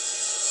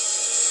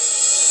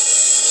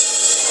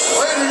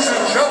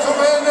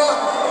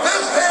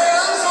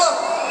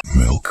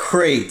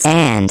crates,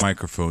 and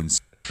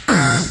microphones.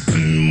 I'll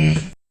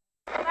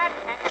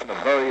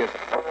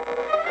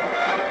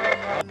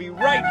be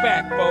right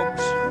back,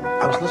 folks.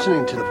 I was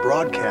listening to the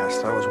broadcast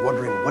and I was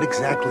wondering, what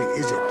exactly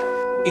is it?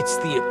 It's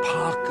the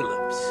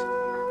apocalypse,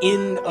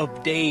 end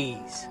of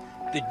days,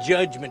 the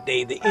judgment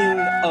day, the end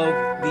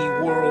of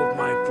the world,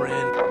 my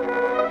friend.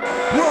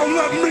 Well,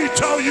 let me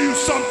tell you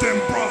something,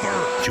 brother.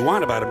 What you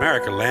want about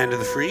America, land of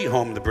the free,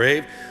 home of the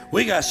brave?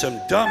 We got some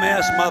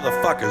dumbass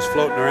motherfuckers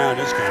floating around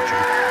this country.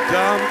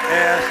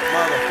 Dumbass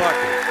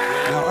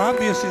motherfuckers. Now,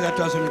 obviously, that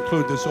doesn't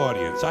include this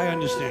audience. I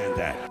understand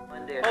that.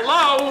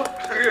 Hello?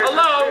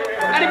 Hello?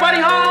 Anybody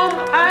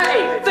home?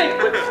 Hey,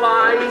 think with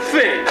flying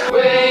fish.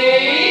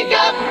 Wake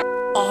up!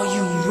 Are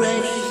you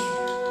ready?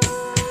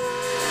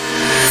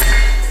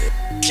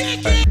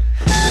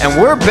 And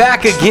we're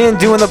back again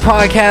doing the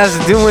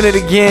podcast, doing it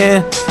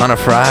again on a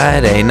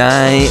Friday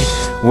night.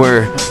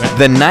 We're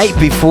the night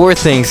before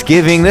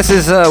Thanksgiving. This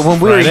is when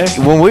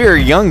we were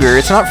younger.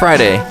 It's not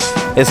Friday.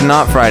 It's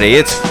not Friday.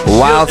 It's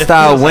Wild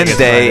Style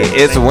Wednesday.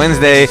 It's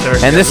Wednesday,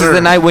 and this is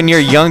the night when you're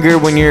younger,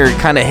 when you're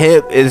kind of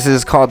hip. This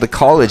is called the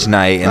college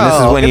night, and this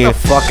is when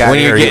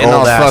you're getting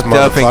all fucked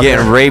up and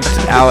getting raped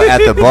out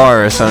at the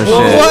bar or some shit.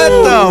 What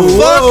the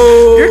fuck?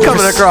 You're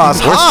coming across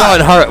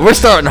hot. We're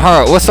starting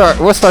hard. We'll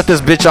start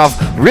this bitch off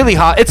really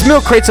hot. It's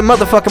Milk Crates and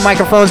motherfucking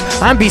microphones.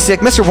 I'm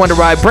B-Sick, Mr. Wonder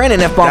Ride,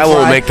 Brandon F. Bomb. That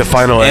won't make the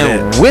final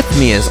edit. And with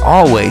me, as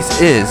always,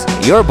 is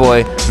your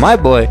boy, my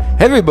boy,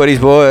 everybody's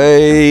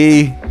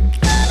boy.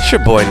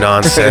 Your boy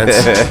Nonsense.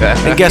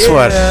 And guess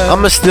what? I'm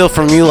gonna steal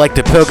from you like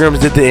the Pilgrims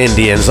did the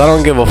Indians. I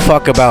don't give a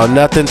fuck about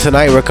nothing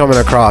tonight. We're coming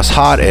across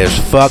hot as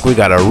fuck. We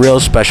got a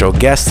real special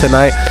guest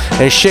tonight,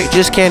 and shit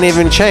just can't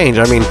even change.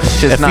 I mean,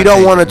 if you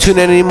don't want to tune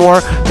in anymore,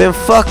 then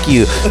fuck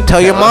you.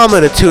 Tell your mama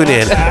to tune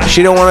in.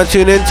 She don't want to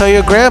tune in, tell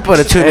your grandpa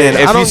to tune in.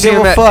 I don't give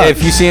a fuck.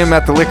 If you see him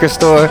at the liquor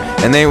store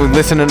and they were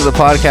listening to the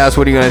podcast,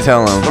 what are you gonna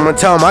tell them? I'm gonna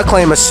tell them I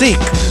claim a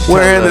Sikh.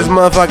 We're in this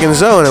motherfucking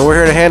zone, and we're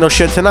here to handle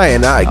shit tonight.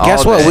 And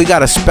guess what? We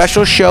got a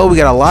special show. We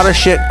got a lot of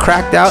shit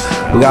cracked out.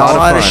 We got a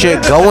lot of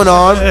shit going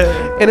on,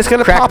 and it's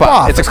gonna pop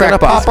off. It's gonna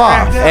pop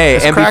off. Hey,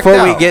 and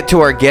before we get to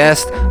our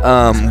guest,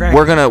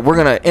 we're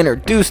gonna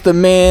introduce the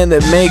man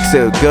that makes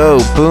it go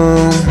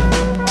boom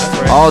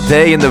all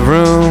day in the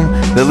room.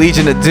 The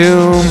Legion of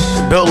Doom,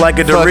 built like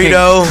a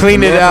Dorito.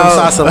 Clean it out.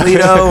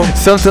 Sausalito.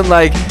 Something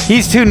like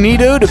he's too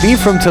neato to be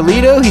from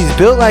Toledo. He's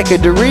built like a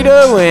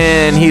Dorito,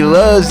 and he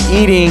loves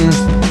eating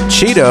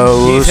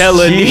Cheetos. He's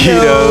hella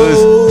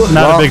Cheetos.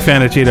 Not a big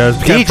fan of Cheetos.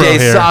 DJ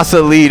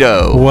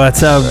Sausalito.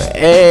 What's up?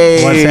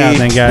 Hey. What's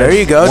happening, guys? There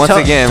you go. Once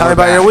again, tell me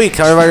about your week.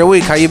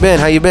 How you been?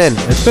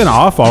 It's been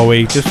off all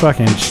week. Just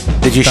fucking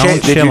Did you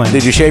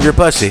shave your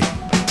pussy?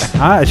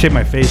 I shaved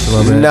my face a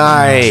little bit.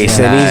 Nice.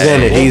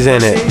 And he's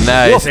in it.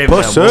 Nice.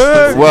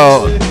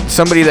 Well,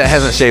 somebody that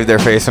hasn't shaved their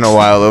face in a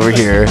while over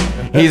here.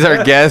 He's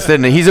our guest,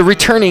 and he's a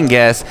returning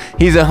guest.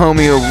 He's a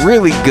homie, a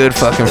really good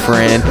fucking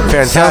friend.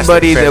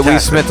 Somebody that we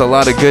spent a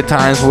lot of good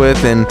times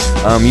with, and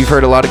you've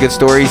heard a lot of good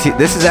stories.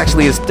 This is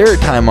actually his third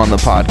time on the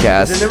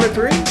podcast. Is it number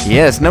 3?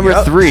 Yes, number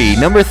three.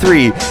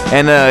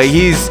 And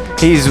he's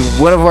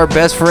one of our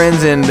best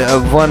friends and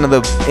one of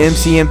the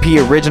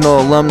MCMP original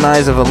alumni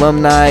of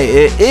alumni.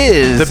 It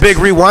is the big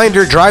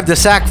rewinder, drive the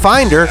sack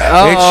finder.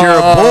 It's your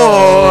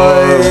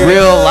boy,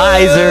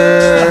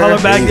 Realizer. Holla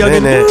back,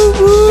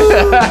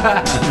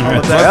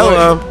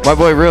 Hello. My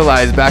boy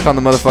Realize back on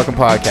the motherfucking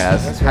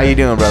podcast. How you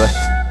doing, brother?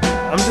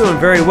 I'm doing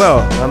very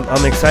well.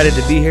 I'm excited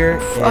to be here.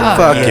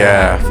 Fuck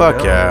yeah.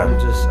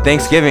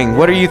 Thanksgiving.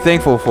 What are you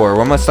thankful for?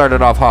 I'm gonna start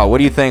it off hot.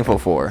 What are you thankful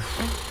for?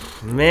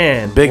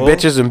 Man, big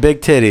bitches and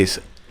big titties.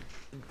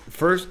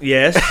 First,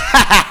 yes,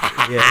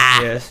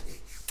 yes.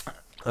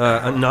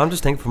 No, I'm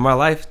just thankful for my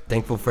life.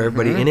 Thankful for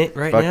everybody in it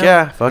right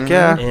now. Fuck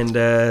yeah.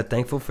 And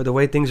thankful for the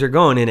way things are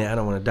going in it. I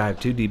don't want to dive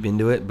too deep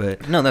into it,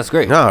 but no, that's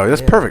great. No,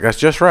 that's perfect. That's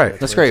just right.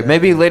 That's great.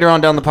 Maybe later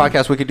on down the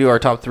podcast we could do our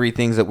top 3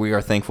 things that we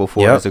are thankful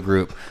for as a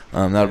group.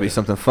 That'll be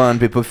something fun.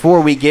 But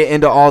before we get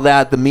into all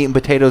that, the meat and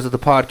potatoes of the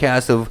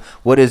podcast of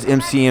what is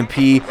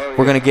MCMP,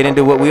 we're gonna get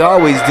into what we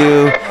always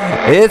do.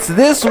 It's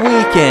This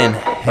Week in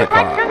Hip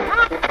Hop.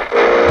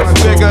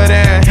 Bigger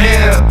than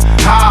hip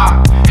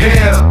hop,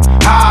 hip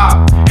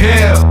hop,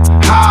 hip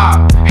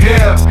hop,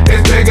 hip.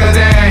 It's bigger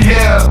than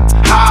hip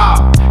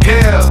hop,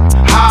 hip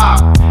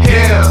hop,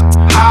 hip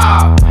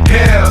hop,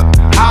 hip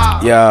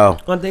hop. Yo.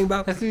 One thing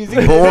about born.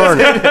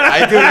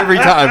 I do it every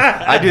time.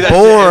 I do that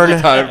born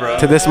every time, bro.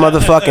 To this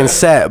motherfucking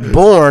set.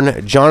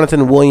 Born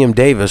Jonathan William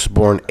Davis,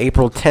 born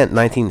April 10th,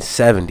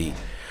 1970.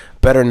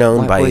 Better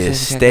known by his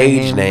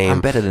stage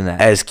name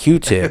as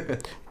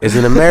Q-Tip, is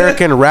an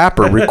American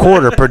rapper,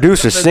 recorder,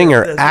 producer,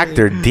 singer,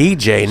 actor,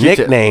 DJ,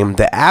 nicknamed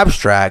The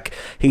Abstract.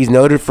 He's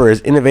noted for his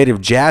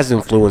innovative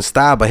jazz-influenced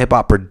style by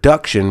hip-hop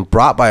production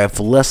brought by a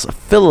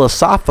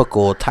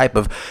philosophical type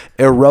of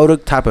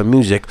erotic type of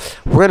music.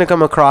 We're going to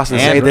come across and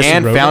say this.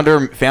 And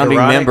founding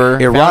member.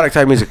 Erotic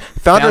type music.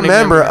 Founding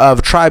member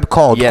of Tribe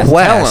Called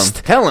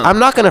Quest. Tell him. I'm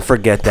not going to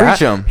forget that.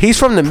 Preach him. He's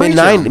from the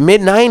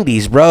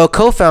mid-90s, bro.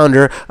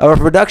 Co-founder of a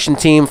production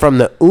team from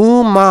the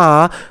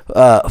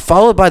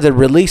followed by the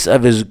release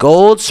of his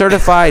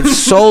gold-certified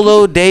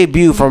solo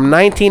debut from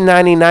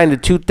 1999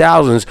 to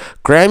 2000's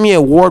Grammy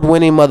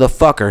Award-winning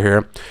motherfucker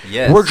here.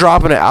 Yes. We're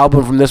dropping an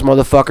album from this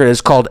motherfucker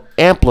that's called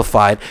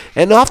Amplified.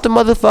 And off the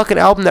motherfucking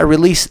album that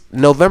released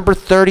November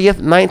 30th,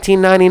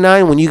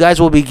 1999, when you guys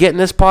will be getting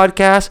this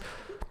podcast,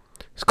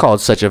 it's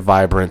called Such a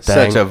Vibrant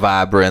Thing. Such a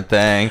vibrant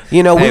thing.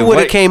 You know, we would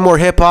have came more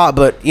hip-hop,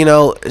 but, you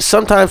know,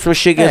 sometimes when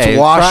shit gets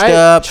washed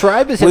up,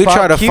 Tribe is we hip-hop,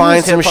 try to Q find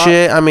is some hip-hop.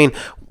 shit. I mean,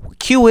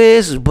 Q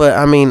is, but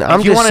I mean, I'm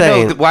if you just want to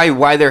saying. know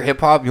why they're hip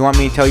hop, you want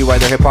me to tell you why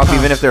they're hip hop,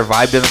 even if their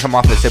vibe doesn't come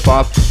off as hip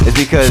hop, is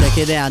because Check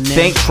it out, man.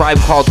 thank Tribe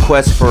Called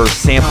Quest for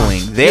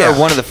sampling. They are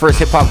one of the first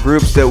hip hop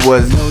groups that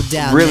was No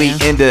doubt, really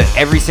man. into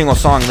every single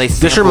song they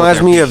sampled. This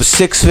reminds me of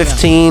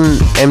 6:15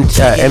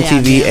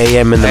 MTV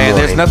AM in the And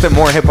there's morning. nothing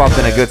more hip hop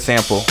than a good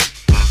sample.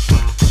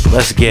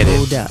 Let's get it.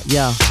 Hold up,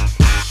 yo.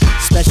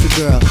 Special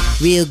girl,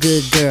 real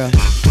good girl.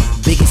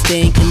 Biggest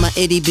thing in my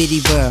itty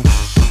bitty world.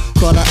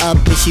 Call her up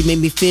and she made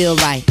me feel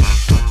right.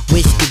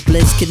 Wish the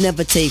bliss could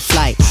never take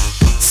flight.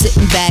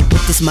 Sitting back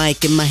with this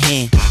mic in my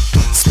hand.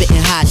 Spitting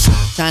hot shit,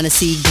 trying to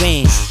see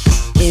grand.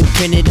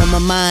 Imprinted on my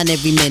mind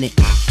every minute.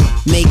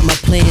 Make my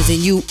plans and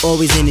you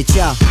always in it,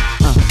 yo.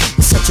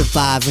 It's such a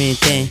vibrant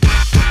thing.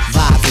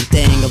 Vibrant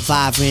thing, a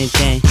vibrant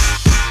thing.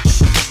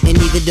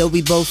 And even though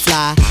we both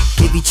fly,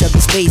 give each other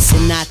space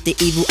and not the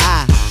evil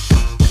eye.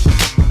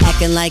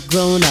 Acting like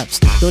grown-ups,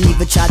 don't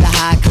even try to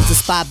hide cause the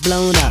spot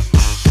blown up.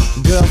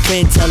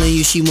 Girlfriend telling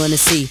you she wanna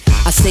see.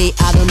 I say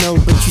I don't know,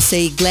 but you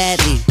say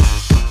gladly.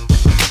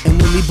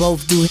 And when we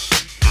both do it,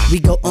 we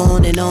go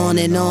on and on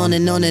and on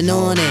and on and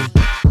on and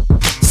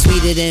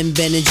sweeter than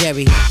Ben and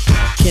Jerry.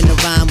 Can I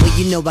rhyme? Well,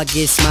 you know I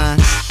get mine.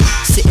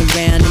 Sitting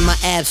around in my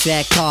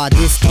abstract car.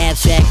 This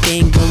abstract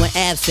thing going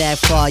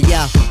abstract far,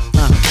 yeah.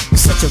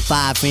 Such a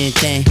vibrant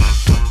thing.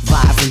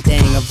 Vibrant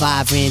thing, a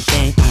vibrant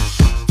thing.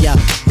 Yeah,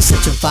 it's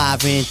such a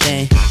vibrant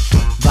thing.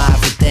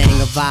 Vibrant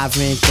thing, a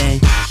vibrant thing.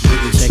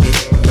 Check it,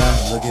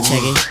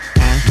 check it,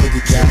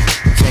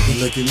 check it,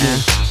 look at me.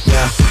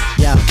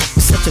 Yeah,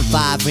 it's such a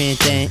vibrant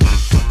thing.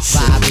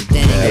 Vibrant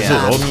thing.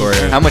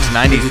 How much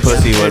 90s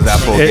pussy was that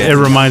fool It getting?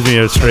 reminds me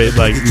of straight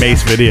like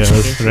Mace videos,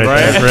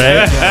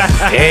 right?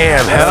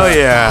 Damn, hell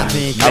yeah.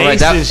 All right,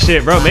 that, Mace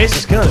shit, bro. Mace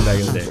was killing it back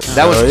in the day.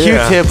 that was Oh,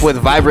 yeah. Q-Tip with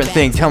Vibrant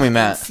Thing. Tell me,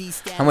 Matt,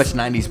 how much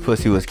 90s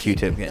pussy was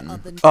Q-Tip getting?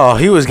 Oh,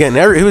 he was getting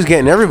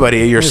everybody.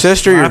 Your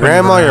sister, your slapping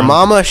grandma, your around.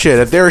 mama. Shit,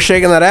 if they were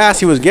shaking that ass,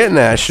 he was getting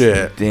that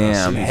shit.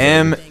 Damn,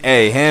 him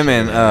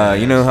and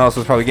you know who else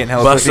was probably getting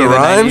hella pussy Busta in the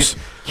Rhymes?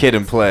 90s? Kid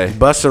and Play.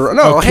 Busta,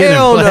 no, Oh, Kid and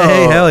hell Play.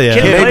 no. Hell yeah.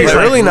 Kid Maybe Play's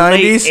like early late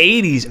 90s.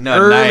 80s, No,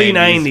 early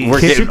 90s. 90s. We're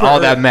getting Super all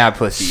early- that mad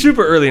pussy.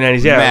 Super early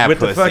 90s, yeah. Mad with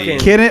the pussy.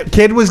 fucking...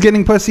 Kid was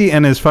getting pussy,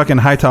 and his fucking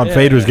high top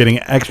fade was getting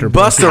extra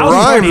pussy. Busta House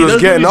Rhymes Party, was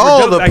those getting movies were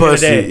all dope the back in the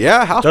pussy. day.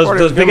 Yeah, House Those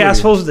Party was big good ass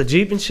movie. fools with the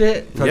Jeep and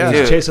shit. Fucking Yeah.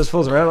 just chase those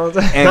fools around all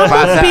the time. And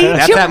Class Act.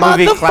 That's that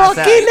movie, Class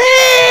Act.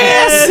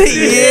 Ass.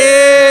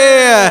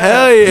 Yeah,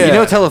 hell yeah. You know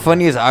what's hella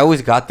funny is I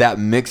always got that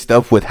mixed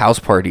up with House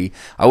Party.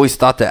 I always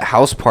thought that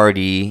House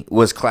Party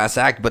was Class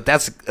Act, but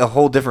that's a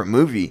whole different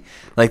movie.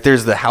 Like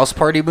there's the House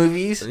Party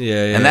movies,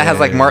 and that has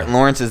like Martin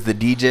Lawrence as the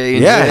DJ.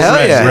 And Yeah, shit. hell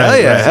yeah, hell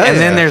yeah, hell And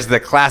then yeah. there's the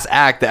Class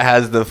Act that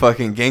has the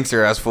fucking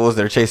gangster ass fools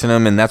that are chasing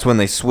them, and that's when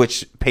they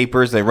switch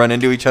papers. They run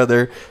into each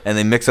other and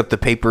they mix up the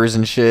papers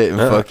and shit and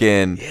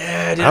fucking.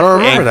 Yeah, dude. I don't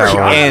remember that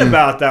one. And-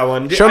 about that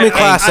one. Show me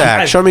Class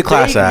Act. Show me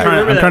Class Act.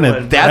 I'm trying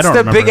to- That's don't the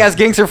remember big ass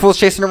gangster fools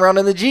chasing around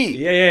in the Jeep.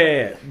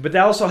 Yeah. But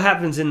that also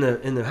happens in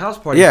the house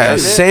party. Yeah, too.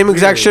 same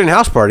exact shit in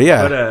House Party.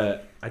 Yeah.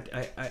 But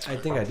I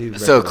think I do.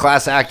 So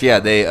Class Act, yeah,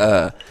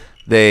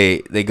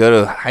 they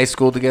go to high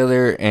school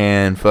together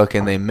and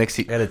fucking they mix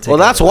it. Well,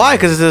 that's why,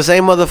 because it's the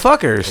same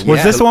motherfuckers.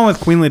 Was this the one with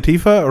Queen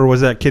Latifah, or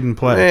was that Kid and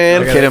Play?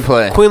 Man, Kid and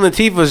Play. Queen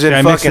Latifah's in Yeah,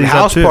 I mixed fucking these up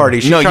House too. Party.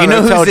 She's No, trying you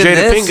know to tell who's in Jada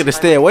this? Pinkett to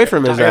stay away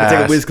from his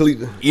ass.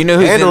 You know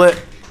who's Handle in,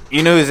 it.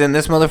 You know who's in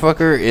this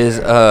motherfucker is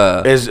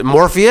Is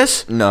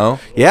Morpheus? no.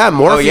 Yeah,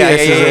 Morpheus yeah,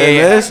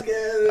 is in this.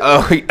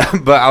 Oh,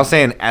 but I was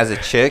saying as a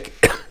chick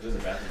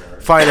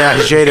Find out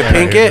Jada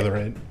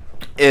Pinkett.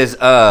 is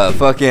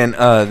fucking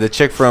the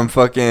chick from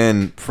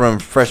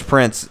Fresh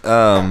Prince,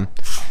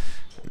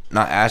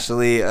 not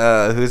Ashley,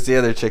 who's the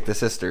other chick, the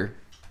sister?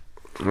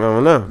 I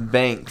don't know.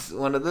 Banks,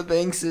 one of the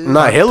Bankses.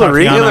 Not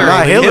Hillary. Tatiana.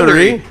 Not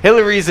Hillary.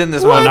 Hillary's in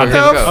this What one. the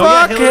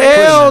fuck?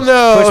 Hell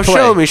no. Push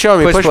play. Show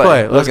me. Push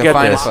play. Let's Look, get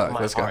fine this. as fuck.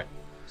 Let's go.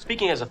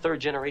 Speaking as a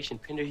third-generation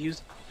Pinder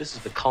user, this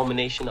is the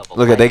culmination of a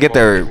Look at they get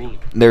lifelong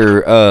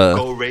their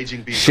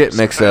dream. shit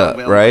mixed up,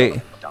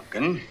 right?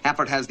 Duncan,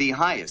 Hanford has the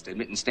highest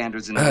admittance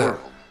standards in the world.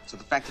 So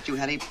the fact that you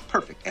had a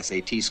perfect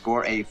SAT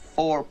score, a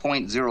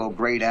 4.0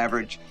 grade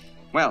average,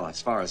 well,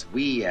 as far as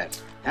we at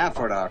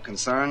Hanford are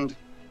concerned,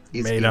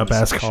 is Made up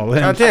ass call in.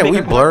 God damn,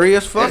 we blurry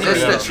as fuck. Is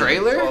this the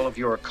trailer? All of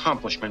your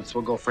accomplishments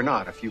will go for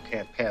naught if you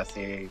can't pass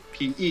a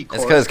PE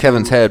course. It's because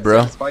Kevin's head,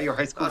 bro. By your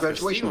high school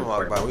graduation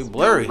requirements. We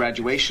blurry.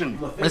 graduation.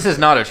 This is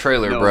not a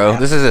trailer, bro.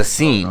 This is a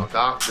scene.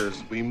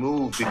 Doctors, we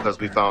moved because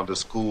we found a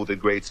school that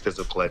grades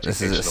physical education.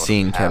 This is a on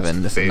scene, pass,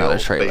 Kevin. This is not a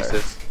fail trailer.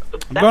 basis. I'm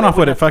going off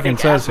what it fucking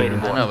says here. No,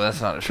 but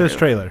that's not a It trailer. says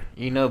trailer.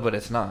 You know, but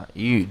it's not.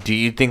 Do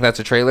you think that's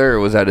a trailer or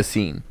was that a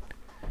scene?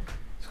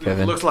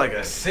 Kevin. Looks like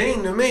a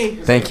scene to me.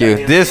 Thank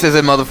you. This is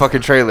a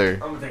motherfucking trailer.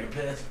 I'm gonna take a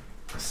piss.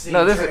 Scene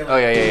No, this is. trailer. Oh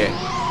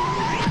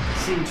yeah.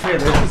 Scene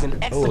trailer.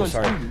 Oh,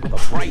 sorry. With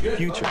a bright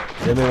future.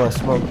 Does anybody want to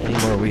smoke any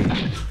more weed?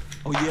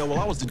 Oh yeah, well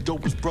I was the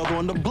dopest brother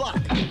on the block.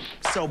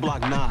 Cell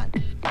block 9.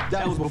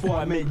 That was before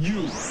I met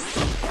you.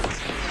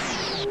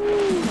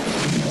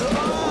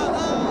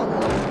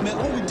 Man,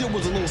 all we did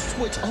was a little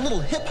switch, a little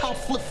hip hop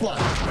flip flop.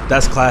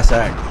 That's class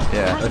act.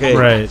 Yeah. Okay.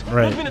 Right.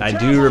 I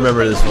do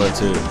remember this one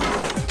too.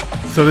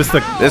 So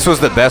this was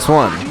the best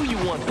one.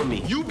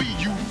 You be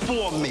you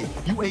for me.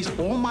 You ace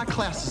all my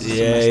classes.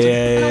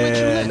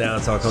 Yeah. Now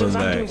it's all coming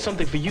I'm doing back.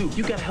 something for you.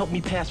 You gotta help me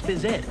pass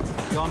phys ed.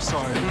 Yo, I'm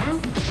sorry.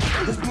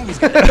 This movie's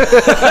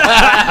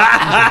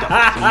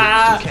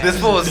This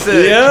fool is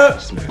sick. Yep.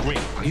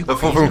 The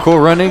fool from Cool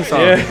Runnings.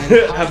 Oh. Yeah.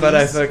 How about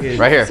I fucking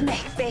Right here,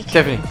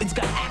 Tiffany. It's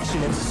got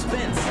action and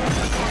suspense.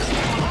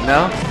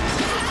 No,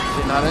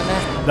 she not in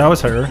there. That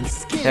was her.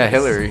 Yeah,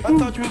 Hillary. I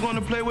thought you were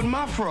gonna play with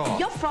my frog.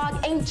 Your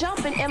frog ain't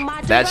jumping in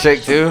my That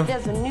chick too.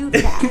 There's a new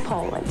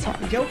tadpole in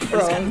town. Yo, It's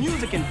got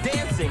music and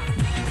dancing.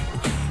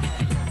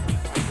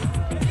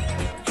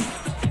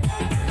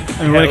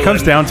 I mean, when it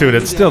comes down to it,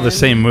 it's still the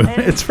same movie.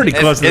 It's pretty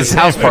close to the It's same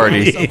House Party.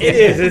 movie. It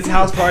is. It's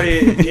House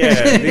Party.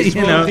 Yeah. These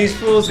You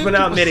fools know. went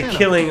out and made a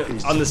killing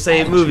on the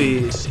same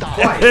movie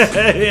twice.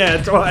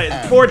 Yeah,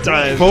 twice. 4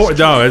 times.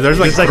 No, there's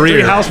like, It's three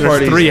house there's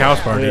parties. 3 house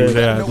parties,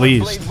 yeah, at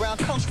least. My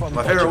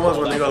favorite one's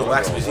when they go to the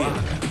Wax Museum.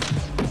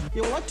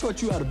 Yo, I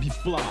taught you how to be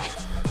fly.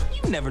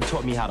 You never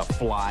taught me how to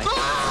fly.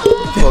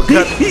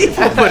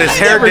 Put his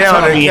hair down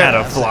taught and me get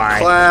how to fly.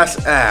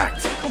 Class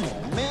act.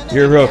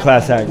 You're a real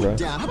class act, bro.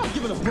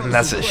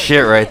 That's the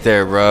shit right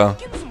there, bro.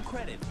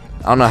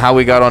 I don't know how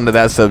we got onto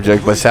that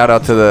subject, but shout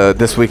out to the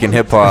This Week in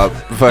Hip Hop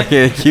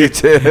fucking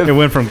Q-Tip. It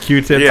went from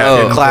Q-Tip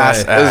to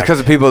class It was because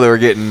of people that were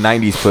getting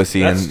 90s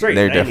pussy, That's and straight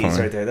they're 90s definitely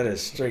right there. That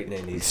is straight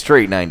 90s.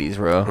 straight 90s,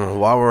 bro.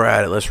 While we're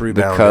at it, let's The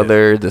rebound.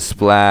 color, the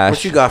splash.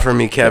 What you got for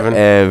me, Kevin?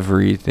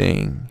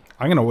 Everything.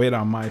 I'm gonna wait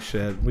on my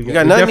shit. You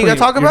got nothing you gotta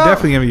talk about? You're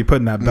definitely gonna be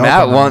putting that belt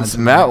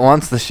Matt on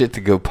wants the shit to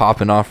go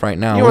popping off right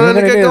now. You We want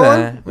ain't to gonna get do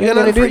going? that. We ain't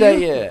gonna do that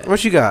yet.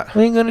 What you got?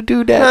 We ain't gonna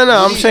do that.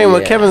 No, I'm saying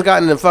what Yeah. Kevin's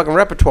got in the fucking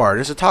repertoire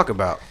just to talk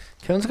about.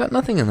 Kevin's got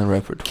nothing in the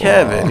repertoire.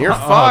 Kevin, you're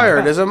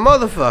fired as a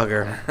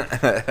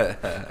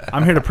motherfucker.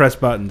 I'm here to press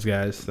buttons,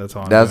 guys. That's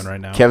all I'm That's doing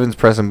right now. Kevin's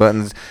pressing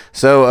buttons.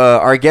 So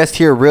our guest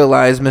here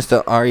realized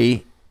Mr.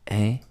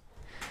 R.E.A.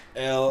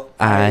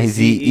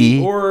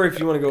 I-Z-E. Or if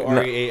you want to go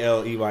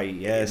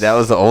R-E-A-L-E-Y-E-S. That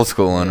was the old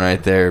school one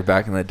right there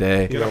back in the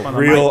day.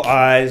 Real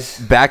eyes.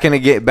 Back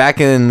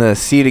in the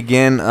seat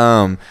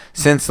again.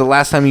 Since the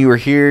last time you were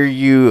here,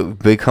 you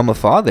become a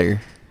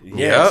father.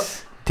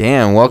 Yes.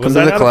 Damn, welcome Was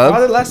to I the not a club.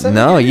 father last time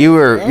No, you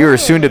were you were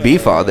soon to be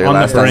father On the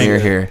last time you were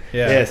brink. here.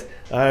 Yeah. Yes.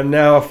 I'm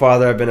now a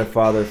father. I've been a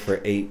father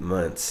for 8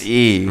 months.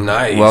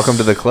 Nice. Welcome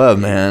to the club,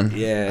 man.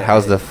 Yeah.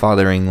 How's the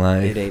fathering It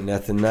life? ain't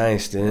nothing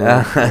nice, dude.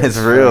 It's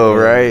real,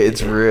 right?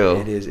 It's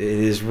real. It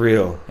is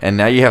real. And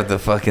now you have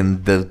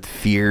the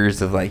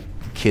fears of like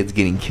kids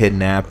getting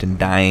kidnapped and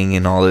dying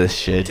and all this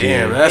shit.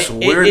 Damn, dude. that's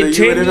weird It that you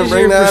didn't changes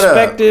bring your that up.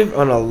 perspective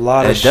on a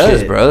lot of It shit.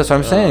 does, bro. That's what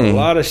I'm saying. A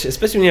lot of shit,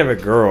 especially when you have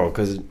a girl,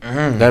 because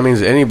That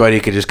means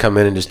anybody could just come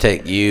in and just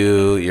take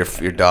you, your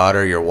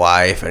daughter, your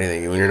wife,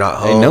 anything when you're not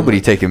home. Ain't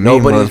nobody taking me,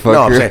 motherfucker.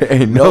 No, I'm saying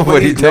Ain't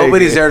nobody taking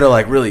nobody's me. there to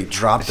like really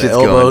drop the Shit's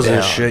going elbows and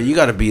down. shit. You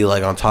got to be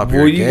like on top of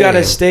well, your you game.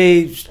 gotta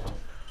stay.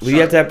 Well, you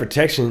have to have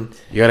protection.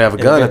 You got to have a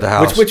gun at the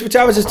house. Which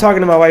I was just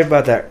talking to my wife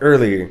about that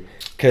earlier,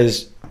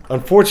 because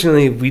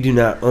unfortunately we do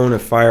not own a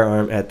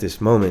firearm at this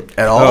moment.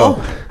 At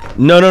all?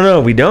 No,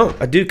 we don't.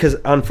 I do, because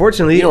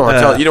unfortunately You don't want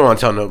to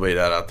tell nobody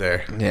that out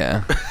there.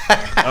 Yeah.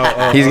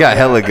 He's got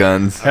hella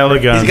guns. Hella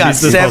guns. He's got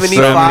just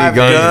 75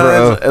 guns,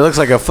 guns. bro. It looks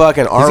like a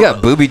fucking He's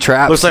got booby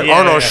traps. Looks like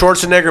Arnold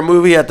Schwarzenegger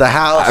movie at the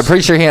house. I'm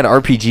pretty sure he had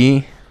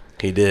RPG.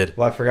 He did.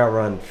 Well, I forgot we're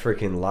on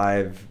freaking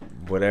live,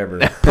 whatever.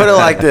 Put it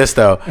like this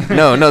though.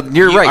 No,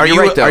 you're right. You're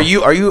right though.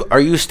 Are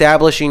you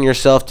establishing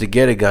yourself to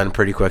get a gun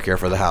pretty quick here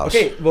for the house?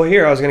 Okay, well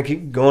here I was gonna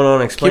keep going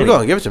on explaining. Keep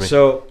going. Give it to me.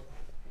 So,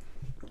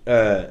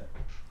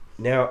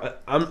 now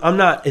I'm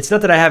not. It's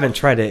not that I haven't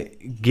tried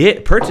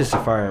to purchase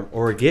a firearm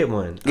or get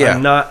one. Yeah.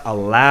 I'm not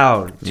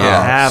allowed to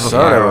Yeah. have a Son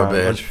of a firearm.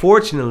 bitch.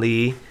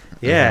 Unfortunately,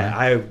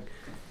 yeah,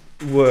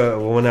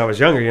 when I was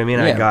younger, I mean,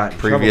 I Yeah, got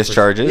previous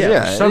trouble charges, for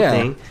yeah,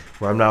 something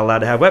where I'm not allowed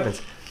to have weapons.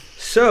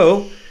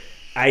 So,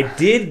 I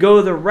did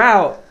go the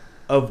route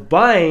of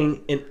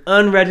buying an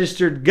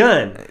unregistered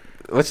gun.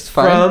 What's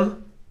fine?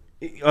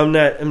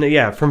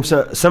 From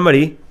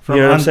somebody. You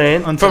know what I'm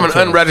saying? From an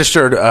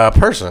unregistered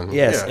person.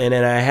 Yes, Yeah. and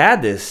then I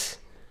had this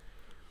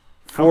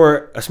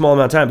for a small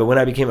amount of time. But when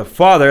I became a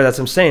father, that's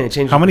what I'm saying. It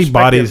changed. How many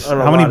bodies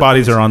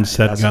are on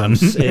said gun?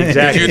 Exactly.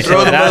 Did you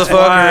throw the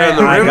motherfucker in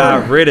the river? I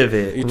got rid of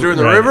it. You threw it in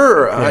the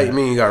river, or how you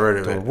mean you got rid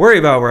of it? Don't worry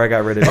about where I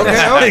got rid of it.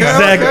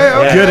 Exactly.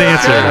 Yeah. Good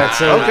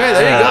answer. Okay,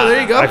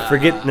 there you go. I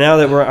forget now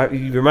that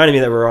you reminded me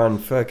that we're on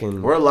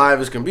fucking. We're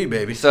live as can be,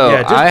 baby. So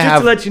yeah,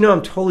 just to let you know,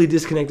 I'm totally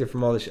disconnected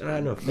from all this shit.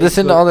 I don't know.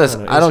 Listen to all this.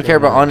 I don't care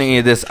about any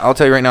of this. I'll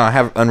tell you right now. I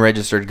have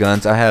unregistered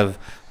guns. I have.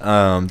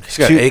 He's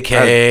got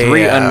AK,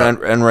 three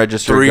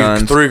unregistered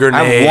guns. 3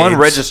 grenades. I have one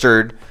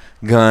registered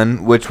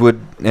gun,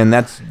 and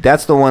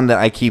that's the one that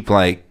I keep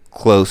like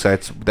close.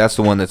 That's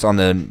the one that's on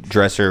the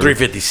dresser.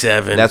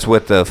 357. That's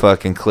with the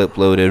fucking clip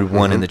loaded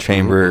one in the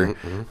chamber.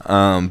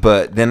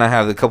 But then I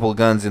have a couple of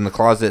guns in the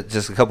closet,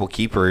 just a couple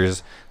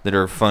keepers that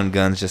are fun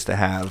guns just to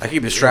have. I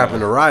keep it strapped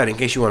in the ride in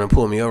case you want to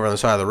pull me over on the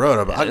side of the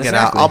road. I'll get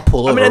out. I'll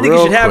pull over. I think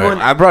you should have one.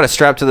 I brought a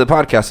strap to the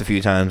podcast a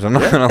few times. I'm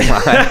not gonna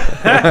lie.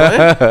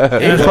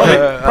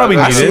 Probably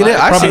need it.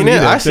 I seen it.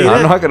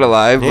 I'm not gonna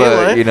lie,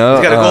 but you know,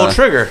 he's got a gold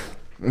trigger.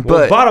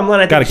 But bottom line,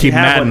 I got to keep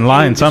Matt in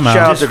line somehow.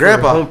 Shout out to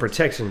Grandpa. Home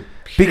protection.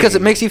 Because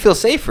it makes you feel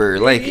safer.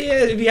 Like,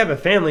 yeah, if you have a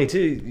family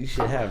too, you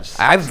should have.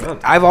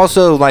 I've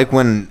also, like,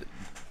 when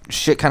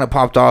shit kind of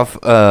popped off.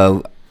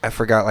 I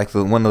forgot, like,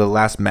 one of the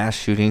last mass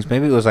shootings.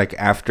 Maybe it was like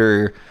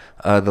after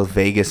the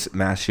Vegas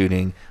mass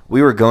shooting.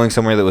 We were going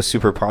somewhere that was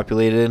super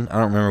populated. I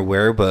don't remember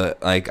where,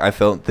 but like I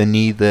felt the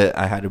need that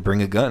I had to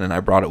bring a gun, and I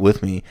brought it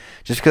with me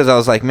just because I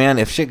was like, man,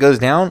 if shit goes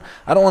down,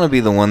 I don't want to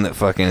be the one that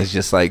fucking is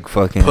just like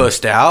fucking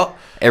pussed out.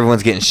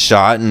 Everyone's getting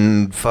shot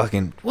and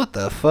fucking what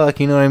the fuck,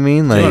 you know what I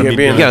mean? Like you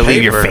gotta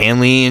leave your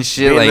family and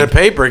shit. Like in the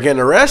paper,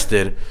 getting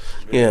arrested.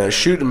 Yeah,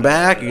 shooting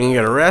back, you can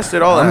get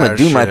arrested. All that. I'm gonna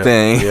do my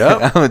thing. Yep.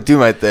 I'm gonna do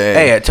my thing.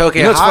 Hey, at Tokyo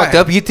you know what's High. fucked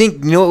up? You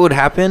know what would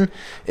happen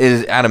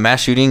is at a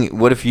mass shooting?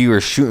 What if you were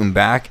shooting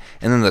back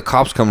and then the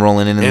cops come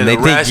rolling in and they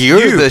think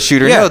you're the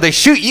shooter? Yeah. No, they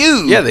shoot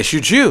you. Yeah, they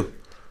shoot you.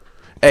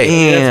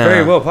 Hey, that's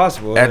very well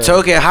possible. At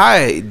Tokyo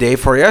High, day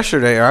before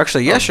yesterday, or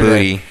actually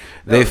yesterday,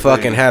 they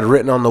fucking had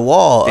written on the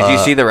wall. Did you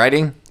see the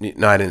writing?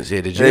 No, I didn't see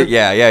it. Did you?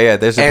 Yeah.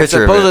 There's a and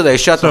picture supposedly of it. they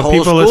shut the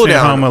whole school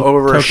down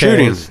over a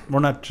shooting. We're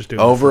not just doing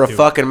over a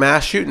fucking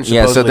mass shooting.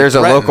 Yeah, so there's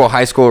a local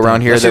high school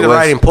around here that was.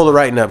 Writing. Pull the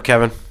writing up,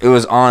 Kevin. It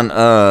was on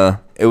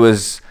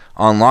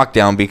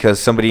lockdown because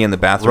somebody in the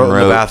bathroom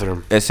wrote. In the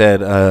bathroom. It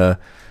said,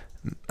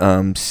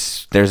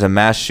 there's a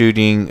mass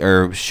shooting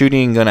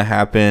gonna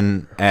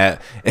happen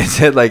at. It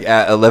said like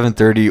at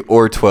 11:30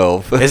 or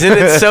 12. Isn't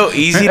it so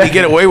easy to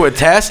get away with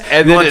tests?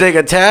 And you want to take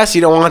a test? You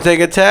don't want to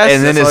take a test?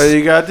 And then that's all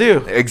you gotta do.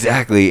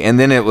 Exactly. And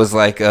then it was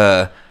like,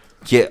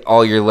 get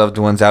all your loved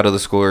ones out of the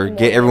school, or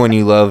get everyone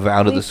you love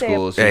out of the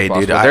school. Hey,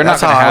 dude, they're not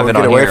gonna have it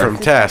on away here. from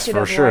tests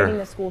for sure.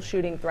 A school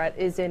shooting threat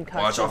is in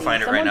custody. Watch, I'll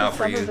find it right now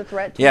for you.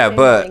 Yeah,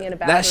 but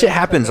that shit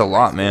happens a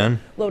lot, man.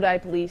 Lodi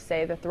police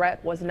say the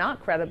threat was not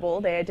credible.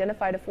 They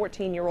identified a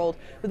 14-year-old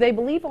who they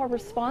believe are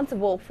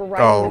responsible for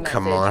writing the message. Oh,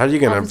 come on. How are you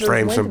going to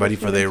frame somebody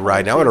for they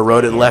writing? I would have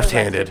wrote it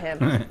left-handed.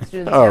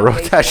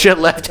 Wrote that shit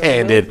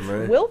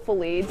left-handed.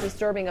 Willfully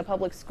disturbing a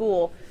public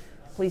school.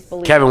 Police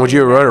believe. Kevin, would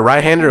you have wrote it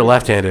right-handed or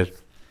left-handed?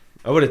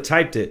 I would have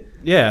typed it.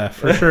 Yeah,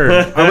 for sure.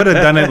 I would have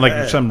done it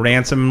like some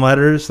ransom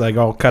letters, like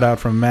all cut out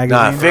from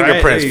magazines.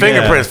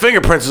 Nah,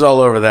 fingerprints is all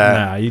over that.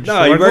 Nah, you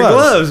just wear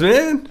gloves,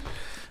 man.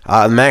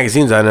 The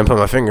magazines, I didn't put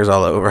my fingers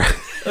all over.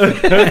 They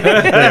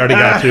already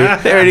got you.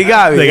 They already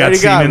got me. They got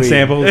semen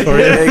samples for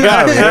you. They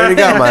got me. They already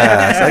got my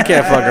ass. I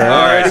can't fuck around.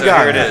 All right, so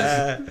here it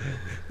is.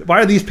 Why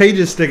are these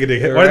pages sticking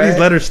together? Why are these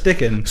letters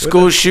sticking?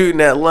 School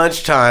shooting at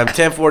lunchtime,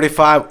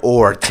 10:45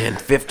 or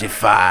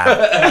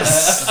 10:55.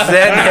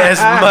 Send as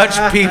much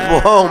people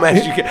home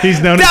as you can.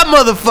 That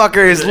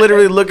motherfucker is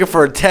literally looking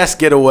for a test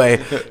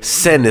getaway.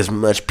 Send as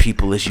much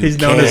people as you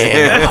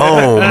can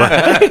home.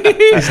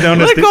 He's known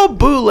as Look how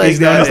bootleg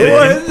that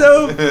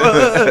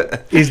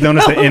is. He's known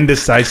as the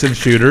indecisive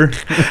shooter.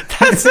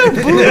 That's so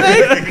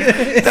bootleg.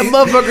 That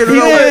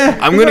motherfucker.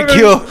 I'm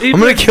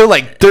gonna kill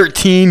like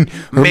 13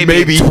 or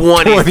maybe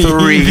 23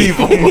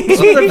 people. This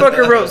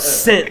motherfucker wrote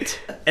sent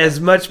as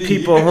much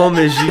people home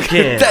as you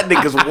can. That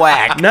nigga's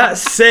whack. Not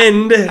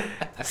send,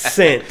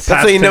 sent. That's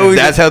how you know.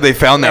 That's how they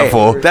found that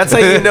fool. That's how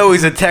you know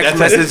he's a text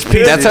message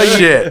piece that's of how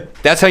shit.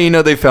 That's how you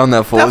know they found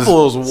that fool. That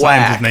fool's Signs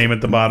whack. his name at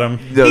the bottom.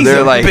 He's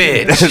they're a like,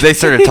 bitch. they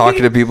started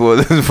talking to people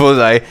with this fool's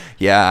eye.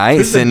 Yeah, I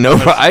ain't sent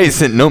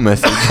no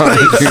message.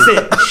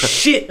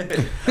 Shit.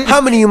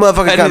 How many of you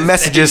motherfuckers got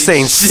messages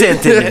saying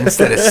sent it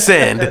instead of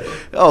send?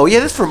 Oh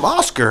yeah, that's from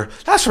Oscar.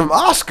 That's from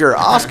Oscar.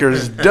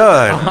 Oscar's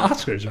done.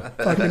 Oscar's a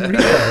fucking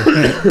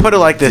retard. Put it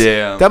like this.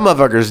 Damn. That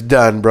motherfucker's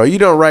done, bro. You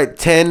don't write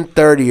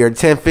 10:30 or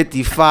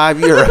 10:55.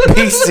 You're a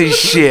piece of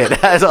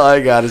shit. That's all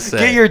I gotta say.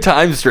 Get your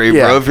time straight,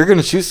 Yeah. bro. If you're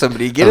gonna shoot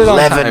somebody, get it on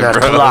time, 11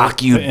 bro.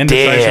 o'clock, you The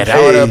indecisive dead.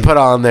 I would have put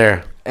on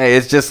there. Hey,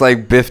 it's just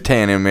like Biff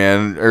Tannen,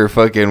 man, or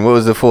fucking what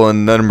was the full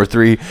in number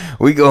 3?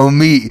 We gonna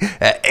meet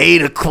at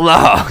 8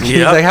 o'clock.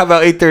 He's like, how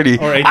about 8:30?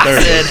 Or 8:30.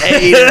 I said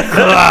 8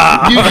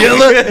 o'clock.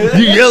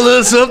 You yelling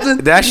at something?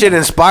 That shit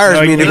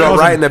inspires me to go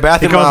right in the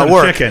bathroom while I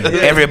work.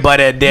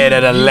 Everybody dead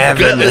at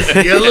 11.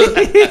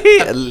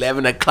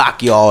 11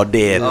 o'clock, you all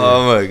dead.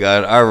 Oh my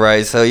god! All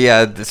right, so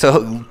yeah,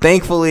 so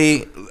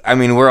thankfully, I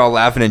mean, we're all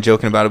laughing and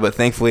joking about it, but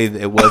thankfully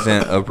it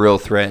wasn't a real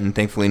threat, and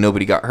thankfully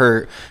nobody got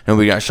hurt,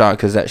 nobody got shot,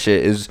 because that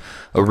shit is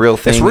a real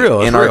thing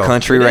in our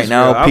country right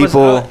now. I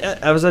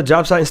was at a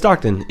job site in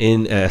Stockton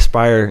in the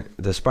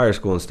Aspire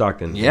school in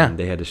Stockton. Yeah. And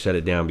they had to shut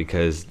it down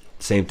because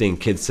same thing.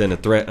 Kids sent a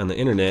threat on the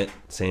internet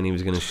saying he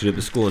was going to shoot up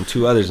the school and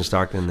 2 others in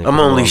Stockton. I'm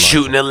only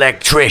shooting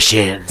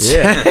electricians.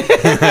 Yeah.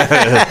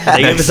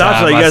 They gave us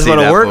options like, you guys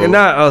want to work or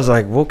not? I was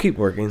like, we'll keep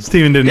working.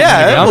 Steven didn't.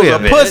 Yeah, that was a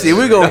pussy.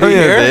 We gonna be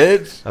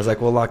here. I was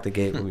like, we'll lock the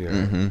gate. We'll be all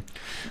right.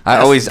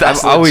 I've always tried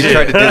to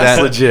do that.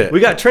 That's legit.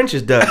 We got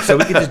trenches dug, so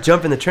we could just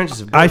jump in the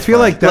trenches. I feel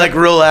like that. Like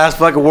real ass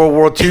fucking World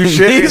War II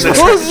shit. He was in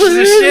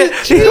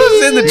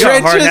the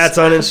trenches. Hard hats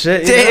on and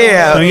shit.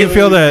 Damn. Don't you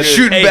feel that?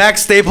 Shooting back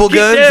staple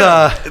guns.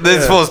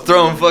 This fool's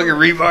throwing fucking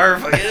rebar.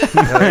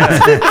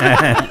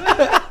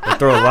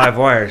 Throwing live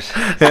wires.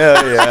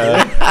 Hell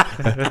yeah.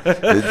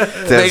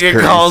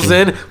 Nigga calls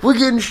in. We're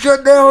getting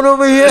shut down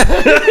over here.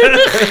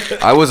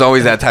 I was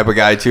always that type of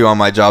guy too on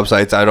my job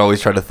sites. I'd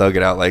always try to thug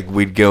it out. Like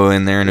we'd go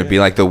in there and it'd be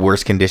like the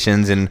worst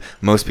conditions, and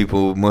most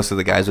of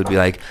the guys would be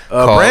like,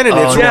 Brandon,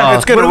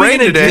 it's gonna rain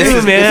today,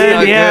 man.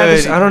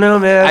 I don't know,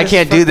 man. I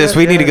can't do this.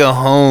 We need to go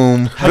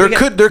home. There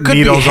could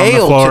be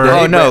hail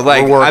today. Oh no,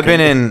 like I've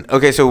been in.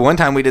 Okay, so one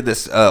time we did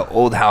this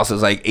old house. It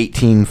was like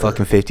 18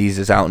 fucking 50s.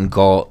 It's out in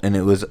Galt, and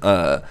it was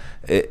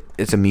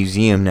it's a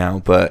museum now,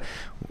 but.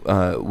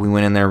 We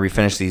went in there,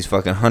 refinished these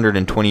fucking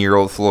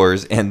 120-year-old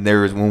floors, and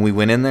when we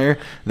went in there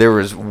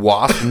was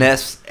wasp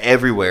nests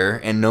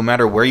everywhere, and no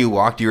matter where you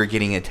walked, you were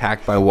getting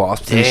attacked by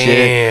wasps and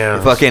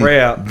shit. Fucking.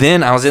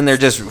 Then I was in there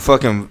just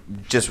fucking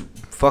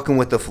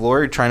with the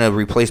floor, trying to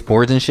replace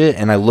boards and shit,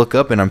 and I look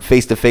up and I'm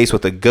face to face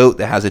with a goat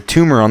that has a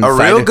tumor on the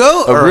side. A real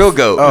goat? A real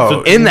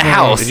goat in the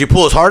house. Did you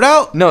pull his heart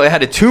out? No, it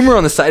had a tumor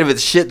on the side of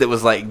its shit that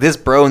was like this,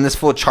 bro, and this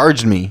fool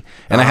charged me,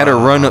 and I had to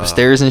run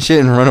upstairs and shit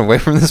and run away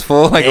from this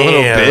fool like a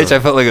little bitch. I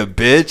felt like a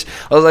bitch.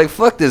 I was like,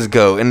 fuck this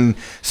goat. And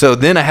so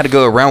then I had to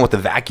go around with the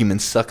vacuum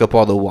and suck up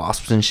all the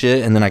wasps and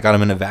shit, and then I got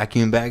them in a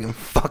vacuum bag and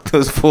fuck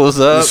those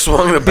fools up. You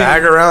swung the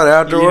bag around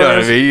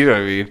afterwards. You know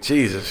what I mean?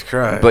 Jesus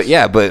Christ. But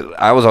yeah,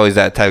 I was always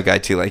that type of guy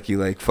too. Like you,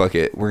 like fuck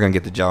it, we're gonna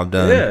get the job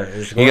done. Yeah,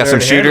 you got some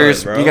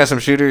shooters. You got some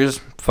shooters.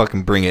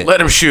 Fucking bring it. Let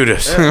them shoot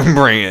us.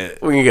 Bring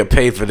it. We can get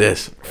paid for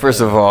this.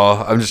 First of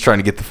all, I'm just trying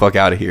to get the fuck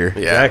out of here.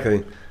 Yeah.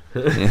 Exactly.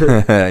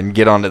 And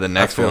get on to the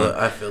next one.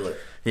 I feel it.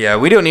 Yeah,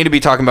 we don't need to be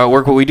talking about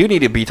work. What we do need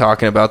to be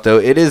talking about, though,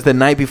 it is the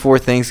night before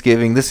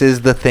Thanksgiving. This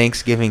is the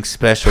Thanksgiving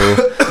special.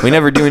 We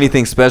never do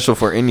anything special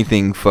for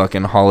anything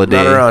fucking holiday.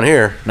 Not around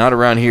here. Not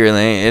around here. It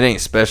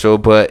ain't special,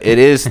 but it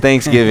is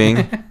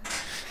Thanksgiving.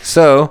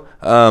 So,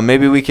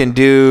 maybe we can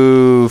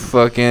do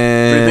fucking...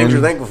 3 things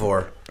you're thankful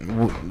for.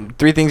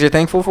 3 things you're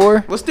thankful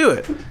for? Let's do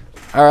it.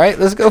 All right,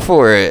 let's go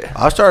for it.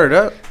 I'll start it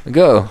up.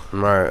 Go. All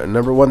right,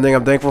 number 1 thing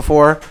I'm thankful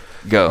for.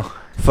 Go.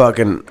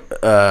 Fucking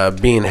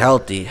being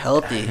healthy.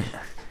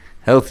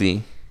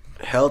 Healthy,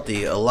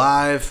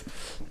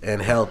 alive,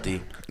 and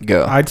healthy.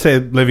 Go. I'd say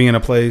living in a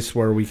place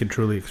where we could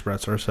truly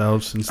express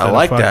ourselves instead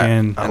of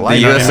fucking... I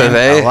like the US of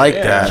A. I like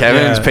that.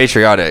 Kevin's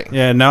patriotic.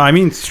 Yeah, no, I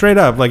mean, straight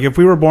up. Like, if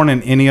we were born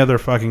in any other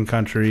fucking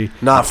country...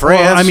 Not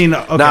France. Well, I mean,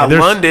 okay, not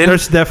London.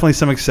 There's definitely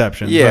some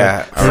exceptions.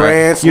 Yeah.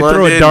 France,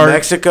 London,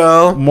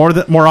 Mexico.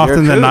 More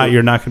often than not,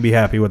 you're not going to be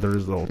happy with the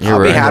results.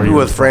 I'll be happy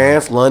with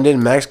France,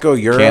 London, Mexico,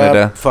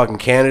 Europe, fucking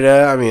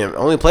Canada. I mean,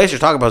 only place you're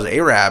talking about is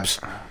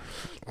Arabs.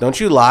 Don't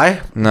you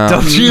lie? No.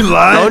 Don't you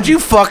lie? Don't you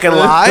fucking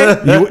lie?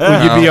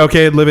 Would you be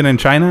okay living in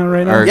China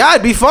right now? Yeah,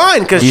 I'd be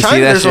fine because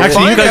China. There's some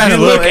actually, fine you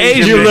look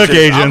Asian. You look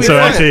Asian, so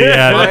actually,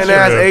 yeah, fine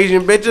ass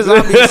Asian bitches.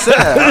 I'll be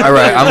set. All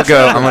right, I'm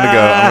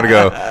gonna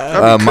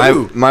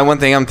go. My one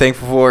thing I'm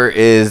thankful for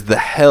is the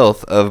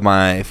health of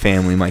my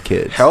family, my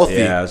kids. Healthy.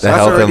 Yeah, that's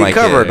already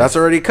covered. That's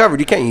already covered.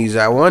 You can't use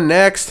that one.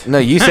 Next. No,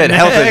 you said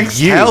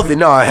healthy. Healthy.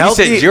 No,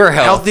 healthy. You said your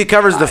health. Healthy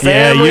covers the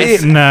family.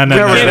 No.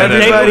 Covers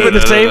everybody for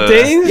the same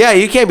things. Yeah,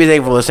 you can't be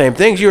thankful for the same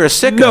things. You're a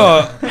sicko.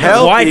 No,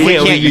 healthy. Why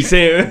can't we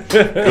say we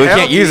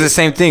can't use the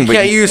same thing? You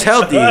can't use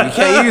healthy. You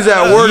can't use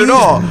that word at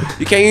all.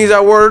 You can't use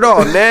that word at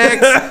all.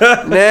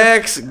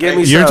 Next, give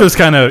me. You're just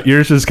kind of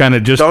geared toward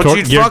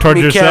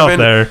yourself Kevin.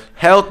 there.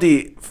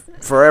 Healthy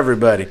for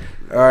everybody.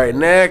 All right,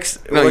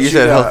 next. No, you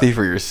said healthy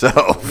for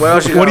yourself. Well,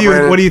 what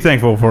are you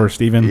thankful for,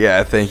 Steven?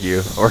 Yeah, thank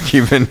you. Or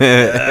keeping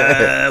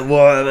it.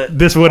 Well,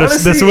 this would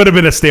have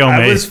been a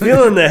stalemate. I was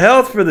feeling the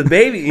health for the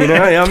baby. You know,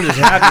 I'm just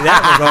happy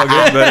that was all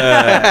good.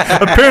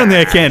 But apparently,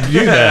 I can't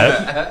do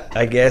that.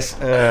 I guess.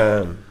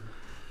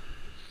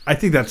 I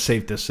think that's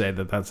safe to say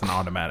that that's an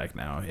automatic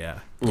now. Yeah.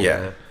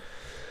 Yeah.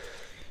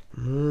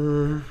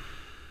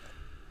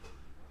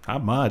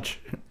 Not much.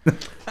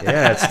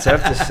 Yeah, it's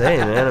tough to say,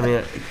 man. I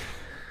mean,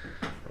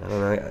 I don't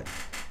know.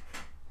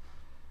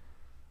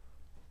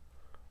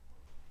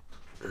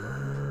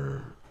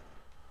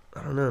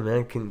 know,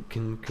 man.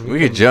 Can We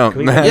could jump,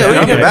 man. Yeah, we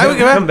can get back. We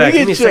can come back.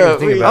 Give me a second to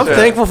think about I'm that.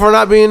 thankful for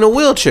not being in a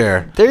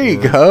wheelchair. There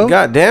you go.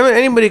 God damn it.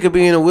 Anybody could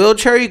be in a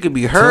wheelchair. You could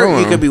be hurt.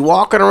 You could be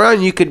walking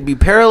around. You could be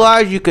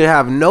paralyzed. You could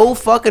have no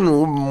fucking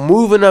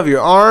moving of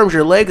your arms,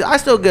 your legs. I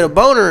still get a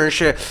boner and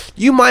shit.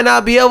 You might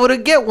not be able to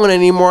get one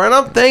anymore. And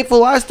I'm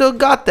thankful I still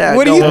got that.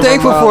 What are you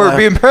thankful for?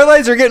 Being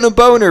paralyzed or getting a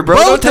boner, bro?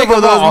 Both of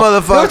those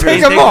motherfuckers. Don't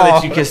take them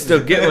all. That you can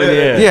still get one.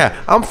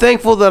 Yeah, I'm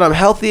thankful that I'm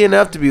healthy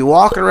enough to be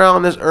walking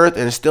around this earth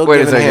and still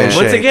Wait a giving second.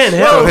 handshakes. Once again, So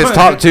health. his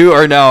top two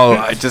are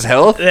now just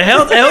health? The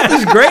health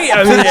is great.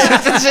 I mean,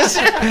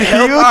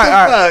 All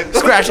right.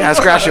 Scratch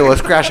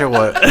that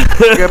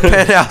one. Good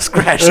pen out.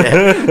 Scratch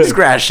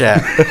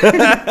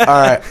that. All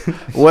right.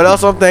 What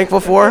else I'm thankful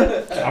for?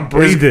 I'm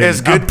breathing.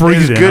 I'm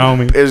breathing,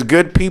 homie. Is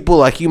good people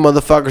like you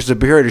motherfuckers to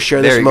be here to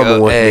share There this you moment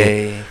go. with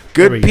Hey. me.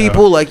 There Good we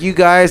people go. like you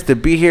guys to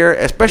be here,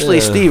 especially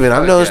Steven.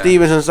 I've known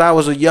Steven since I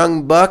was a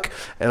young buck,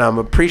 and I'm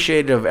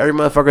appreciative of every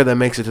motherfucker that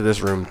makes it to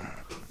this room.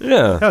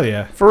 yeah. Hell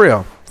yeah. For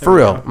real.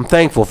 I'm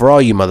thankful for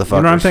all you motherfuckers. You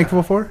know what I'm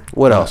thankful for?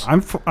 What else?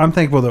 I'm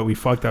thankful that we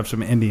fucked up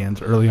some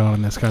Indians early on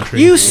in this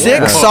country. You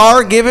sick,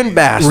 sour-giving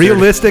bastard.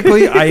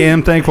 Realistically, I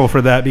am thankful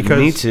for that because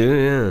Me too.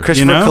 Yeah.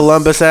 Christopher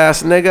Columbus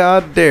ass nigga,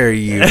 how dare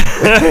you?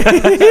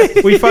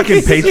 we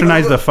fucking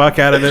patronized the fuck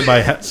out of it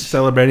by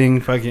celebrating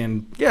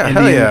fucking Yeah,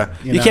 Indian, hell yeah.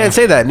 You know. can't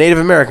say that. Native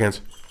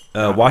Americans.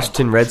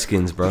 Washington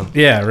Redskins, bro.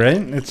 Yeah, right?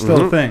 It's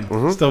still a thing.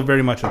 It's still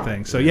very much a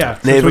thing. So yeah.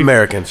 since Native we-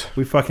 Americans.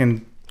 We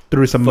fucking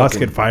threw some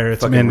musket fire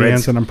at some fucking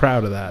Indians, and I'm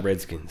proud of that.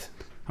 Redskins.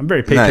 I'm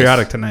very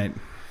patriotic tonight.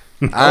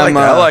 I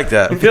like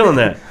that. I'm feeling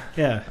that.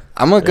 Yeah.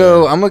 I'm gonna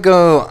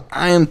go.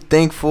 I am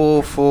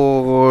thankful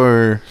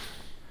for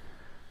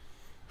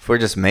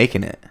just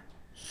making it,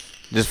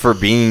 just for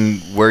being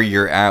where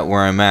you're at,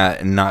 where I'm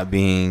at, and not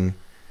being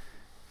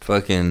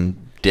fucking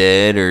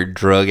dead or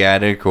drug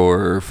addict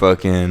or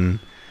fucking,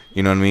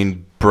 you know what I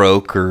mean,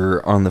 broke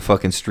or on the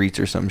fucking streets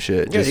or some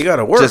shit. Yeah, you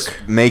gotta work. Just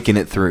making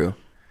it through.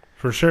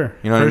 For sure.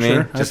 You know what I mean?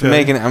 Sure. Just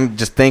making it. I'm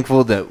just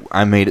thankful that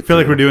I made it. I feel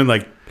like we're doing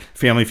like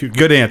Family Feud.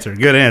 Good answer.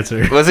 Was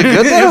it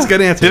good? It was a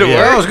good answer. Did it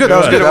work? That was good. That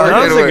was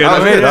good.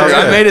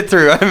 I made it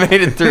through. I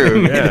made it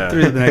through. Made it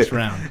through the next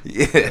round.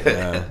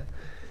 Yeah.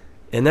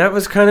 And that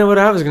was kind of what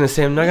I was going to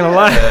say. I'm not going to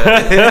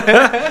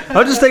lie.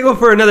 I'm just thankful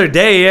for another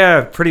day.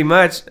 Yeah, pretty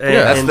much. And,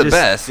 Yeah, that's and the just-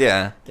 best.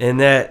 Yeah. And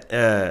that,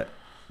 that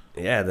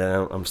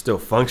I'm still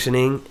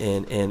functioning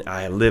and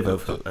I live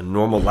a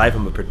normal life.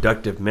 I'm a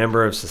productive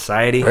member of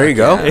society. There you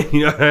go.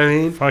 You know what I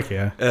mean? Fuck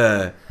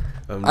yeah.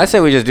 I say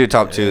we just do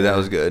top two. That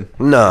was good.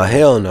 No,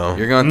 hell no.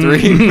 You're going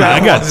three.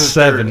 I got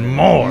 7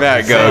 more.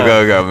 Matt,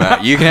 go,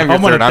 Matt. You can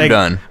have your third. I'm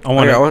done.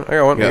 I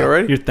got one. You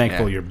ready? You're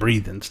thankful you're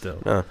breathing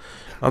still.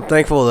 I'm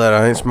thankful that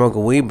I ain't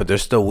smoking weed, but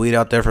there's still weed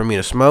out there for me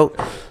to smoke.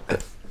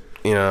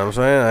 You know what I'm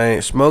saying? I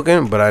ain't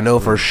smoking, but I know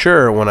for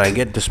sure when I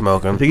get to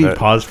smoking. I think you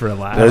paused for a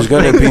laugh. There's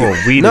gonna be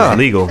weed is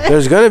legal.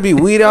 There's gonna be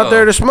weed out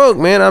there to smoke,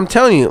 man. I'm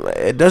telling you,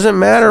 it doesn't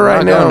matter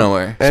right now. Going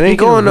nowhere. It ain't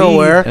going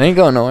nowhere. It ain't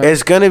going nowhere.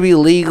 It's gonna be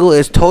legal.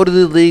 It's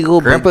totally legal.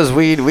 but Grandpa's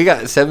weed. We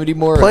got 70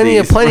 more. Plenty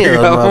of of those We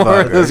got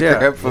more of motherfuckers, those yeah.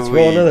 Grandpa's Let's weed.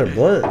 roll another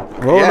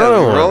blunt. Roll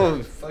another one.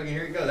 Roll. Fucking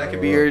here you go. That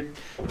could be your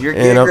gig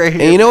And, right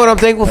here. and you know what I'm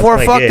thankful for?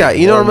 my Fuck gig. that.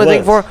 You know what I'm More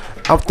thankful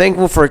for? I'm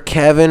thankful for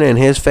Kevin and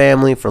his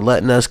family for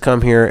letting us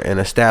come here and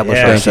establish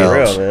Yeah, for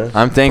ourselves. real, man.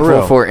 I'm thankful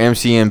real. for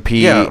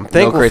MCMP, Yeah, I'm Milk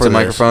thankful Crates for and this.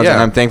 Microphones, Yeah.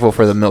 and I'm thankful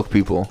for the Milk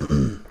People.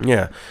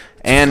 Yeah.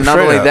 And not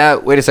Straight only up.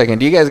 that, wait a second.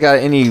 Do you guys got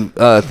any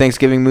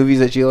Thanksgiving movies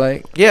that you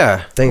like?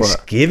 Yeah.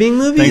 Thanksgiving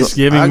movies?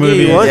 Thanksgiving I'll give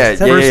you movie. one. Yeah,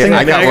 First thing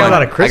I got I got one. a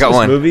lot of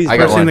Christmas movies. I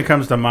got First thing one. that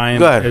comes to mind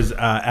Go ahead. is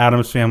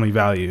Adam's Family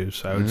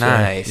Values. I would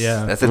Nice. say.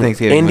 Yeah. That's a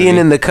Thanksgiving Indian movie.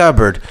 in the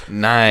cupboard.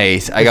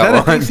 Nice. I Is got that a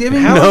one.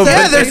 Thanksgiving? No, How is yeah,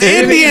 that there's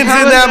Thanksgiving? Indians in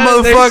How is that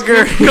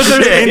Thanksgiving? motherfucker. Because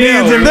there's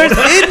Indians in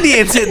There's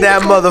Indians in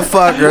that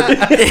motherfucker.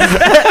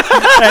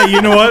 Hey,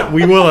 you know what?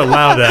 We will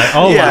allow that.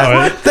 I'll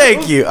allow it.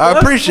 Thank you. I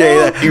appreciate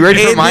that. You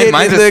ready for mine? Indian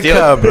Mine's in a the steal.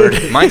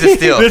 cupboard. Mine's a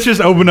steal. This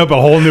just opened up a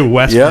whole new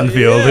Western Yep.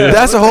 field.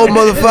 That's a whole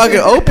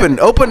motherfucking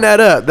open that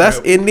up. That's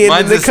Indian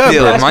Mine's in the a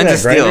steal. cupboard. Mine's a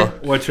steal.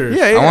 What's yours?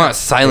 Yeah, I yeah. want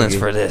silence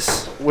for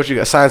this. What you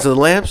got? Signs of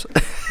the Lamps?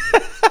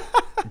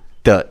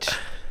 Dutch.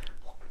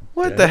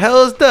 What the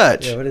hell is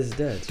Dutch? Yeah, what is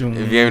that?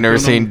 If you've never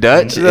seen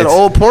Dutch, Is that an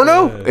old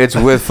porno? it's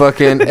with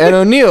fucking Ed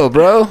O'Neill,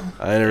 bro.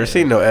 I ain't never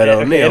seen no Ed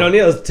Okay, O'Neill. Ed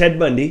O'Neill's Ted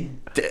Bundy.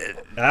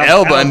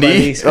 Al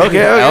Bundy.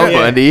 Okay, Al okay.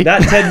 Bundy.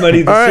 Not Ted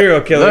Bundy, the All right.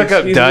 serial killer. Look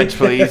up excuse Dutch,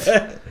 me. please.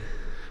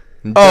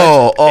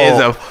 Oh, Is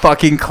a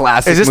fucking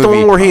classic. Is this the movie.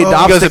 one where he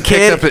adopts goes the and picks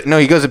kid? up his- no,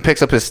 he goes and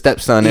picks up his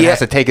stepson and Yeah, has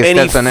to take his and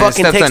he stepson, and his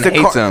fucking takes stepson the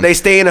hates car. him. They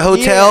stay in a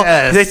hotel.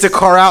 Yes. He takes the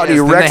car out and he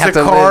Yes, then they wrecks have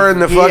the to car live- in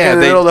the fucking yeah,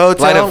 they middle of the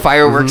hotel. light up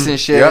fireworks and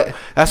shit. Yep.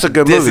 That's a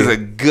good This movie. is a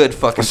good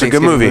fucking That's a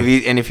good Thanksgiving movie.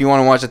 movie. And if you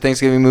want to watch a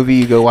Thanksgiving movie,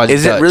 you go watch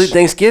Is Dutch. it really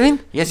Thanksgiving?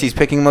 Yes, he's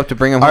picking him up to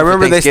bring him home. I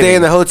remember for they stay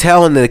in Thanksgiving. the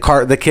hotel and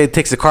the kid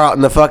takes the car out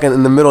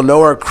in the middle of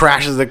nowhere,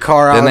 crashes the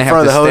car out Then they in have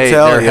front to of the stay.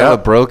 hotel. They're hella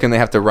Yep. broke and they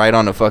have to ride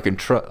on a fucking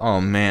truck.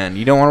 Oh man,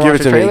 you don't want to Give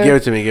watch it the to me. trailer? Give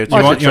it to me. Give it to You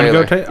me. want to go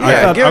trailer. take?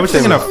 Yeah, give I it was to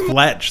thinking me. of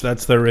Fletch.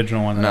 That's the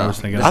original one that I was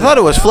thinking of. I thought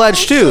it was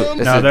Fletch too.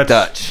 This No, is that's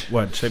Dutch.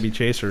 What, Chevy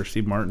Chase or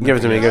Steve Martin? Give it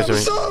to me. Give it to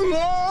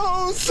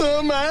me.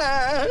 lonesome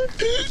I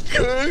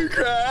could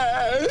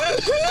cry.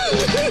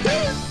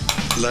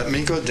 Let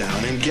me go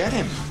down and get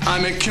him.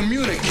 I'm a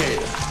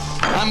communicator.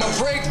 I'm a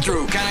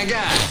breakthrough kind of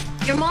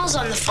guy. Your mom's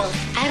on the phone.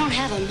 I don't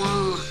have a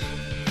mom.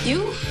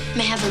 You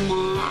may have a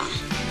mom.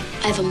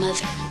 I have a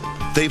mother.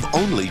 They've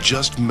only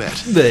just met.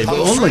 They've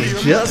only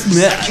just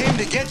met. I came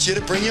to get you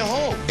to bring you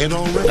home. And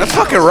already That's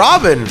fucking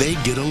Robin. they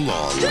get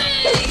along.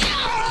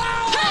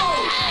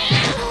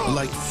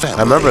 Like family. I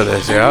remember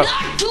this, yeah.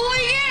 Not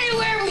going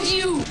anywhere with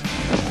you.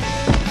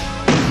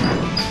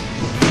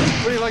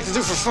 What do you like to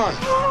do for fun?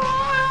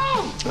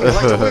 I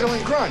like to wiggle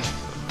and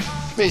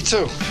grunge. Me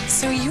too.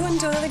 So you and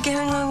Doyle are getting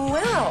along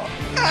well.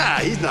 Ah,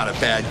 he's not a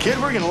bad kid.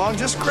 We're getting along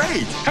just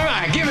great. Come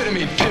on, give it to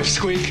me,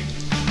 Pipsqueak.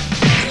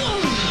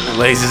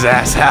 Lays his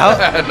ass out.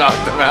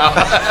 Knocked him out.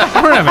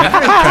 We're having a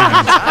great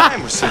time.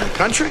 Time was in the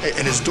country,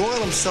 and as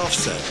Doyle himself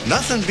said,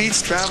 nothing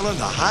beats traveling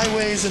the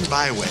highways and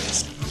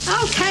byways.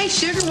 Okay,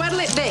 sugar, what'll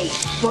it be?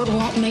 What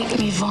won't make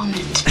me vomit?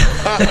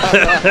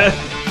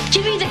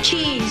 Give me the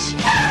cheese.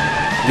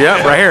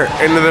 Yep, right here.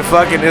 In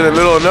the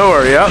middle of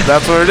nowhere. Yep,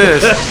 that's what it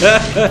is.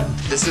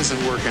 This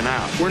isn't working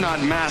out. We're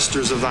not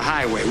masters of the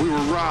highway. We were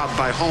robbed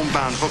by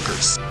homebound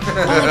hookers.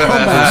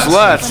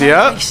 Sluts,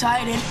 yep.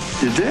 Excited.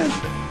 You did?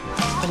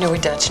 Wonder where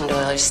Dutch and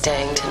Doyle are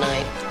staying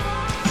tonight.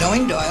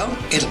 Knowing Doyle,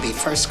 it'll be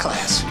first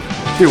class.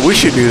 Dude, we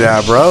should do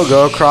that, bro.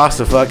 Go across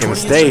the fucking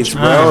states,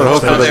 bro, and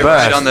hope for the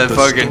best. On the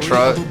fucking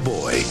truck.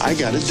 Boy, I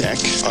got a deck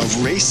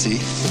of racy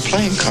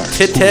playing cards.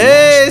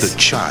 Titties. The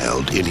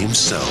child in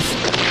himself.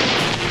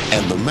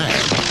 And the man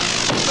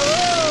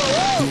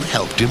who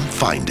helped him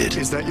find it.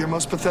 Is that your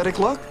most pathetic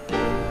look?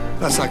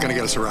 That's not gonna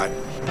get us a ride.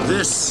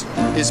 This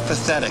is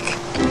pathetic.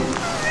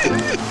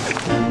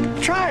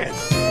 Try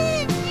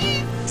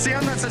it. See,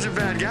 I'm not such a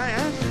bad guy,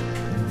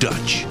 huh?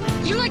 Dutch.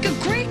 You're like a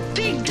great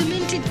big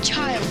demented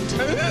child.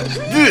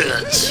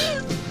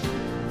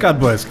 God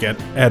bless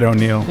Ed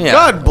O'Neill. Yeah,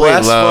 God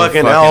bless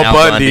fucking Al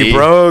Bundy,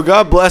 bro.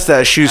 God bless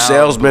that shoe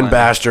salesman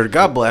bastard.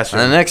 God bless him.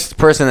 And the next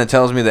person that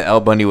tells me that Al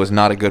Bundy was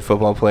not a good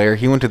football player,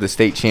 he went to the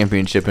state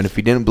championship, and if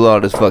he didn't blow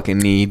out his fucking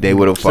knee, they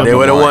would have fucking They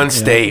would have won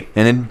state.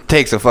 And it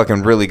takes a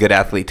fucking really good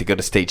athlete to go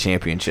to state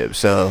championship.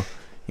 So,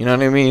 you know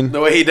what I mean?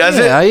 The way he does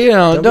Yeah, it? you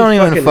know, don't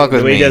even fuck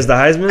with The way me. he does the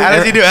Heisman? How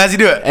does he do it? How does he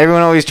do it?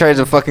 Everyone always tries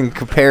to fucking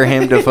compare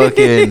him to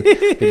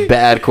fucking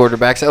bad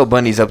quarterbacks. Al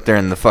Bundy's up there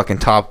in the fucking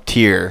top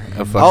tier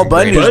of fucking Al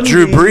Bundy great. was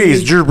Drew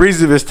Brees. Drew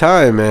Brees of his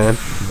time, man.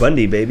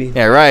 Bundy, baby.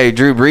 Yeah, right.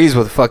 Drew Brees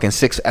with fucking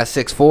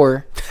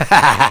 6'4".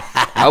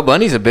 Al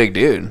Bundy's a big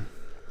dude.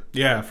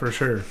 Yeah, for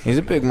sure. He's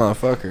a big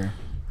motherfucker.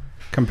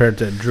 Compared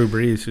to Drew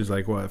Brees, who's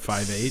like, what,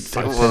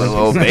 5'8"?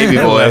 Little baby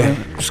boy.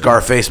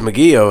 Scarface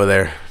McGee over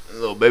there.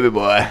 Little baby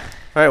boy.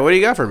 All right, what do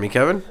you got for me,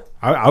 Kevin?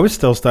 I was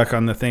still stuck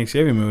on the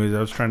Thanksgiving movies. I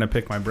was trying to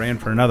pick my brain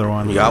for another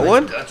one. You got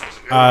one?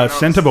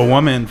 Scent of a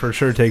Woman for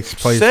sure takes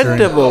place.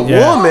 Scent of a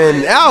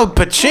Woman. Al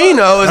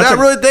Pacino. Is that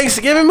really a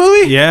Thanksgiving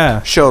movie?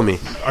 Yeah. Show me.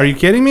 Are you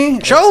kidding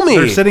me? Show me.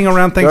 They're sitting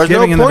around Thanksgiving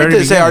There's no in the point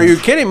very to say, beginning. are you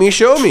kidding me?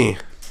 Show me.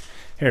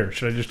 Here,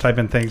 should I just type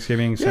in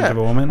Thanksgiving Scent Yeah. of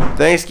a Woman?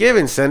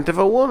 Thanksgiving Scent of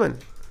a Woman.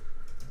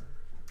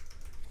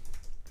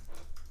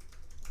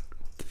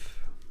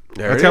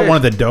 There That's it got is. one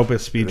of the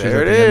dopest speeches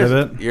There at it the is. end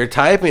of it. Your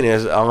typing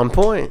is on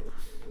point.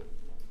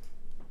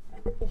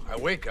 I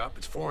wake up,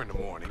 it's 4 a.m.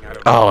 I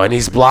don't Oh, and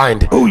he's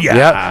blind. Oh, yeah.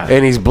 Yep.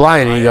 And he's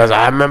blind. And he goes,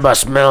 I remember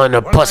smelling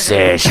the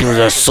pussy. She was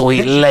a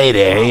sweet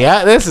lady.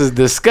 Yeah, this is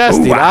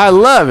disgusting. Ooh, wow. I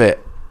love it.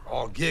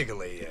 all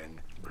giggly and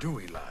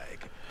dewy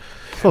like.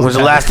 When was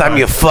the last time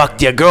you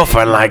fucked your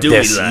girlfriend like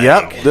this?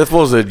 Yep. This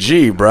was a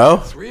G, bro.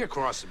 3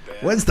 across the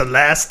bed. When's the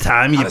last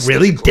time you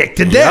really dicked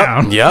it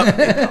down?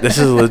 Yep. This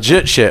is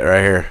legit shit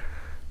right here.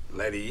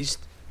 Let East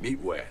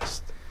meet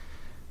West.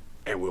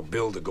 And we'll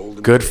build a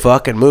golden Good bridge.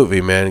 fucking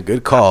movie, man.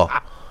 Good call.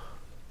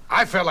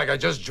 I felt like I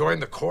just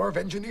joined the Corps of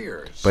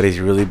Engineers. But he's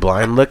really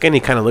blind looking. He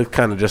kind of looks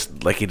kind of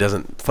just like he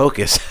doesn't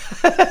focus.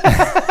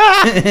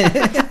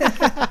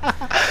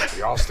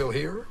 Y'all still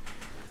here?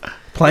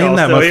 Playing Y'all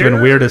that still must have here?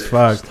 been weird as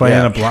fuck. Playing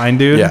Yeah. a blind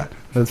dude? Yeah.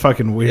 That's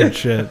fucking weird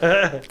shit.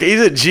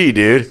 He's a G,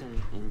 dude.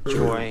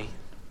 Enjoy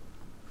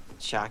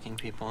shocking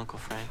people, Uncle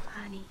Frank.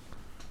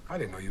 I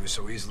didn't know you were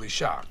so easily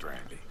shocked,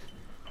 Randy.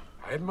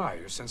 I admire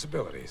your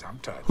sensibilities. I'm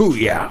touched. Ooh,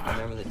 yeah. I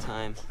remember the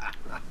time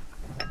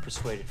I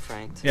persuaded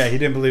Frank to Yeah, he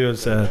didn't believe it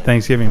was a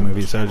Thanksgiving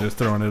movie, so I was just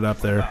throwing it up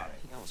there.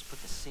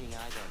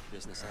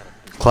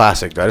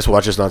 Classic. I just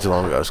watched this not too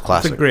long ago. It's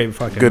classic. It's a great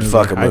fucking Good movie,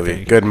 fucking I movie.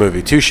 think. Good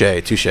movie. Touche.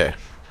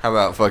 How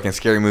about fucking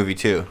Scary Movie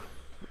 2?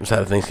 Is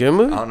that a Thanksgiving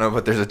movie? I don't know,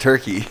 but there's a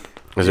turkey.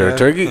 Is there Yeah. a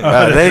turkey?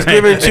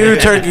 Thanksgiving 2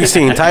 turkey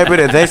scene. Type it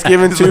in.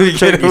 Thanksgiving 2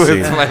 turkey With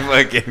scene. my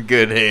fucking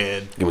good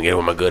hand. Give me get it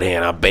with my good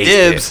hand. I'll bake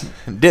Dibs.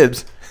 it.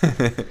 Dibs.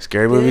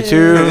 Scary Movie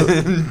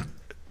 2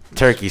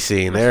 turkey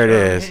scene. There it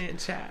is.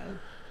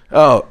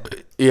 Oh,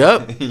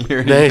 yep.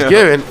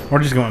 Thanksgiving. We're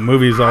just going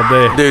movies all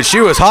day. Dude, she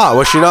was hot.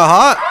 Was she not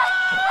hot?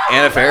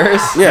 Anna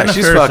Faris? Yeah, Anna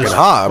she's Faris fucking is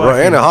hot, bro.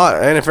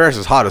 fucking- Anna Faris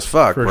is hot as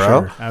fuck, For bro.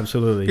 sure.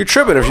 Absolutely. You're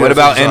tripping if she. What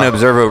about in in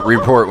Observer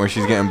Report when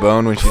she's getting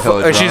boned when she's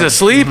hella And she's drunk?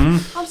 asleep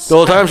the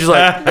whole time. She's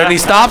like, and he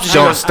stops. She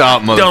Don't goes,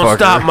 stop, motherfucker. Don't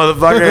stop,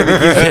 motherfucker. And he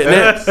keeps hitting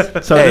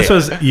it. So this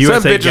was some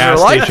USA bitches gas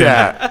are like station.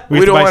 that. We We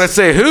used to don't buy want to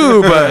say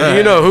who, but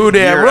you know who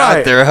damn You're right.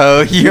 out there,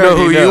 ho. You know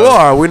who you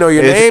are. We know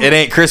your name. It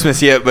ain't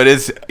Christmas yet, but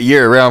it's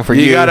year round for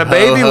you. You got a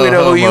baby. Ho, We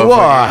know ho, who you motherfucker.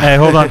 are. Hey,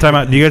 hold on, time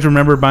out. Do you guys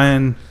remember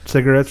buying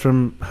cigarettes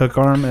from Hook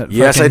Arm at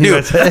Yes, I fucking do.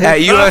 USA?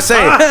 At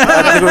USA. I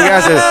think we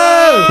guys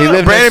said, He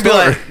lived Brandon next be door.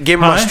 like, give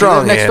him Huh? a He strong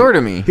lived next hand. door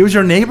to me. He was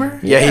your neighbor?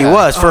 Yeah, he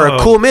was for a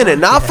cool minute,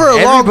 not for a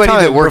long Everybody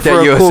time. that worked but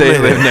for at a cool USA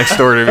minute. lived next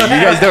door to me. You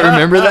guys don't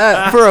remember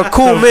that? For a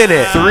cool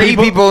minute. 3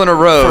 people in a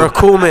row. For a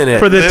cool minute.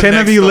 For the Live 10 of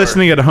next you door.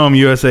 listening at home,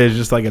 USA is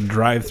just like a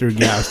drive-through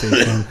gas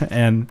station,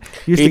 and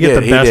you used He to get did,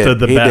 the he best did, of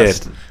the he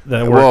best did.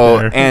 that worked Well,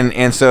 there.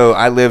 and so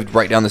I lived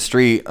right down the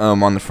street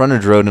on the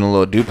frontage road in a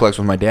little duplex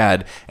with my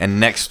dad, and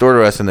next door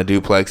to us in the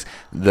duplex,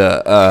 he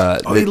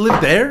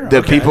lived there? The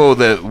Okay. people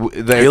that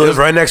He lives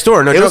right next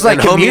door. No it was joke. like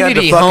And homie had the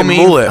community fucking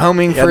mullet.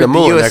 homing He had for the the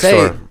mullet next USA.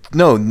 door.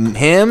 No,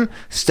 him,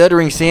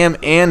 Stuttering Sam,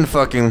 and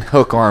fucking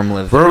Hook Arm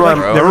lived there.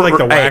 Remember, bro. they were like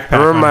the hey, whack pack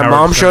remember on my Howard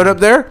mom showed Stern. up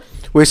there?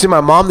 We see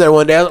my mom there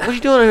one day. I was like, what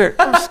you doing here?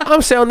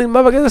 I'm selling these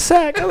motherfuckers a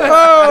sack. I'm like,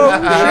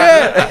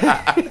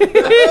 oh,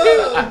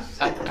 shit.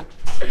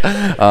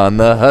 On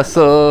the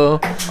hustle.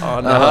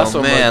 On the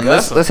hustle, man. my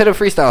Let's hit a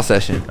freestyle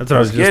session. That's what I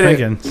was just get it.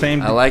 thinking.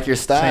 Same. I like your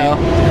style.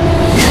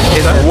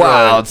 It's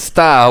Wild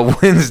Style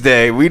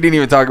Wednesday. We didn't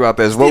even talk about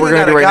this. What we're Steven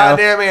gonna got do a right now?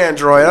 goddamn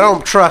Android. I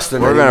don't trust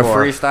him We're gonna anymore.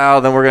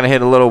 freestyle, then we're gonna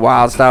hit a little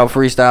wild style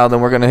freestyle,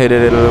 then we're gonna hit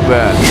it a little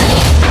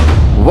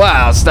bit.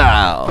 Wild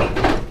Style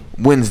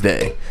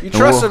Wednesday. You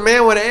trust a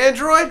man with an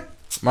Android?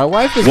 My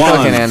wife is One.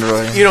 fucking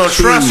Android. You don't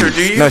trust her,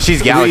 do you? No,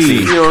 she's Galaxy.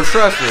 You don't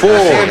trust her. Four.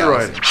 That's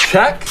Android.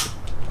 Check.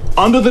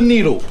 Under the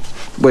needle.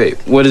 Wait,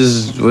 what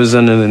does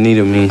under the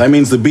needle mean? That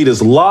means the beat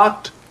is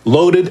locked,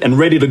 loaded, and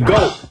ready to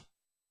go.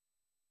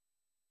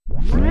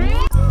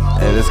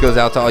 Hey, this goes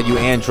out to all you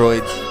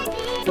androids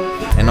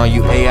and all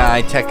you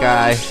AI tech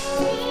guy.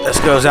 This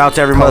goes out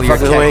to every Call your motherfucker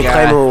who tech ain't guy.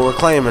 claiming what we're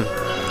claiming.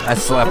 I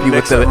slap you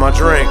Mix with the up my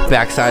drink.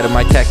 backside of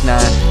my Tech 9.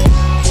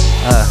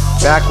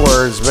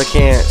 Backwards, but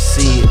can't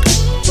see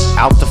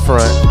out the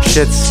front.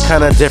 Shit's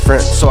kinda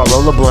different, so I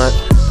roll a blunt.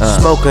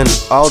 Smoking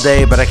all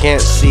day, but I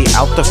can't see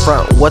out the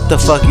front. What the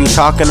fuck you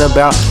talking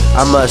about?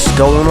 I must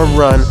go on a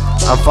run.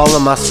 I'm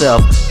following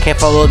myself. Can't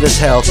follow this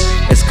health.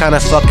 It's kinda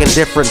fucking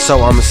different,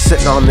 so I'm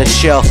sitting on this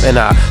shelf and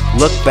I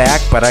look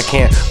back, but I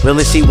can't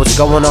really see what's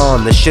going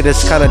on. The shit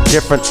is kinda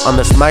different on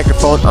this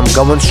microphone. I'm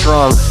going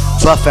strong.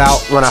 Buff out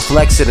when I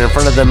flex it in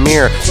front of the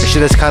mirror. The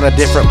shit is kinda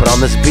different, but on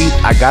this beat,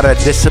 I gotta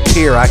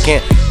disappear. I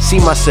can't see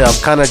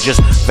myself kinda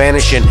just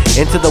vanishing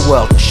into the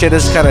wealth. Shit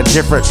is kinda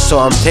different, so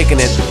I'm taking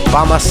it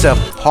by myself.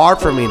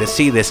 Hard for me to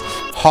see this,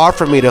 hard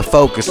for me to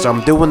focus. So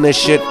I'm doing this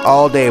shit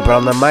all day, but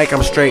on the mic,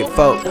 I'm straight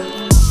folk.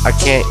 I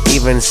can't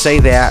even say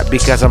that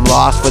because I'm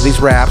lost for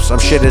these raps. Some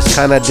shit is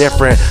kinda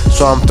different,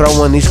 so I'm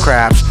throwing these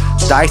craps.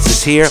 Dice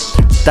is here,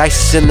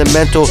 dice is in the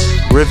mental.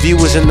 Review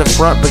is in the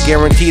front, but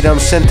guaranteed I'm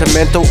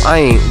sentimental. I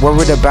ain't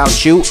worried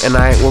about you, and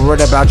I ain't worried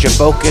about your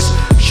focus.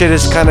 Shit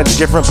is kinda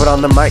different, but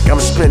on the mic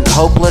I'm spitting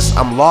hopeless.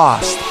 I'm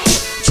lost,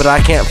 but I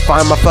can't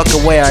find my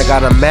fucking way. I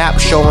got a map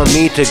showing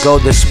me to go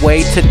this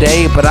way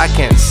today, but I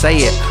can't say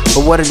it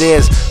for what it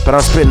is, but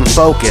I'm spitting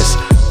focus.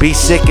 Be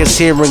sick is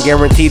here and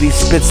guaranteed he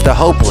spits the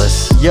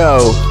hopeless.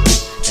 Yo,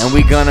 and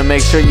we gonna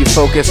make sure you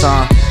focus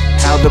on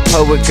how the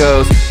poet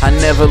goes. I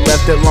never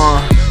left it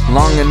long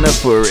enough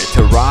for it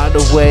to rot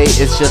away.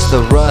 It's just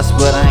the rust,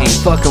 but I ain't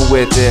fucking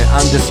with it.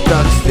 I'm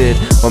disgusted.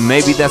 Or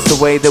maybe that's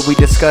the way that we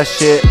discuss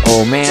shit.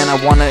 Oh man, I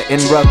wanna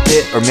interrupt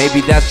it. Or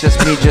maybe that's just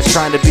me just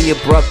trying to be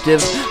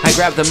abruptive. I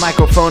grab the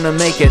microphone and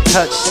make it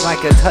touch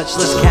like a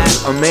touchless cat.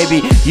 Or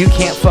maybe you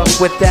can't fuck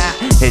with that.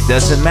 It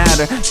doesn't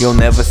matter, you'll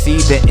never see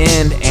the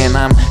end. And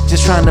I'm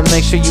just trying to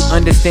make sure you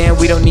understand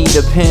we don't need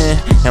a pen.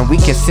 And we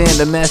can send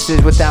a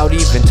message without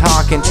even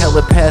talking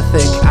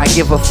telepathic. I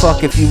give a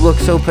fuck if you look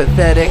so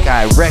pathetic.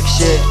 I wreck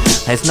shit,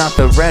 it's not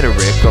the rhetoric.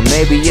 Or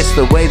maybe it's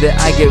the way that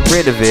I get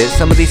rid of it.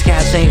 Some of these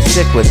cats ain't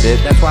sick with it.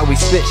 That's why we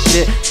spit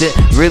shit that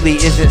really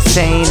isn't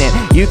sane. And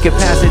you can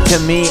pass it to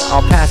me,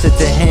 I'll pass it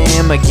to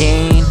him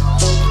again.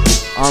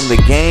 On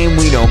the game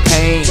we don't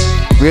paint.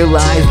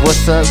 Realize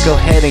what's up, go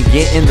ahead and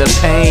get in the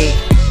paint.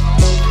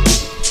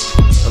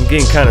 I'm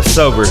getting kind of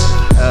sober.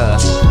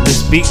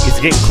 This beat is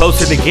getting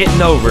closer to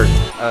getting over.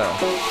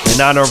 And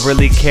I don't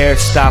really care,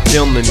 stop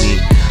filming me.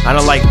 I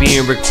don't like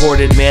being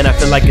recorded, man, I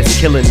feel like it's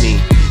killing me.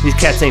 These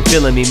cats ain't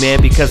feeling me, man,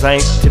 because I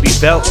ain't to be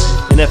felt.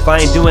 And if I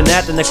ain't doing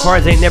that, then the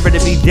cards ain't never to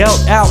be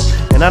dealt out.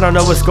 And I don't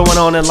know what's going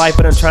on in life,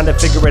 but I'm trying to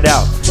figure it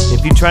out.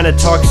 If you trying to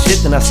talk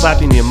shit, then I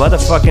slap you in your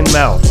motherfucking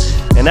mouth.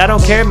 And I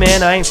don't care,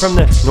 man, I ain't from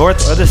the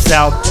north or the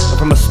south. I'm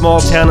from a small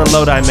town in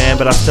Lodi, man,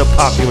 but I'll still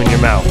pop you in your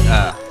mouth.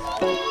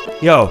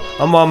 Yo,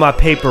 I'm on my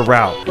paper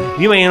route.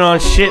 You ain't on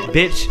shit,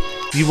 bitch.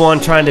 You on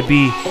trying to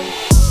be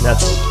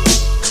nothing.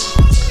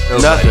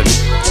 Nothing.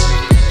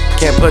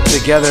 Can't put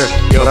together,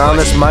 but on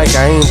this mic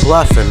I ain't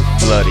bluffing.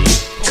 Bloody.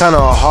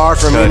 kinda hard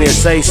for me to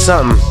say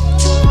something.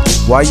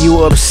 Why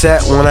you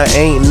upset when I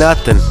ain't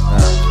nothing?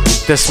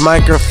 This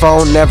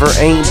microphone never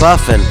ain't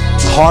buffing.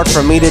 Hard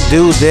for me to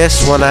do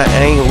this when I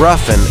ain't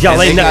roughing.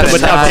 Y'all ain't nothing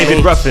without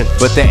David Ruffin.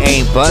 But they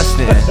ain't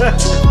busting.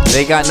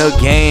 They got no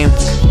game,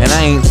 and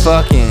I ain't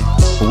fucking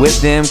with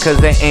them cause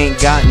they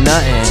ain't got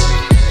nothing.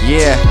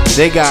 Yeah,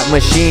 they got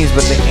machines,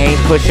 but they ain't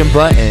pushing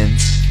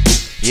buttons.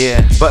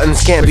 Yeah,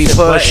 buttons can't be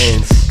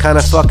pushed.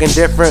 Kinda fucking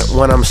different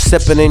when I'm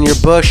sipping in your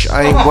bush.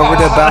 I ain't worried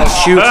about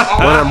you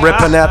when I'm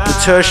ripping out the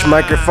tush.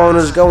 Microphone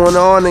is going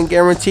on and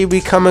guarantee we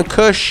coming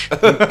kush.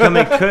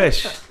 Coming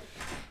kush.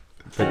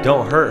 But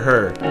don't hurt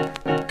her.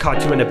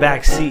 Caught you in the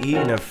back seat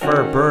eating a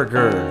fur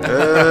burger.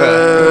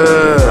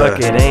 Look,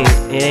 it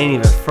ain't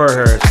even for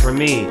her. It's for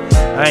me.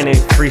 I ain't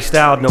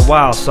freestyled in a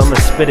while, so I'ma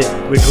spit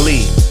it with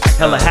glee.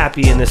 Hella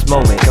happy in this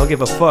moment. Don't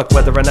give a fuck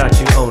whether or not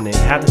you own it.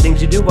 Half the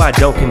things you do, I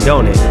don't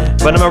condone it.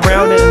 But I'm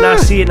around it and I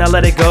see it and I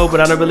let it go.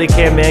 But I don't really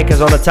care, man,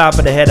 cause on the top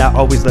of the head, I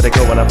always let it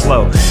go when I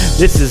flow.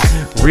 This is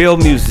real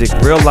music,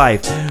 real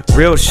life,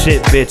 real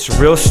shit, bitch,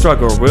 real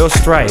struggle, real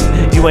strife.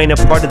 You ain't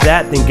a part of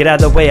that, then get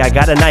out of the way. I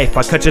got a knife,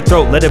 I cut your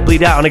throat, let it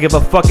bleed out. I don't give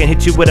a fuck and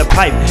hit you with a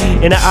pipe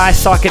in the eye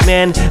socket,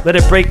 man. Let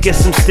it break, get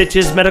some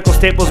stitches, medical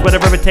staples,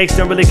 whatever it takes.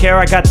 Don't really care,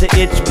 I got the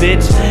itch,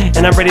 bitch.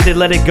 And I'm ready to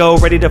let it go,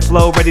 ready to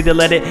flow, ready to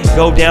let it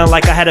go down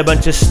like I had a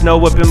bunch of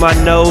snow up in my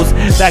nose.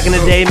 Back in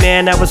the day,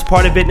 man, that was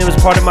part of it and it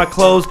was part of my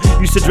clothes.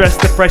 Used to dress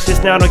the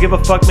freshest, now I don't give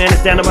a fuck, man,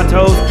 it's down to my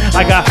toes.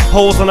 I got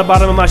holes on the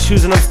bottom of my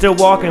shoes and I'm still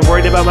walking.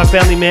 Worried about my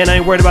family, man, I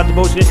ain't worried about the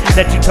bullshit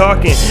that you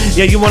talking.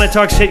 Yeah, you wanna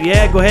talk shit,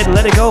 yeah, go ahead and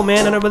let it go,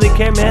 man. I don't really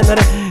care, man, let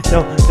it,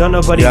 don't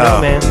nobody know,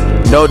 man.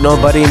 No,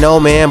 nobody know,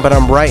 man, but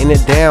I'm writing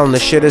it down. The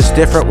shit is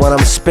different when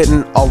I'm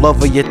spitting all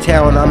over your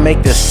town. I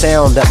make this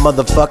sound that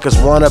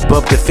motherfuckers wanna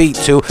bump their feet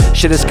to.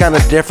 Shit is kinda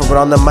different, but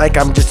on the mic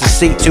I'm just a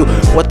seat to.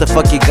 What the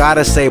fuck you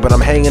gotta say, but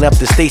I'm hanging up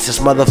this thesis.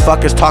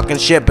 Motherfuckers talking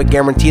shit, but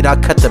guaranteed I'll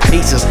cut the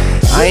pieces.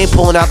 I ain't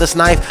pulling out this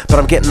knife, but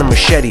I'm getting the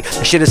machete.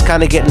 The shit is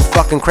kinda getting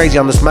fucking crazy.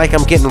 On this mic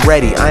I'm getting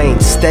ready. I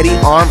ain't steady,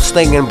 arm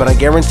slinging, but I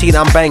guaranteed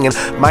I'm banging.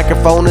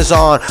 Microphone is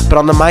on, but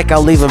on the mic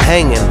I'll leave him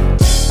hanging.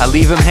 I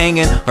leave him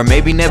hanging, or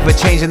maybe never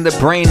changing the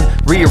brain,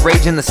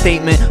 rearranging the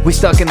statement. We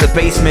stuck in the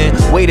basement.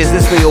 Wait, is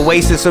this the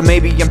oasis? Or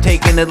maybe I'm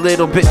taking a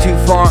little bit too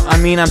far. I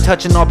mean, I'm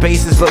touching all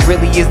bases, but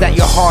really, is that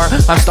your heart?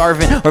 I'm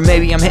starving, or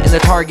maybe I'm hitting the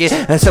target.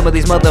 And some of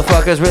these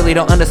motherfuckers really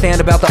don't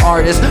understand about the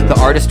artist, the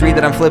artistry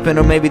that I'm flipping,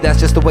 or maybe that's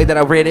just the way that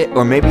I read it.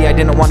 Or maybe I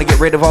didn't want to get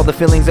rid of all the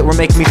feelings that were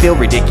making me feel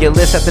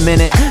ridiculous at the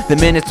minute. The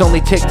minutes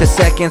only tick to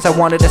seconds. I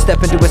wanted to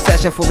step into a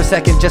session for a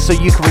second just so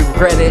you could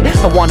regret it.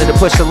 I wanted to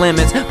push the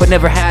limits, but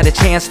never had a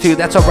chance to.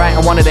 That's alright,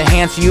 I wanted to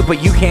enhance you,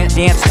 but you can't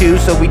dance too.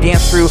 So we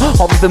dance through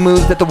all of the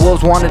moves that the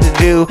wolves wanted to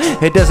do.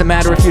 It doesn't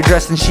matter if you're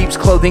dressed in sheep's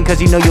clothing,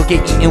 cause you know you'll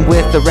get eaten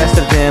with the rest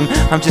of them.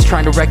 I'm just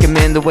trying to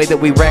recommend the way that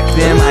we wreck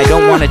them. I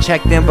don't want to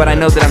check them, but I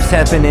know that I'm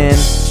stepping in.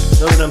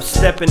 Know that I'm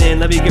stepping in,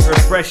 let me get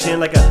refreshing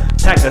like a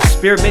pack of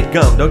spearmint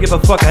gum. Don't give a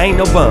fuck, I ain't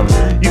no bum.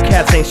 You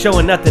cats ain't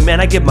showing nothing, man,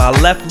 I give my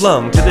left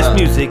lung to this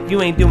music.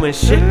 You ain't doing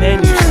shit,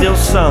 man, you still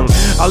sung.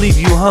 I'll leave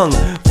you hung,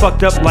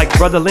 fucked up like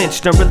Brother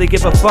Lynch. Don't really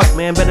give a fuck,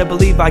 man, better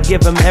believe I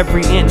give him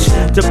every inch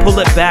to pull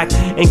it back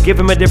and give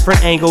him a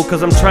different angle.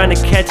 Cause I'm trying to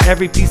catch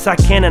every piece I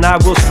can and I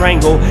will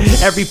strangle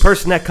every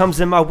person that comes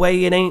in my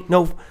way. It ain't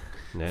no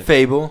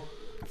Fable.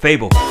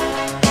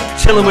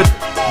 Chilling with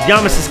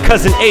Yamas's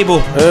cousin Abel.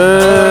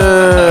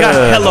 Got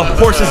hella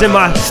horses in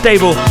my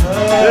stable.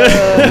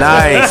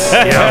 Nice.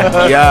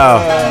 Yo.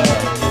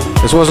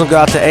 This wasn't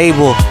out to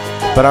Abel,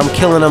 but I'm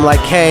killing him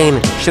like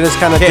Kane. Shit is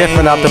kinda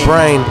different out the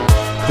brain.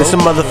 This a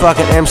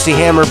motherfucking MC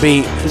Hammer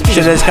beat.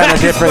 Shit is kinda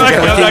different.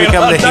 I'm not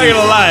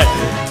gonna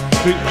lie.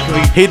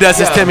 He does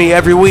this to me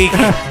every week.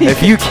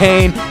 If you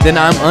Kane, then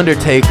I'm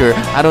Undertaker.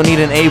 I don't need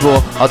an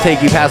Abel. I'll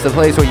take you past the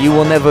place where you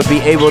will never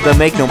be able to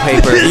make no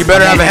paper. You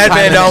better have a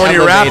headband on when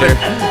you're rapping.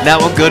 Now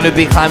I'm gonna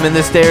be climbing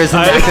the stairs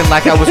and acting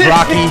like I was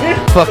Rocky.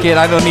 Fuck it,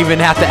 I don't even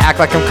have to act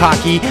like I'm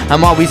cocky.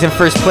 I'm always in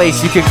first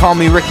place. You can call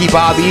me Ricky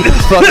Bobby.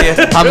 Fuck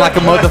it, I'm like a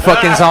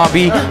motherfucking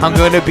zombie. I'm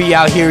gonna be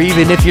out here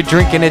even if you're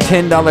drinking a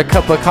 $10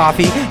 cup of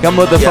coffee. Y'all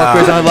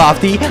motherfuckers are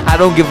lofty. I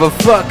don't give a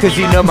fuck cause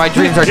you know my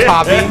dreams are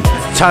toppy.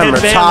 Timer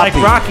like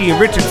Rocky and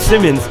Richard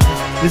Simmons.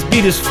 This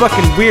beat is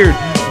fucking weird.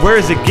 Where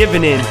is it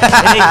giving in?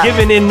 It ain't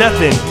giving in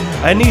nothing.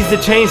 It needs to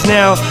change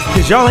now,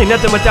 cause y'all ain't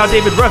nothing without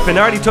David Ruffin.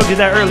 I already told you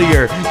that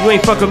earlier. You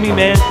ain't fuck with me,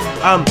 man.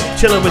 I'm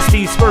chilling with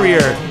Steve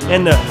Spurrier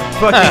and the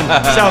fucking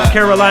South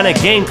Carolina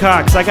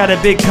Gamecocks. I got a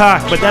big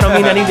cock, but that don't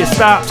mean I need to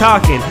stop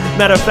talking.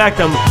 Matter of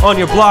fact, I'm on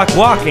your block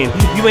walking.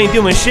 You ain't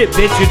doing shit,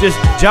 bitch. You're just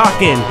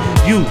jocking.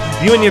 You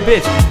and your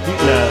bitch.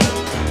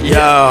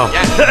 Yo.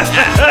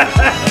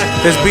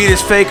 This beat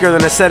is faker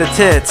than a set of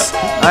tits.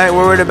 I ain't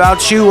worried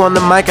about you on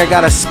the mic, I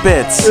got a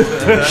spits.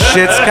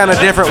 Shit's kinda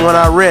different when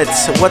I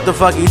ritz. What the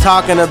fuck you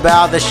talking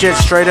about? The shit's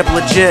straight up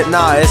legit.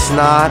 Nah, it's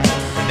not.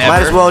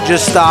 Might as well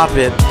just stop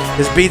it.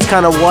 This beat's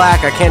kinda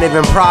whack, I can't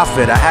even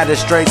profit. I had to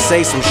straight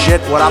say some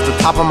shit right off the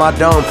top of my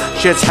dome.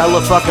 Shit's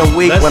hella fucking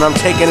weak when I'm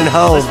taking it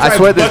home. I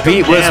swear this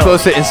beat was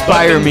supposed to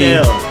inspire me.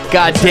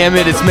 God damn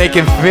it, it's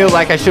making me feel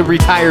like I should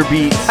retire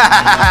beats.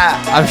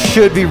 I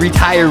should be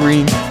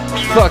retiring.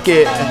 Fuck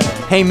it.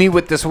 Hang me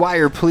with this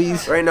wire,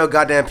 please. There ain't no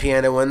goddamn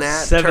piano in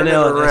that. 7L Turn it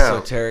around.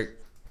 esoteric.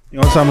 You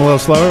want something a little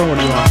slower? What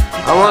do you want?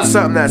 I want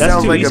something that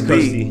sounds like a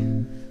beat.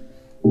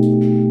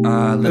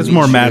 There's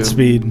more mad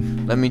speed.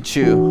 Let me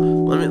chew.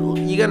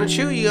 You gonna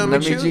chew? You gonna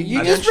Let me chew? chew.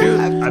 You I just chew.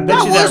 I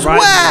bet you that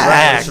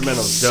ride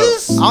instrumental's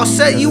dope. I'll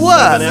set you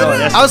up.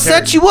 I'll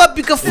set you up.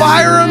 You can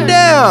fire them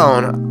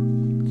down.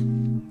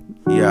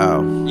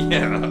 Yo.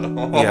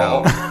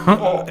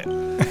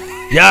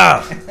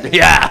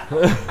 Yeah.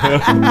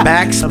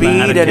 Back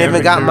speed and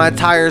even got my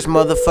tires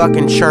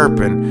motherfucking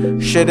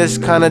chirping. Shit is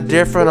kinda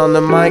different on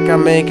the mic, I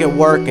make it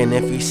working.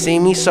 If you see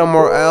me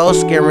somewhere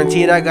else,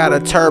 guaranteed I got a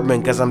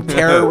turban. Cause I'm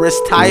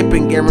terrorist type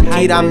and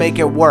guaranteed I make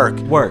it work.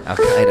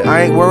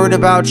 I ain't worried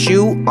about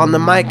you. On the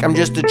mic, I'm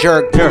just a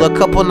jerk. Pull a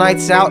couple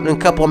nights out and a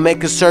couple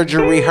make a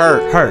surgery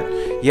hurt.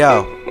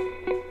 Yo.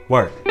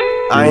 Work.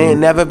 I ain't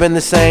never been the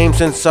same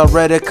since I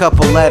read a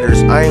couple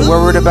letters. I ain't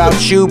worried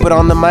about you, but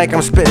on the mic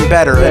I'm spitting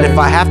better. And if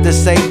I have to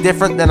say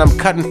different, then I'm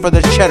cutting for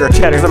the cheddar.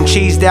 Cause I'm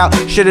cheesed out,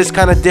 shit is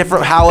kinda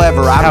different.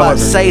 However, I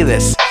must say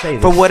this.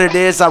 For what it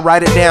is, I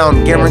write it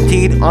down.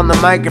 Guaranteed on the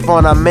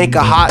microphone I make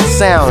a hot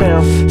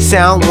sound.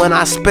 Sound when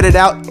I spit it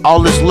out,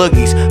 all is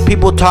loogies.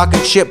 People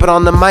talking shit, but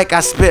on the mic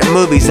I spit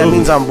movies. That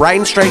means I'm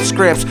writing straight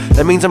scripts.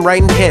 That means I'm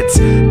writing hits.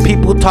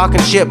 People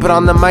talking shit, but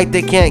on the mic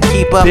they can't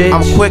keep up.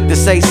 I'm quick to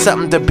say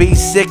something to be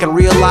sick and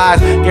realize.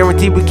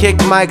 Guaranteed we kick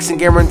mics and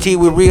guaranteed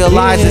we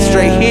realize it's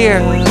straight here.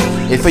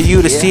 It's for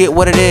you to see it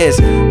what it is.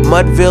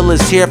 Mudville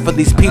is here for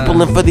these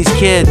people and for these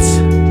kids.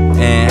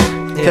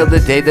 And till the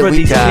day that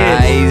we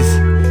dies.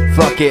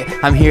 Fuck it,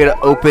 I'm here to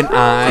open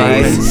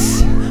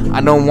eyes.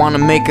 I don't wanna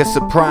make a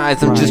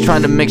surprise. I'm just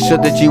trying to make sure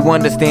that you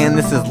understand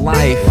this is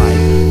life.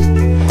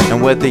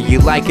 And whether you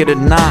like it or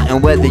not,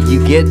 and whether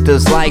you get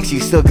those likes, you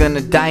still gonna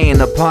die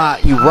in a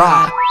pot. You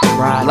rot.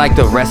 Like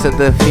the rest of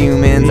the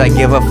humans, I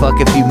give a fuck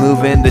if you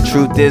moving. The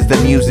truth is the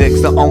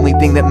music's the only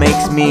thing that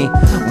makes me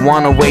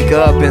wanna wake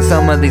up. And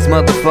some of these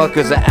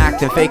motherfuckers are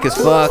acting fake as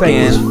fuck.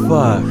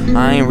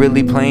 I ain't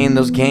really playing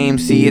those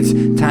games. See, it's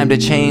time to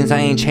change. I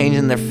ain't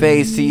changing their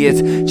face. See,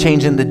 it's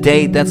changing the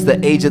date. That's the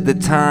age of the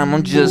time.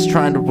 I'm just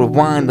trying to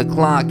rewind the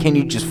clock. Can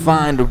you just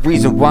find a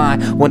reason why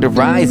when the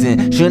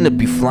rising shouldn't it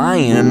be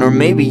flying? Or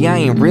maybe I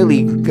ain't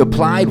really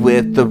applied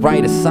with the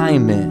right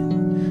assignment.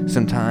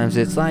 Sometimes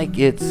it's like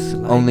it's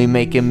only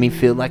making me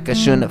feel like I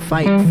shouldn't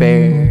fight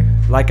fair.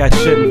 Like I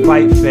shouldn't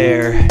fight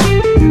fair.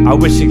 I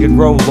wish it could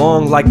grow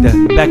long like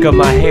the back of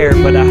my hair,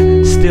 but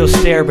I still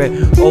stare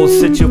at old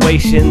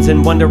situations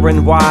and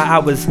wondering why I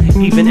was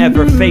even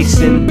ever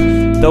facing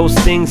those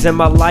things in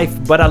my life,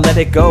 but I let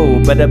it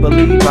go. But I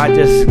believe I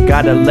just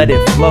gotta let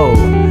it flow.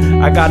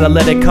 I gotta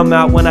let it come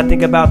out when I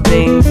think about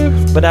things,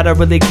 but I don't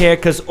really care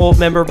cause old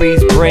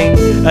memories bring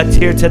a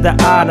tear to the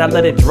eye and I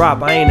let it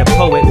drop. I ain't a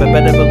poet, but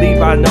better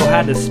believe I know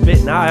how to spit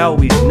and I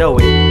always know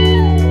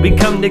it. We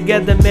come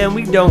together, man,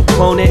 we don't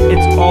clone it.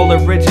 It's all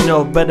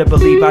original, better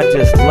believe I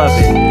just love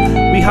it.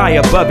 We high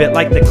above it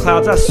like the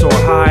clouds, I soar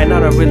high and I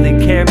don't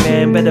really care,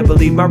 man, better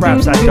believe my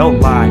raps, I don't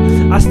lie.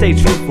 I stay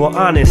truthful,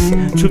 honest,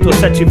 truth will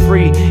set you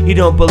free. You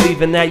don't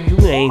believe in that, you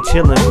ain't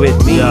chillin'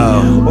 with me.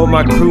 Or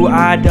my crew,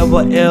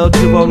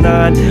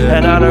 ILL209,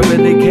 and I don't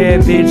really care,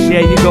 bitch,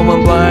 yeah, you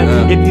going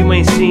blind. If you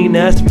ain't seen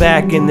us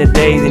back in the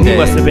day, then you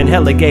must have been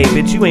hella gay,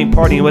 bitch, you ain't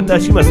partying with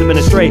us, you must have been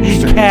a stray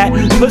cat,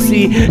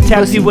 pussy,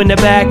 taps you in the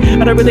back.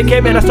 I don't really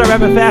care, man, I start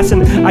rapping fast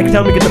and I can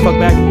tell him to get the fuck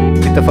back.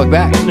 Get the fuck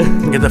back.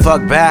 Get the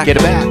fuck back. Get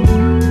it back.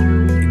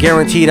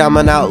 Guaranteed I'm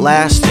gonna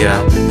outlast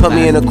ya. Put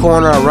me in a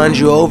corner, I run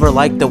you over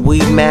like the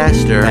weed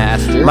master.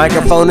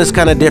 Microphone is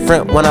kinda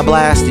different when I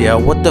blast ya.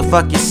 What the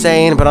fuck you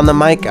saying? But on the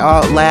mic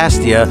I'll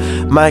outlast ya.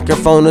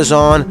 Microphone is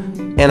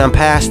on and I'm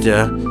past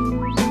ya.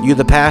 You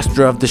the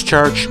pastor of this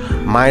church.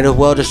 Might as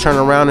well just turn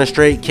around and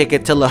straight kick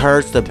it till it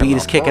hurts. The beat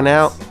is kicking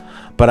out,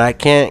 but I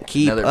can't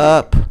keep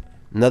up.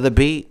 Another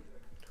beat,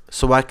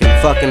 so I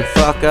can fucking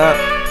fuck up.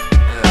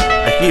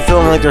 I keep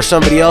feeling like there's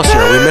somebody else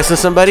here. Are we missing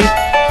somebody?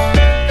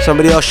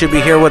 Somebody else should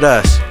be here with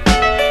us.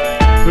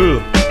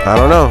 Who? I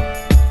don't know.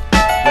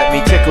 Let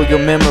me tickle your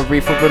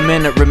memory for a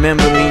minute.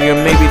 Remember me, or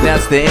maybe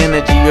that's the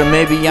energy, or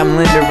maybe I'm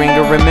lingering,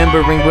 or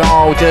remembering we're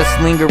all just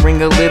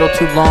lingering a little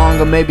too long,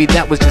 or maybe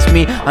that was just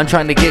me. I'm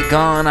trying to get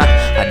gone.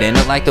 I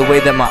didn't like the way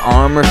that my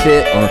armor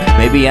fit, or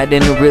maybe I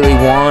didn't really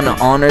want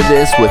to honor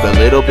this with a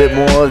little bit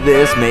more of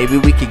this. Maybe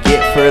we could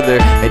get further.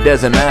 It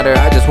doesn't matter.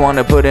 I just want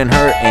to put in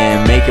hurt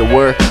and make it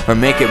work, or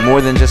make it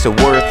more than just a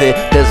worth it.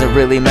 Doesn't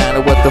really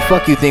matter what the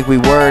fuck you think we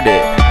word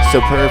it. So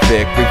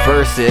perfect,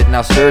 reverse it,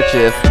 now search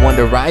if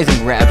Wonder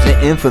Rising raps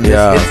it infamous.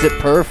 Hits it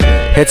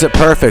perfect. Hits it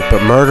perfect,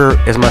 but murder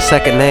is my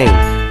second name.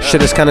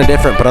 Shit is kinda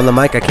different, but on the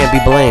mic I can't be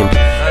blamed.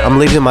 I'm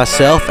leaving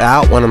myself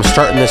out when I'm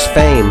starting this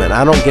fame, and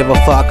I don't give a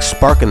fuck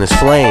sparking this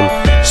flame.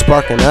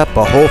 Sparking up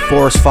a whole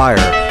forest fire.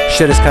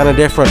 Shit is kinda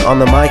different on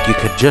the mic, you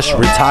could just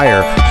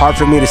retire. Hard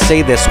for me to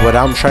say this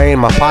without trying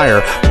my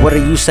fire. What are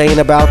you saying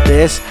about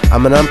this?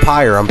 I'm an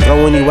umpire, I'm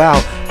throwing you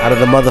out of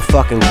the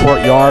motherfucking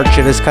courtyard.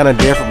 Shit is kinda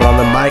different, but on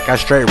the mic I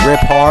straight rip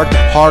hard.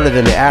 Harder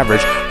than the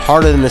average,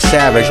 harder than the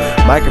savage.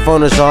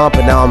 Microphone is on,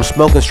 but now I'm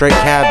smoking straight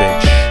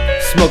cabbage.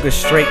 Smoking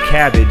straight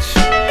cabbage.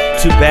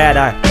 Too bad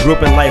I grew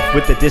up in life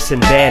with the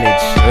disadvantage.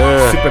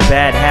 Super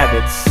bad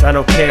habits, I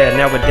don't care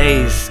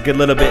nowadays. Good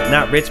little bit,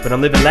 not rich, but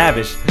I'm living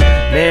lavish.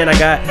 Man, I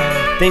got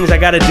things I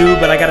gotta do,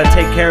 but I gotta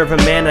take care of them,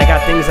 man. I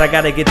got things I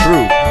gotta get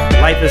through.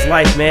 Life is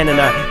life, man, and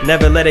I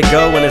never let it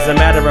go. And as a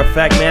matter of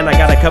fact, man, I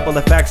got a couple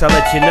of facts I'll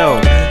let you know.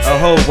 A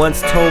hoe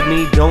once told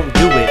me don't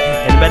do it,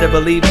 and better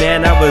believe,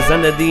 man, I was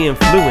under the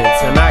influence,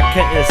 and I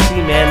couldn't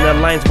see, man,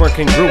 the lines weren't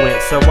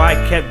congruent. So I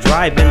kept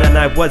driving and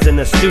I wasn't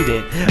a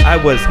student. I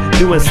was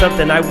doing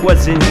something I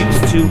wasn't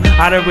used to.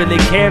 I don't really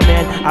care,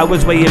 man, I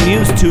was way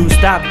amused to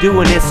stop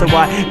doing it, so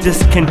I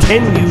just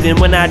continued. And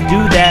when I do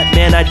that,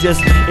 man, I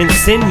just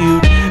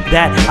insinued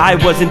that I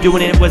wasn't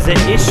doing it was an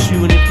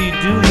issue. And if you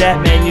do that,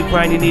 man, you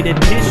crying, you need a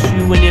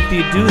tissue. And if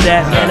you do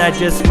that, man, I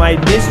just might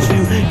miss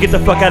you. Get the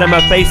fuck out of my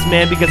face,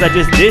 man, because I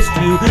just dissed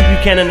you. You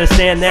can't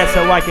understand that,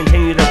 so I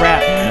continue to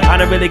rap. I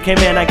don't really care,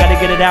 man, I gotta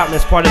get it out, and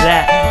it's part of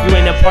that. You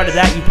ain't a part of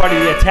that, you part of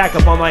the attack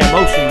upon my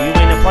emotion. You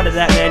ain't a part of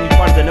that, man, you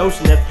part of the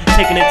notion that's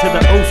taking it to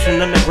the ocean.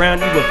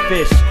 Underground, you a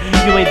fish.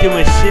 You ain't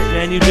doing shit,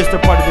 man, you just a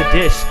part of the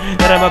dish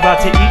that I'm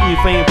about to eat. And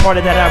you ain't part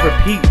of that, I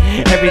repeat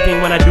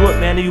everything when I do it,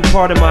 man. You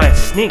part of my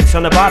sneaks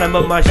on the bottom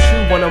of my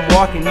shoe when I'm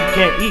walking. You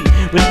can't eat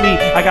with me,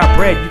 I got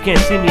bread. You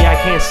can't see me, I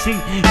can't see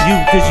you,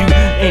 cause you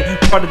ain't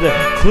part of the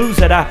clues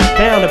that I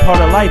found. A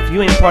part of life, you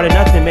ain't part of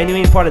nothing, man. You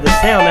ain't part of the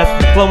sound that's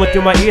flowing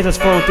through my ears, that's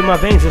flowing through my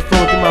veins, that's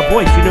flowing through my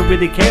voice. You don't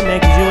really care,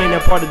 man, cause you ain't a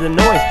part of the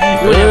noise.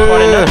 You ain't a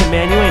part of nothing,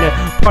 man. You ain't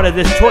a part of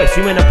this choice.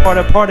 You ain't a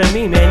part of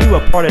me, man. You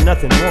a part of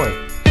nothing more.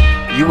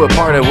 You a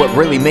part of what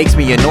really makes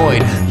me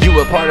annoyed. You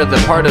a part of the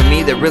part of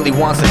me that really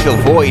wants to fill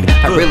void.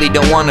 I really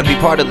don't want to be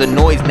part of the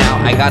noise now.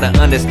 I gotta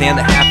understand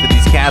that half of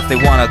these cats, they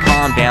wanna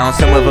calm down.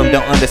 Some of them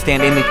don't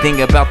understand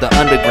anything about the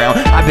underground.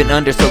 I've been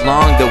under so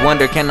long, the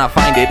wonder cannot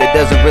find it. It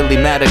doesn't really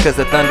matter cause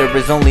the thunder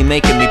is only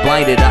making me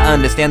blinded. I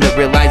understand that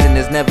realizing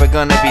is never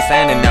gonna be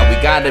standing. Now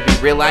we gotta be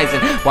realizing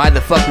why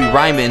the fuck we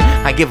rhyming.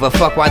 I give a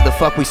fuck why the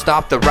fuck we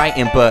stop the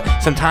writing. But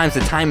sometimes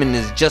the timing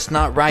is just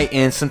not right,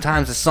 and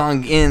sometimes the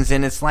song ends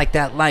and it's like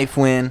that life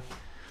when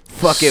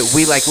fuck it,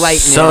 we like lightning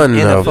Son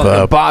in a of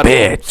fucking a bottle.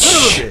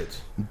 bitch.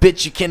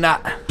 Bitch, you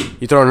cannot.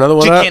 You throw another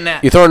one You up?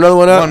 cannot. You throw another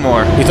one up? One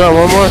more. You throwing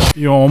one more?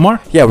 You want one more?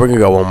 Yeah, we're gonna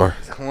go one more.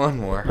 One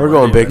more. We're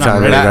going big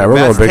time tonight. We're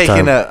Matt's going big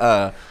taking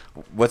time.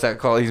 what's that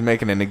called? He's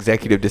making an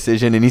executive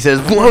decision, and he says,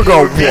 We're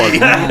going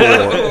one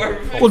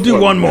more. We'll do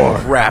one more.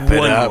 Wrap it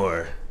One up.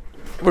 more.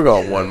 We're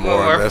going one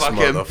more on this fucking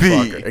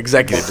motherfucker. beat.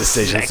 Executive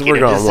decisions. Executive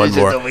We're going one decisions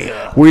more. over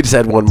here. We just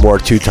had one more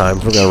 2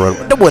 times. We're gonna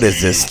run. What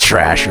is this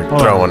trash you're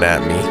throwing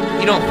at me?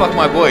 You don't fuck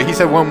my boy. He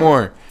said one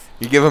more.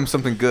 You give him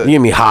something good. You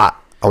get me hot.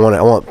 I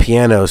want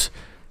pianos.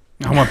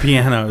 I want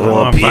pianos. I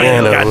want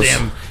pianos. pianos.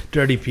 Goddamn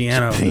dirty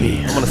piano.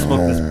 I'm gonna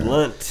smoke this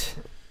blunt.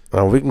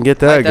 Oh, we can get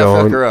that Light that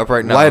going. fucker up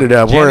right now. Light it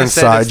up. We're Janice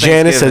said inside. it's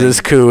Janice says Thanksgiving.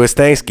 it's cool. It's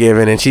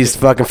Thanksgiving, and she's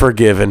fucking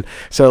forgiven.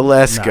 So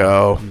let's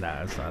go.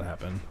 Nah, it's not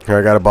happening. Here,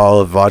 I got a bottle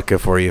of vodka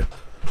for you.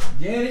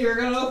 Danny, you're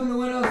gonna open the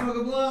window and smoke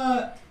a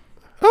blunt.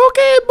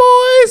 Okay,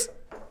 boys.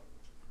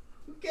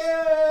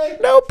 Okay.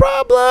 No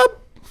problem.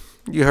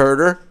 You heard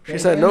her. She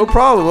said, no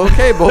problem.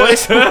 Okay,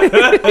 boys. I'm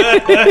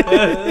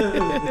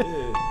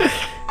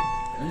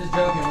just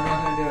joking. We're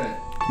not gonna do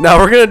it. No,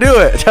 we're going to do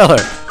it. Tell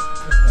her.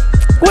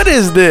 What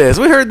is this?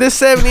 We heard this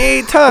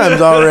 78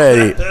 times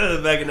already.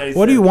 Back in 97.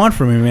 What do you want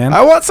from me, man?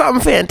 I want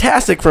something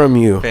fantastic from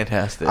you.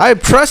 Fantastic. I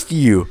trust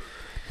you.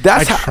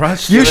 That's I how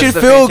trust you you. should That's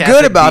the feel good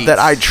fantastic about that.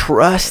 beats. I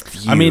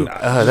trust you. I mean,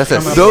 that's a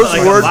those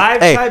Like a words.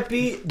 live Hey, type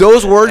beat?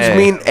 those words Hey.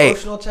 mean. Hey,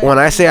 Emotional type when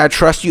I say I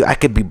trust you, I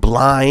could be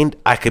blind.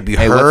 I could be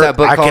Hey, what's hurt. that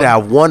book I could called?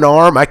 have one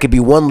arm. I could be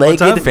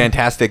one-legged. What's up?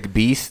 Fantastic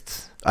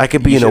Beasts. I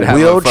could be You in should a have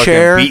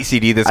wheelchair. fucking beat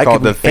CD that's I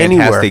called could the be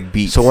anywhere. Fantastic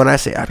Beats. So when I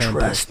say I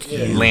trust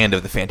you, Land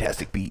of the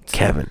Fantastic Beats.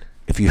 Kevin,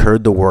 if you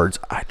heard the words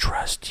I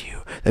trust you,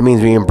 that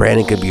means me and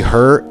Brandon could be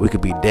hurt. We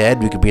could be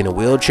dead. We could be in a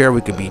wheelchair.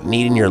 We could be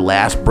needing your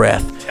last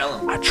breath. Tell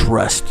him. I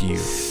trust you.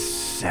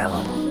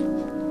 Sell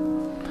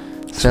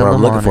him. That's what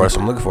I'm looking for. That's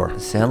what I'm looking for.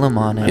 Sell him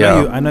on it.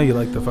 Yeah. I know you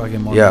like the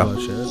fucking Yeah.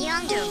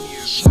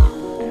 Motorola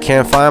shit.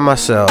 Can't find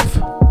myself,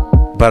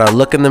 but I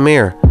look in the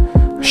mirror.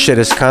 Shit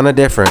is kind of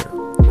different.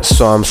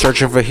 So I'm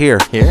searching for here,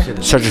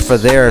 searching for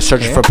there,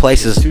 searching for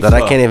places that I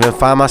can't even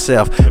find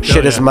myself.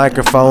 Shit is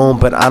microphone,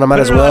 but I might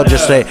as well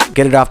just say,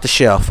 get it off the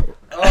shelf.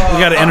 We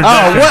got to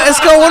Oh, what is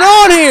going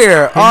on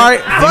here? All right,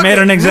 He made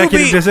an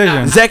executive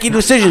decision. Executive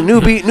decision.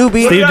 New beat.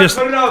 Steve just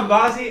Put it on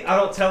Mozzie. I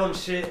don't tell him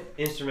shit.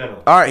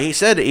 Instrumental. All right, he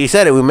said it. He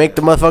said it. We make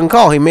the motherfucking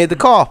call. He made the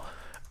call.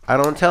 I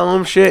don't tell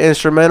him shit.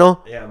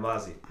 Instrumental. Yeah,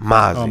 Mozzie.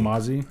 Mozzie. Oh,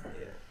 Mozzie.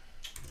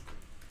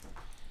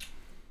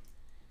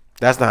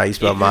 That's not how you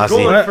spell If you're Mozzie.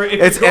 going for- if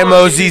It's you're going-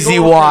 Mozzie. if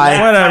you're going for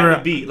that Whatever. type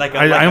of beat, like a-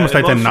 I like almost a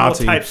typed in emotional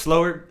Nazi. type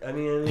slower. I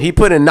mean, He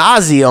put in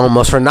Nazi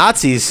almost for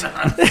Nazis.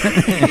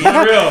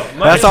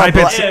 That's all. Type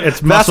it's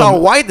That's muscle-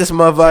 all white. This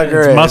motherfucker.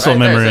 It's is. muscle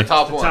memory. It's the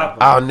top one.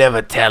 I'll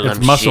never tell him.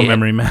 It's muscle shit.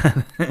 memory,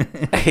 man.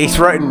 He's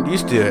writing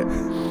used to it.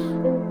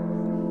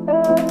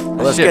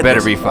 This shit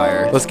better be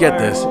fire. Let's get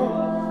this.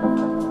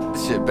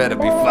 This shit better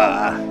be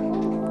fire.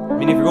 I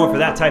mean, if you're going for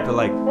that type of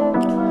like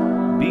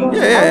beat.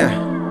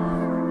 Yeah.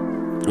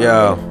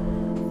 Yo,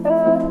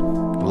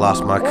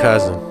 lost my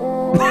cousin.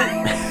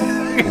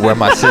 Where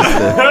my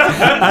sister.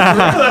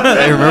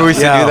 Hey, remember we used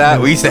to do that?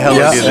 We used to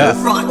hella do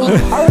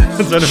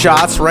this.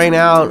 Shots rain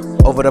out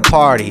over the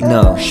party.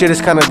 No. Shit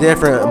is kind of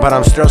different, but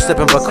I'm still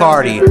sipping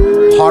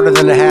Bacardi. Harder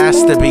than it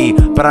has to be,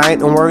 but I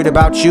ain't worried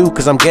about you,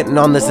 cause I'm getting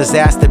on this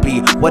disaster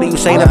beat. What are you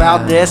saying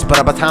about this?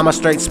 But by the time I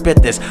straight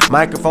spit this,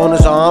 microphone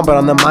is on, but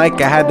on the mic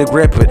I had to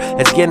grip it.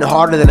 It's getting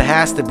harder than it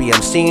has to be.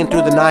 I'm seeing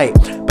through the night.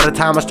 By the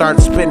time I start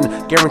spitting,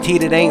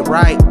 guaranteed it ain't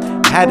right.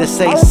 I had to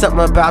say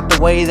something about the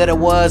way that it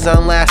was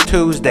on last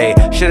Tuesday.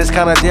 Shit is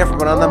kinda different,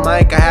 but on the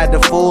mic I had to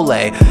fool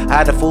I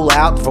had to fool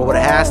out for what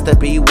it has to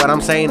be. What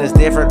I'm saying is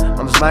different.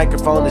 On this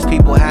microphone, these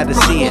people had to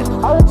see it.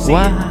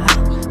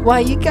 Why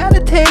you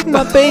gotta take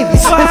my baby?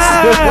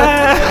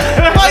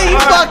 Why you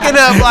fucking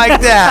up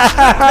like that?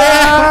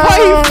 Man, why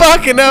you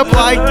fucking up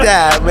like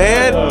that,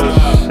 man?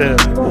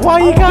 Why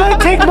you gotta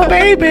take my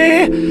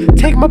baby?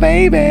 Take my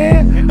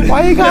baby.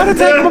 Why you gotta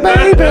take my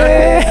baby?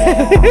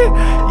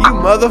 You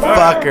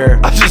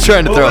motherfucker. I was just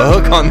trying to throw a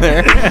hook on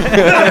there.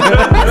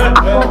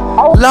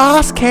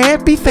 Lost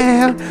can't be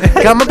found.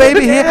 Got my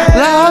baby here.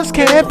 Lost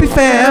can't be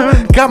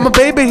found. Got my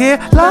baby here.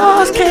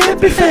 Lost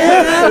can't be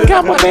found.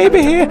 Got my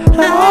baby here.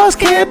 Lost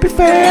can't be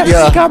found.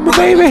 Yeah. Got my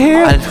baby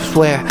here. I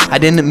swear, I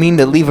didn't mean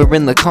to leave her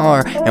in the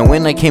car. And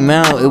when I came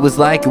out, it was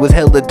like it was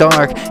hella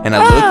dark. And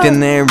I looked in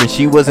there and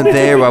she wasn't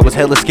there. I was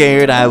hella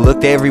scared. I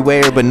looked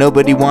everywhere, but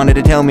nobody wanted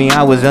to tell me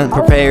I was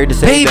unprepared to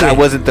say that I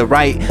wasn't the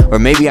right, or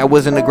maybe I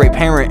wasn't a great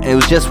parent. It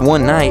was just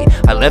one night.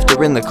 I left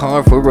her in the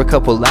car for a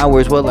couple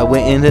hours while I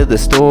went into the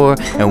store.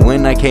 And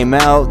when I came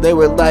out, they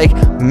were like,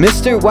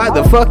 "Mister, why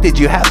the fuck did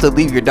you have to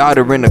leave your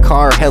daughter in the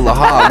car hella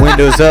hot,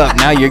 windows up?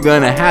 Now you're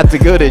gonna have to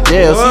go to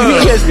jail." Whoa, See,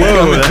 he has been whoa,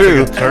 coming that's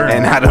through, a good turn.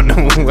 and I don't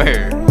know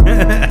where.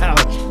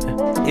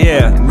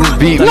 Yeah. This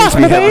beat Lost makes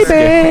me my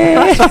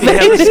hella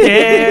baby.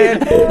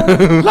 scared.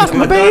 Lost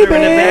my baby.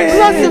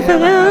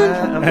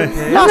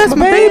 Lost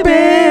my baby.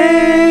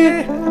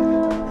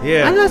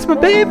 Yeah. I lost my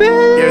baby.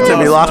 Give it to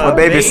me. Lost my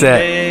baby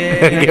set.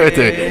 Give it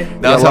to me.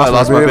 That's how I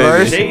lost my baby.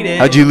 verse?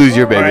 How'd you lose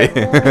your baby?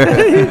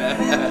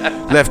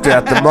 Left her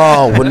at the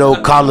mall with no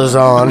collars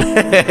on.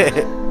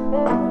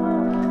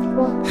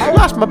 I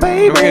lost my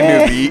baby. We're gonna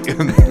do a beat.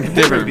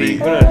 Different beat.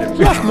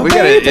 We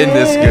gotta end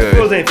this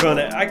Girls good. ain't feeling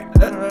it.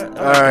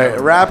 All right,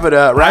 wrap it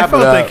up. I Wrap it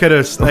felt up. they could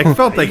have. I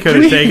felt they could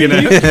have taken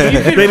it. You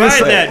can They write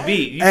just- that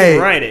beat. You Hey,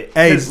 can write it.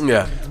 hey, 'Cause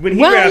yeah. When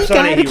he Why raps you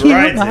on it, gotta he kill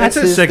writes my it. That's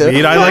a sick sister?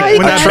 beat. I like Why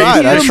when you that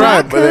gotta bass- I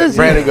tried, but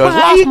Brandon goes, Why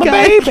lost you my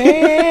gotta-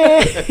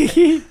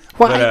 baby.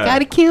 Why But, you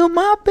gotta kill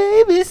my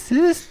baby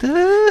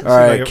sister? All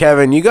right,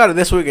 Kevin, you got it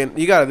this weekend.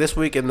 You got it this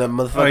week in the Oh,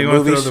 motherfucking you want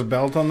to throw movies. the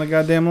belt on the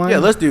goddamn line? Yeah,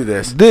 let's do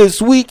this.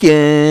 This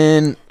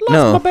weekend. Lost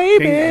my No.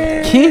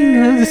 baby.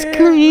 King of the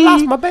Screen.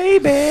 Lost my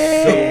baby.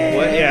 So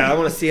what? Yeah, I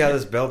want to see how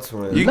this belt's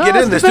running. You can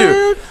get in this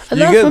too. You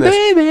get in this.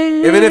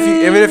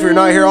 Even if you're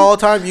not here all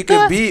the time, you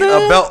can be a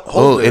belt Oh,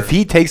 holder. if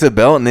he takes a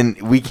belt and then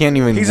we can't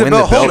even He's a win the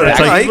belt belt holder. back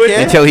It's like-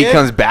 until he yeah.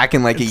 comes back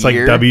in like It's a like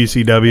year.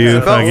 WCW. He's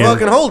a belt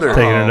fucking holder.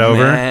 Taking it Oh,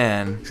 over.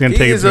 man. He's gonna He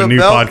take it is to a a new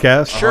belt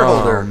podcast.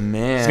 shareholder. Oh,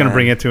 man. He's gonna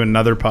bring it to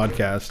another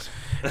podcast.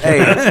 Hey,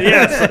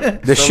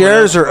 the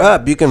shares are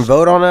up. You can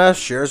vote on us.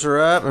 Shares are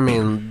up. I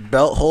mean,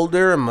 belt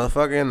holder and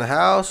motherfucker in the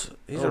house.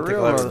 He's I a don't think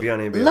real I'll ever be motherfucker. on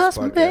anybody's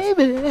Lost my podcast.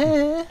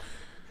 baby.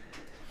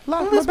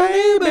 Lost my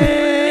baby.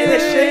 Hey, that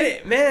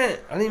shit, man,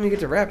 I didn't even get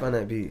to rap on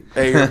that beat.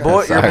 Hey, your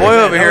boy Sorry.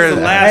 over That here. was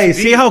the last Hey, beat.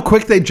 see how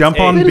quick they jump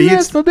on Hey. beats?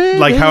 Lost my baby.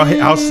 Like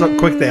how so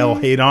quick they'll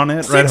hate on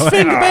it right away.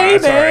 Finger Ah,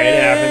 baby. sorry,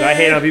 it happens. I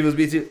hate on people's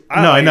beats too. No,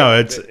 I like know it,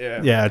 it's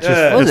but yeah, it's just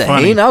Yeah. I it's wasn't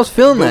funny. hating. I was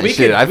feeling But that we shit.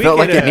 could- I we felt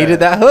like could, it needed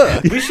that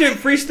hook. We should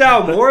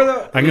freestyle more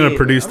though. I'm gonna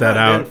produce that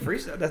out.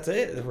 Freestyle. That's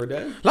it. If we're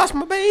done. Lost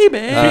my baby.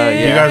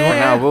 Yeah, guys want-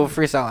 now we'll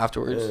freestyle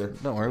afterwards. Yeah.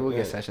 Don't worry, we'll Yeah.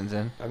 get sessions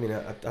in. I mean,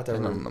 I thought Turn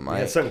we on the had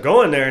mic. something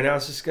going there, and now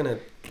it's just gonna.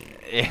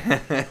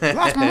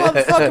 Lost my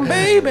motherfucking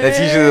baby. That's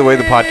usually the way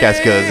the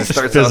podcast goes. It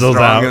starts out fizzles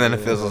strong out. and then it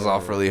fizzles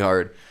off really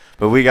hard.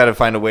 But we got to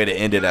find a way to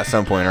end it at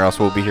some point, or else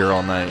we'll be here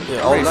all night.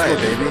 Yeah, all night,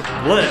 baby.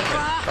 Blimp.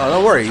 Oh,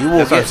 don't worry. You will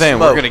That's what I'm get saying.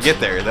 smoked. We're gonna get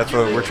there. That's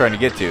what we're trying to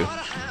get to.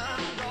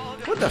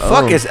 What the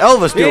fuck is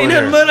Elvis doing Ain't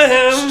nothing here? but a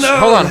ham, no.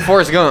 Hold on,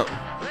 Forrest Gump.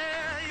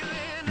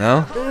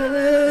 No.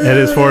 It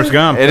is Forrest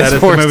Gump. It is That is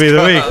Forrest the movie of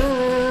the Gump. week.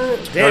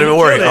 Damn, Don't even you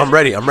worry. killed it. I'm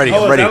ready. I'm ready.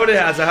 Oh, I'm ready. is that what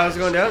it is? How's it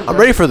going down? I'm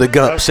ready for the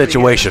Gump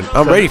situation.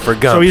 I'm ready for So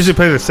Gump. we usually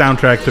play the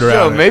soundtrack throughout.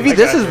 Yo, it. maybe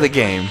this is the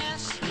game.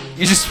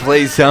 You just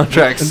play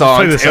soundtrack Just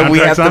play the songs, and we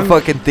soundtrack have song? to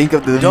fucking think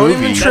of the Don't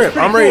movie. even trip. pretty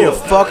I'm ready to cool.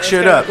 fuck That's shit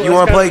kinda up. cool. You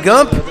want to That's play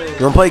Gump?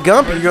 You want to play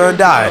Gump? You're going to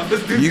die.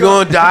 You're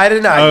going to die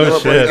tonight. Oh, you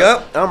want to shit. play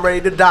Gump? I'm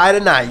ready to die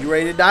tonight. You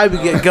ready to die? We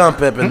get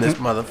Gump up in this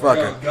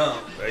motherfucker.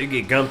 Bro, you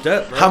get gumped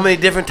up, bro. How many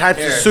different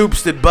types of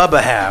soups did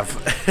Bubba have?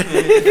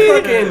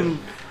 Fucking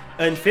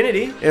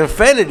Infinity.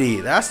 Infinity.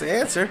 That's the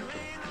answer.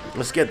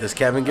 Let's get this,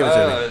 Kevin. Give it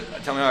to me.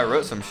 Tell me how I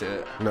wrote some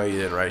shit. No, you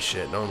didn't write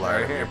shit. Don't lie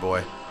Right to me, here.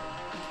 boy.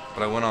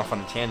 But I went off on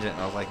a tangent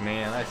and I was like,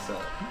 man, I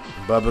suck.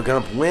 Bubba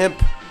Gump wimp.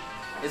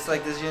 It's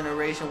like this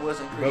generation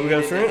wasn't Bubblegum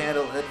created to shrimp?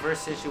 handle adverse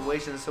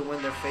situations, so when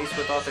they're faced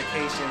with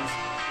altercations,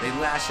 they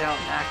lash out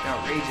and act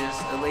outrageous,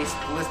 elate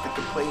ballistic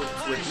complaints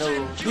with no...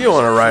 You don't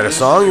want to write a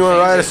song? You want to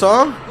write a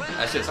song?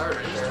 That shit's hard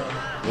right there. You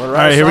want to All write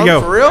right, a here we song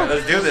go. for real?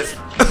 Let's do this.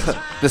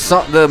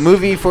 The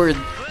movie for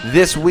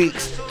this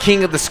week's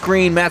King of the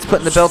Screen, Matt's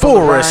putting the belt on the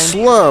Forrest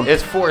line. Slump.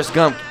 It's Forrest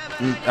Gump.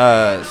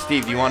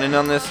 Steve, you want in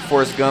on this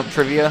Forrest Gump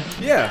trivia?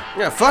 Yeah.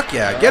 Yeah, fuck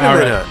yeah. Get him All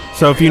in right. it.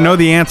 So if you know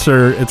the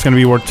answer, it's going to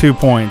be worth 2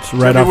 points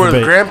right off the With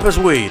bat. Grandpa's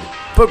weed.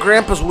 Put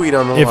Grandpa's weed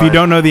on the line. If you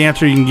don't know the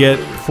answer, you can get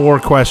 4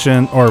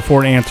 questions or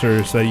 4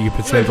 answers that you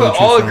could potentially put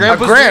all choose of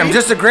from. a gram,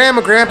 just a gram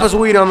of Grandpa's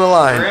weed on the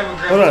line.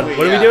 Hold on.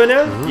 What are we doing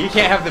now? You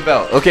can't have the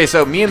belt. Okay,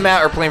 so me and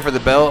Matt are playing for the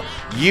belt.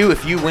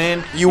 If you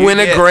win, You win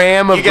a get-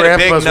 gram of you get a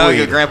Grandpa's big nug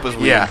weed. of Grandpa's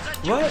weed. Yeah.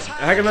 What?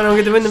 How come I don't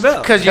get to win the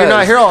belt? Because you're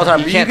not here all the time.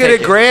 You You can't get take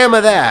a it. gram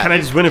of that. Can I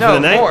just win it for No, the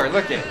night? more.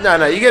 Look at.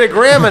 No, you get a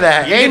gram of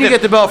that. You and get you the-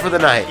 get the belt for the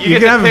night. You get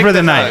can to have it pick for the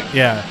the night. nug.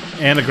 Yeah,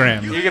 and a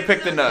gram. You can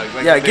pick the nug.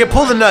 Like Yeah, the big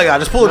pull the nug out.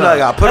 Just pull the nug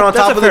out. Put it on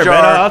That's top a of the fair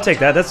bet. jar. I'll take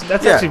that. That's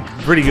Yeah. actually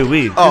pretty good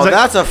weed. Oh,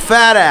 that's a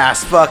fat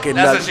ass fucking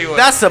That's nug. what she was.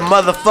 That's a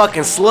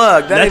motherfucking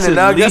slug. That ain't a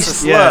nug. That's a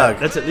slug.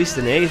 That's at least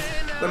an eighth.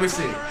 Let me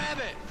see.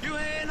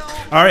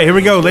 All right, here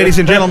we go, ladies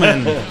and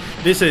gentlemen.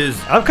 This is.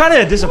 I'm kind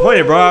of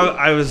disappointed, bro.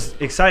 I was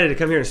excited to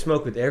come here and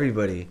smoke with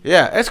everybody.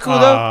 Yeah, it's cool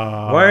though.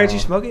 Why aren't you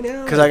smoking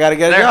now? Because I gotta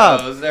get a They're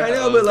job. hoes. They're I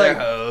know, hoes. but like-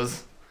 They're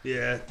hoes.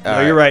 Yeah. All No,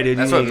 right. you're right, dude.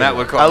 That's You what need Matt to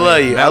would go. call I me.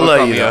 love you. Matt I would love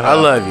call you. me a I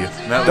hoe. love you.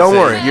 Matt would Don't say,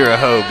 worry. You're a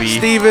hoe, B.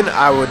 Steven,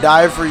 I would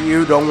die for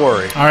you. Don't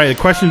worry. All right, the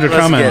questions are Let's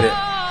coming. get it.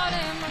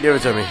 Give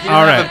it to me. He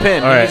All doesn't right. have a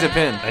pen. All He right. needs a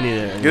pen. I need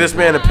to. Give this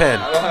man a pen.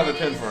 I don't have a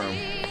pen for him.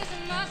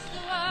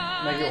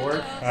 Make it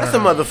work. That's a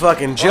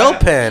motherfucking gel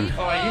pen.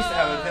 Oh, I used to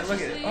have a pen.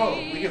 Look at it. Oh,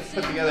 we can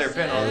put together a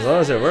pen. As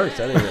long as it works,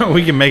 I think.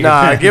 We can make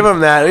Nah, it. give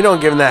him that. We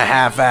don't give him that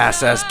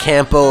half-ass ass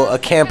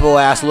Campo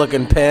ass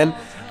looking pen.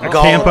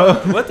 Campo?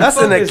 What the That's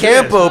fuck an is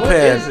Campo this?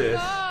 pen. What is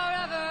this?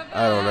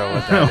 I don't know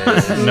what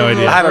that is. No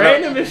idea. I don't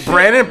Random know. as shit.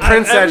 Brandon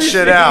prints I've that never shit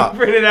seen out. him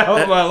print it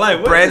out in my life.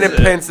 What Brandon is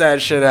it? prints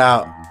that shit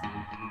out.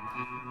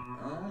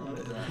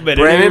 But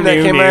Brandon,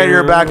 that came out of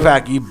your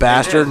backpack, you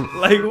bastard.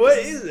 Like, what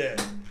is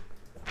that?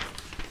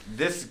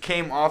 This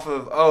came off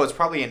of. Oh, it's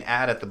probably an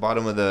ad at the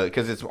bottom of the.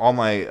 Because it's all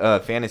my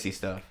fantasy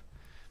stuff.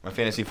 My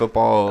fantasy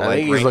football. I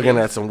think he's looking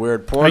at some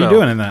weird How porno. you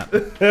doing in that?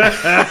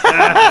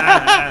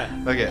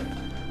 Look at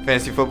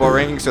fantasy football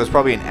rankings. So it's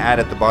probably an ad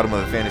at the bottom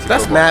of the fantasy.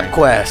 That's football rankings.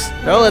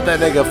 MapQuest. Don't let that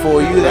nigga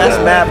fool you. That's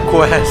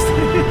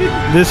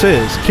MapQuest. This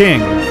is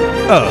King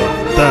of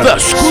the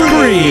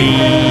Screen.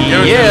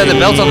 Yeah, the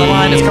belt's on the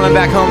line. It's coming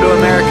back home to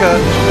America.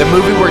 The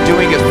movie we're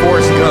doing is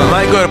Forrest Gump.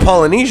 Might go to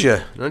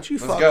Polynesia. Don't you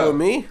fuck go. with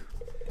me?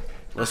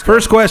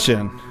 First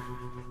question.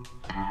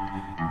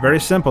 Very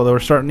simple, though. We're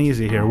starting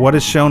easy here. What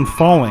is shown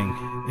falling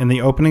in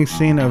the opening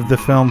scene of the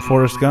film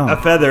Forrest Gump? A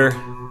feather.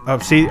 Oh,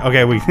 see?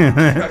 Okay, we. Oh,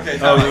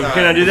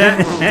 can I do that?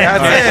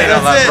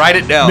 That's it. Write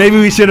it down. Maybe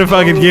we should have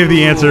fucking give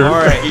the answer. All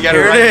right, you gotta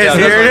Here it write it is, down.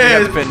 here That's it what you is.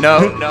 have to put. No.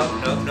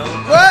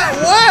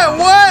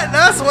 What?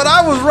 That's what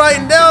I was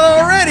writing down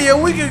already a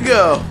week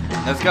ago.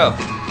 Let's go.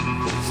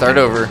 Start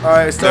over. All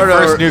right, start the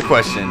first over. new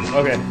question.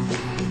 Okay.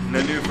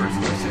 No new first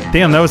question.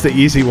 Damn, that was the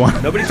easy one.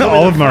 Nobody told me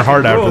All the of them are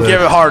hard after rules. this.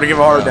 Give it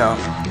hard now.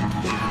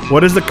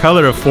 What is the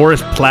color of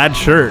Forrest's plaid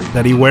shirt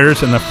that he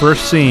wears in the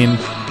first scene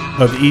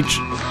of each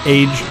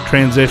age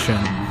transition?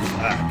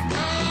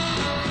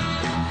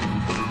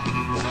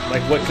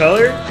 Like what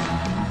color?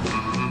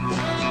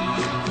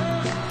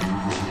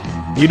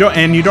 You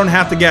don't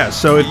have to guess.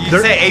 So if You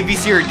say A, B,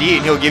 C, or D,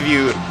 and he'll give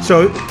you.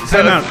 So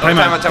time out.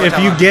 If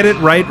you get it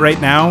right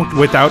now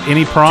without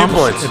any prompts, 2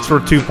 points. it's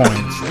worth 2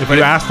 points. If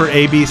you ask for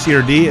A, B, C,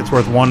 or D, it's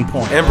worth 1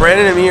 point. And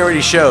Brandon and me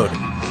already showed.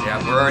 Yeah,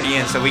 we're already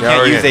in, so we Yeah, can't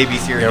already use in. A, B,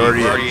 C, or D. Yeah, We're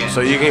already already in. in.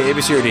 So you get A,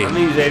 B, C, or D. I'm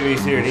gonna use A, B,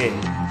 C, or D.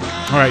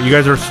 All right, you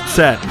guys are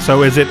set.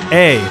 So is it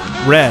A,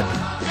 red,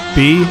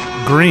 B,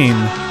 green,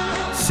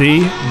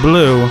 C,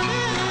 blue,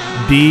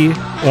 D,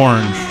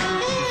 orange?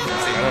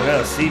 I don't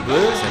know. See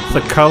blue? It's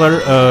the color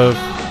of.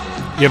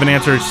 You have an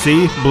answer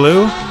C,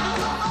 blue.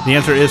 The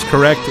answer is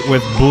correct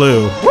with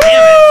blue.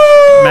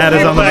 Matt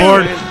is on the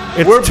board.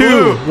 It's We're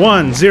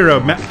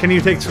 2-1-0. Matt, can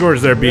you take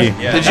scores there, B?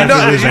 Yeah. Did you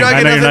not losing. get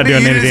I know you're nothing? not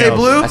doing You didn't anything say else.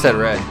 blue? I said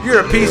red. You're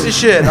a piece of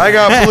shit. I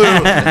got blue.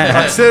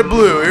 I said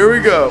blue. Here we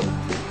go.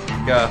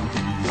 Go.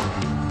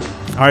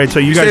 All right, so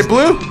you guys say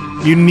blue?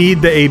 You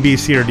need the A, B,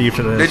 C, or D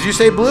for this. Did you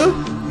say blue?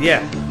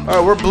 Yeah. All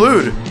right, we're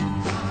blued.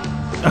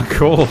 Oh,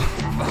 cool.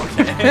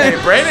 Hey,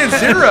 Brandon's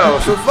 0.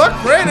 So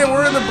fuck Brandon.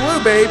 We're in the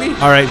blue, baby.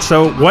 All right,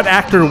 so what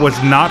actor was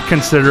not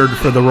considered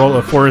for the role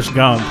of Forrest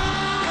Gump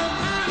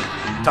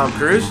Tom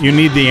Cruise? You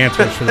need the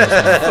answers for this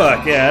one.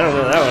 Fuck, yeah, I don't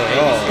know that one at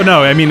all.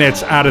 No, I mean,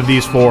 it's out of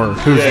these four.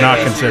 Who's not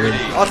considered?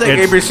 I'll take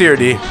A, B, C, or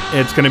D.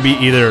 It's going to be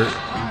either.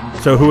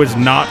 So who is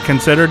not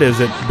considered? Is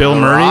it Bill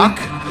Murray,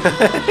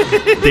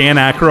 Dan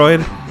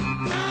Aykroyd,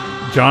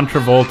 John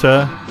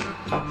Travolta,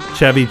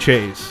 Chevy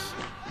Chase?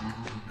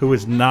 Who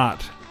is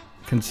not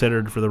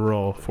considered for the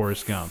role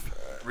Forrest Gump?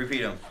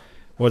 Repeat them.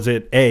 Was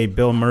it A,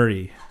 Bill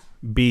Murray,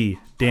 B,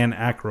 Dan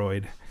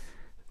Aykroyd,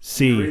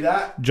 C,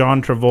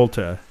 John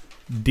Travolta,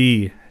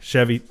 D,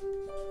 Chevy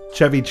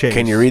Chase?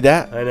 Can you read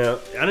that? I know.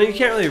 You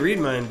can't really read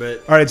mine,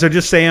 but... All right, so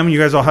just say them. You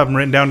guys all have them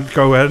written down.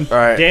 Go ahead. All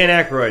right. Dan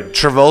Aykroyd.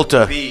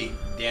 Travolta. B,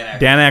 Dan Aykroyd.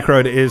 Dan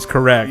Aykroyd is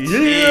correct.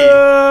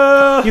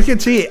 Yeah! You can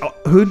see.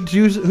 Who'd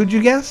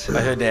you guess?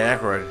 I heard Dan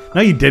Aykroyd.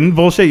 No, you didn't.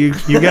 Bullshit. You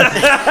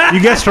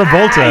guessed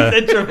Travolta. I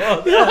said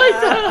Travolta.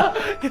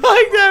 You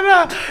like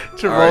that?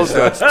 Travolta. All right,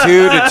 so it's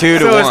 2-2 to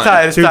So 1. it's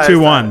tied. It's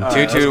 2-2-1.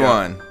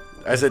 2-2-1.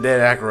 I said Dan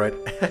Aykroyd.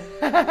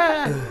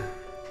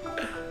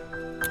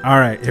 All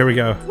right, here we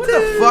go. What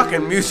the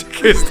fucking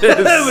music is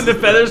this? With the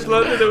feathers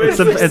floating in the wind.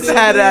 It's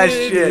sad ass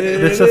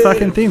shit. It's a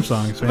fucking theme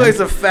song, man. Plays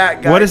a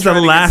fat guy. What is the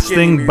trying to get last skinny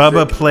thing music.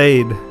 Bubba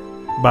played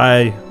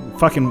by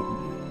fucking...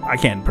 I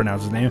can't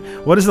pronounce his name.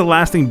 What is the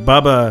last thing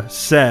Bubba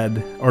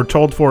said or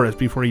told Forrest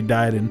before he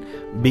died in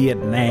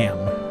Vietnam?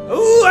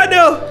 Ooh, I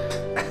know.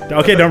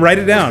 Okay, don't write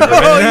it down.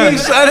 Oh, you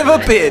son of a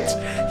bitch.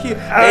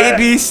 A,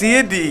 B, C,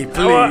 and D,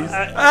 please.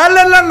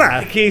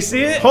 Can you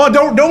see it? Hold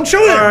on, don't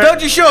show it.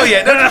 Don't you show it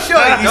yet. Don't you show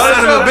it, you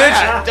son of a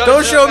bitch.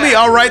 Don't show me.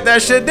 I'll write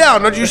that shit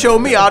down. Don't you show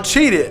me. I'll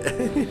cheat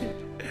it.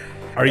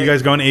 Are you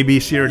guys going A, B,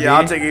 C, or D? Yeah,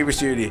 I'll take A, B,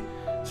 C, or D.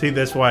 See,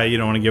 that's why you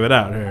don't want to give it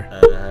out here.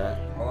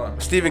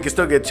 Steven can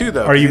still get 2,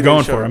 though. Are you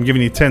going for it? I'm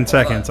giving you 10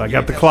 seconds. I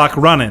got the clock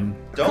running.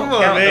 Come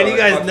on, man. You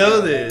guys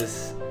know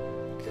this.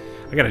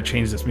 I got to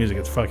change this music.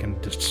 It's fucking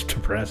just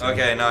depressing.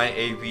 Okay, no,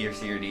 A, B, or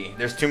C, or D.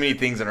 There's too many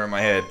things that are in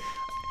my head.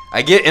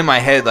 I get in my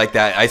head like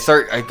that.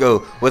 I go,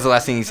 what's the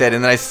last thing he said?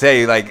 And then I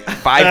say like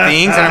 5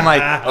 things, and I'm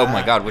like, oh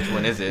my god, which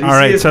one is it? All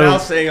right, so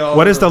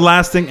what is the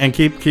last thing? And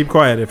keep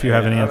quiet if you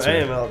have an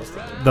answer.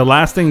 The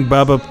last thing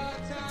Bubba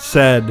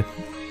said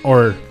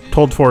or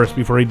told Forrest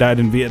before he died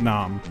in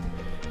Vietnam.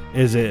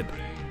 Is it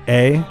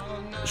A,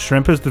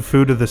 shrimp is the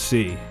food of the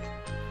sea?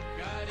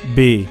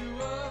 B,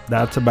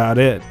 that's about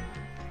it?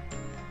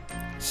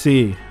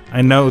 C,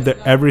 I know that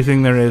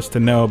everything there is to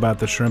know about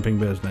the shrimping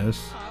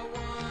business?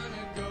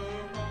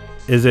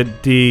 Is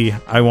it D,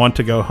 I want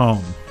to go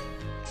home?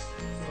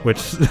 Which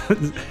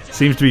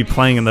seems to be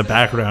playing in the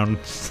background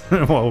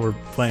while we're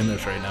playing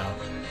this right now.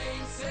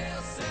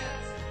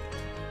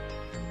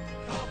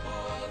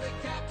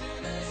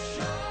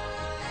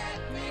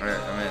 All right,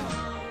 I'm in.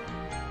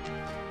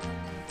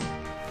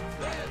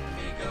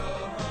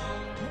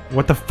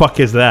 What the fuck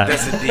is that?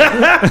 That's a D.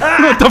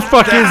 What the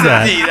fuck is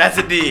that? That's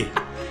a D.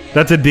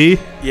 That's a D?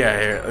 Yeah,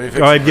 here. Let me fix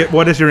Go ahead.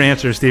 What is your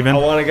answer, Steven? I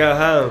want to go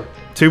home.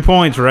 2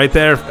 points right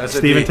there. That's a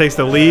Steven D. takes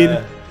the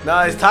lead.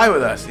 No, he's tied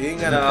with us. He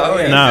ain't got No,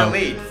 to he's No. the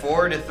lead.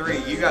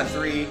 4-3. You got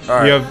 3. All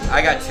right. You have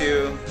I got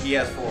 2. He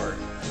has 4.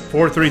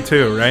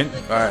 4-3-2, right?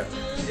 All right.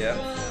 Yep.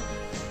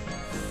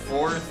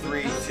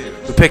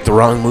 4-3-2. We picked the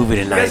wrong movie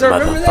tonight,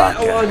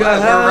 motherfucker.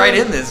 We're right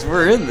in this.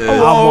 We're in this. I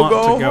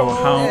want to go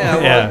home.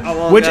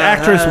 Yeah. Which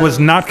actress was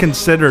not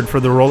considered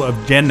for the role of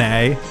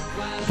Jenny,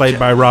 played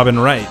by Robin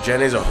Wright?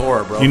 Jenny's a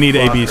whore, bro. You need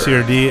A, Fuck B, her. C,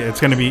 or D. It's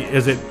going to be,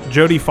 is it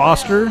Jodie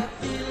Foster?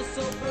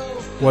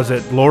 Was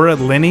it Laura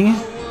Linney?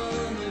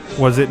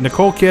 Was it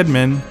Nicole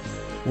Kidman?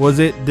 Was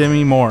it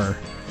Demi Moore?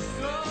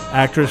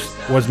 Actress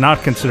was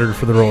not considered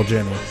for the role of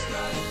Jenny.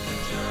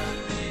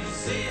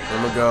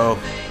 I'm going to go.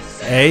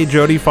 A,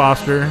 Jodie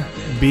Foster.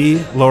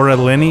 B, Laura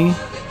Linney.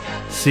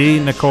 C,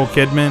 Nicole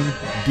Kidman.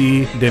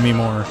 D, Demi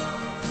Moore.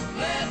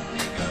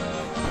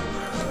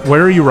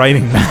 Where are you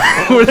writing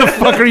that? Where the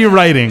fuck are you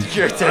writing?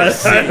 There's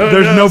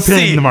no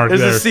pin mark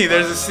There's there. a C.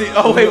 There's a C.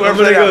 Oh, wait. We're I'm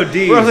gonna go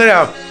D. We're upside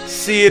down.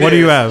 C it What do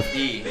is. you have?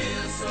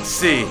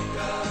 C.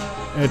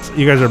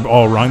 You guys are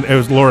all wrong. It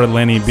was Laura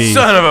Linney B.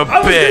 Son of a I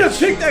was bitch. gonna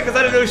pick that because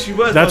I didn't know who she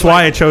was. That's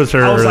why I chose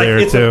her I was earlier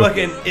like, it's too. a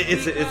fucking,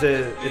 it's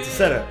a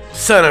setup.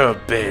 Son of a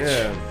bitch.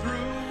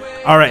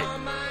 Yeah. All right.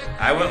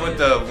 I went with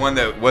the one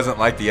that wasn't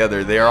like the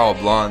other. They are all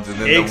blondes, and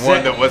then the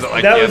one that wasn't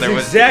like that the was other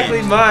was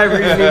exactly D. my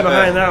reasoning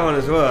behind that one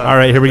as well. All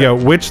right, here we go.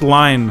 Which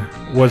line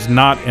was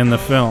not in the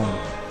film?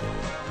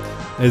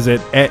 Is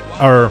it A,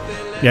 or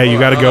yeah? You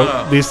got to go.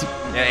 No. These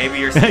Yeah, A,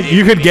 B, or C.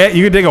 you could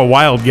take a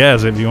wild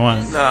guess if you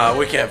want. Nah,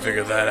 we can't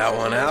figure that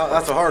one out.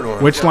 That's a hard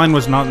one. Which line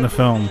was not in the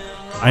film?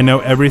 I know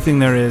everything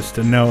there is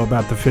to know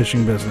about the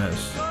fishing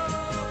business.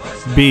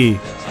 B,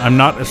 I'm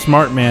not a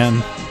smart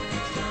man,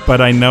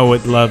 but I know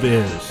what love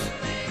is.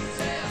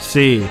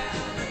 C,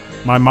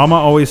 my mama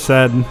always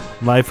said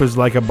life was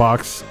like a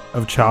box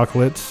of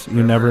chocolates.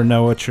 You never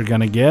know what you're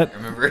gonna get.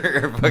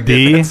 Remember?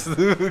 D,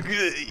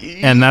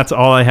 and that's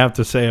all I have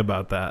to say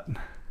about that.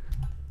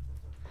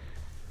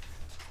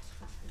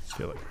 I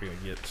feel like we're gonna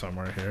get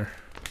somewhere here.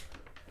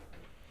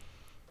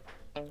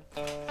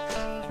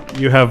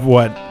 You have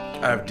what?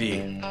 I have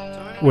D.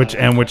 Which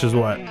is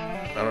what?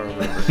 I don't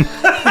remember.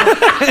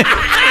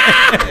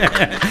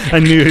 I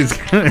knew he was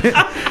gonna.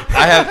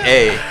 I have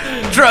A.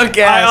 Drunk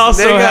ass. I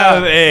also nigga.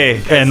 have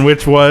A. And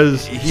which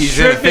was? He's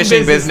in the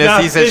fishing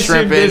business. He said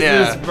shrimping.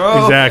 Yeah.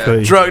 bro.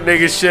 Exactly. Drunk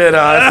nigga shit.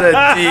 I said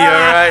D. All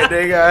right,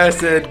 nigga. I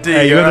said D.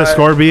 Hey, you all have the right.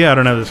 score, B? I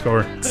don't have the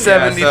score.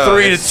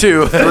 73 to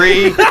 2.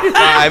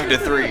 5 to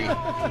 3.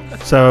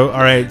 So, all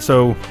right.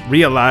 So,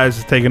 Realize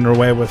is taking her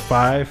away with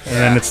 5, and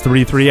then it's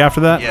 3-3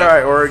 after that. All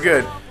right, we're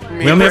good.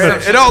 We only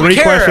have 3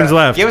 questions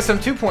left. Give us some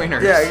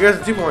 2-pointers. Yeah, give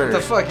us 2 pointers.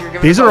 What the fuck? You're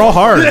giving These are all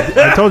hard.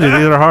 I told you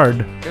these are hard.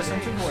 Give us some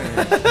 2-pointers.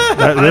 This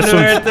I know one's-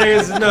 everything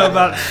is to know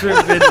about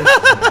shrimp business.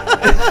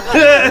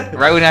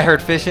 Right when I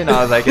heard fishing,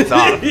 I was like, it's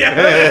off. This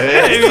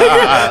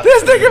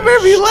nigga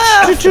made me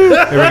laugh. Here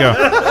we go.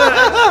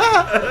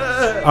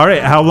 All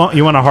right. How long?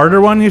 You want a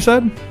harder one? You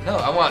said. No,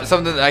 I want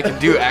something that I can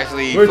do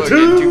actually We're fucking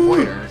two. 2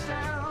 pointers.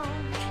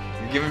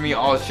 You're giving me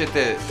all shit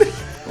that.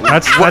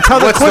 That's how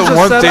the What's quiz the is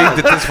one set thing up.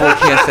 that this fool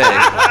can't say?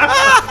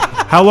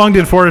 How long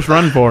did Forrest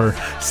run for?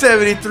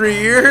 73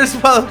 years,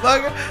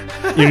 motherfucker.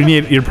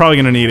 You're probably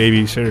gonna need A,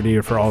 B, C, or D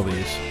for all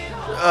these.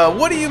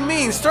 What do you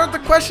mean? Start the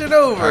question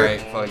over. All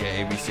right, fuck it,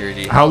 A, B, C, or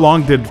D. How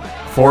long did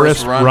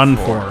Forrest run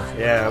for?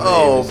 Yeah.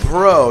 Oh,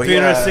 bro.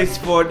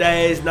 364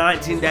 days,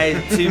 19 days,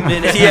 2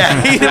 minutes.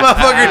 Yeah, he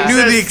motherfucker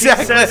knew the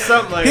exact. He said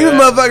something like He was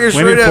that. motherfucker When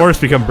straight did up.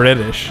 Forrest become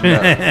British?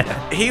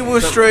 He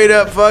was straight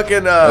up fucking.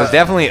 It was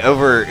definitely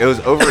over. It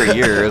was over a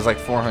year. It was like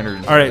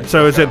 400. All right.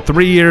 So is it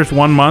 3 years,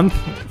 1 month,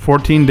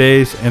 14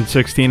 days, and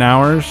 16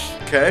 hours?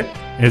 Okay.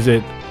 Is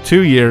it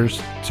 2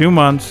 years, 2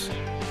 months,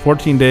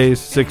 14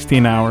 days,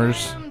 16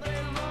 hours?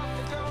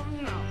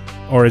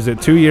 Or is it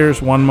 2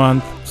 years, 1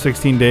 month,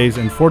 16 days,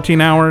 and 14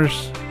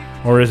 hours?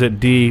 Or is it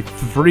D,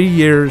 3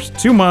 years,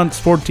 2 months,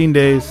 14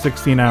 days,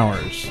 16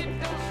 hours?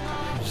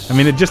 I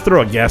mean, just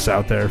throw a guess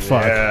out there.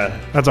 Fuck. Yeah.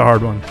 That's a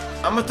hard one.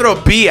 I'm gonna throw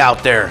a B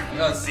out there. You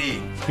don't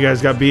see. You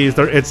guys got B's.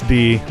 It's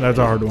D. That's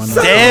a hard one.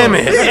 Damn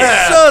it,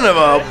 son of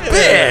a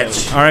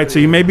bitch. All right, so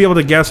you may be able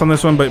to guess on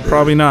this one, but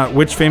probably not.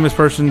 Which famous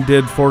person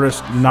did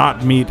Forrest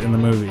not meet in the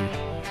movie?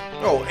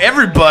 Oh,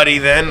 everybody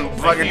then.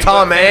 Fucking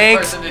Tom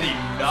Hanks.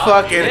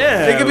 Fucking.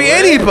 It could be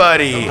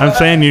anybody. I'm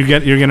saying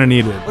you're gonna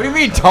need it. What do you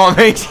mean, Tom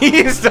Hanks?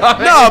 He's Tom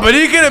Hanks. No, but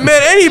he could have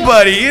met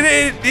anybody.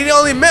 He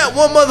only met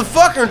one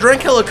motherfucker and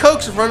drank hella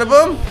cokes in front of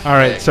him. All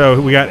right, so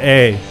we got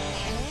A.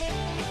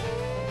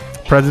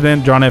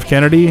 President John F.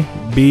 Kennedy.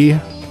 B.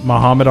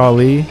 Muhammad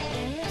Ali.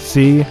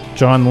 C.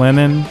 John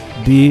Lennon.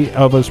 D.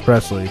 Elvis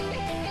Presley.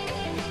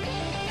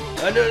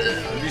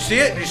 Did you see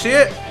it? Did you see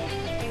it?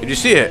 Did you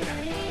see it?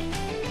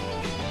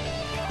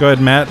 Go ahead,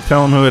 Matt.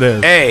 Tell him who it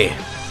is. A.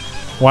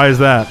 Why is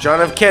that?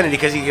 John F. Kennedy,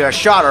 because he got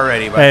shot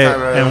already. By Hey, the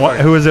time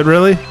and who is it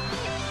really?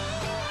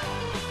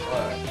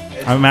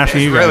 I'm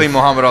asking It's you guys. really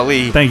Muhammad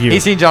Ali. Thank you. He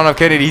seen John F.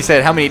 Kennedy. He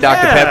said, "How many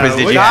Dr. Peppers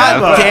did you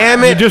God have?"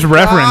 damn it. You just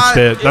referenced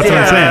it. That's what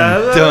I'm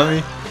saying.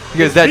 Dummy.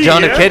 Because that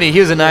John F. Kennedy, he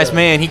was a nice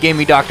man. He gave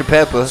me Dr.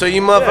 Pepper. So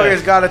you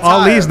motherfuckers got a tie.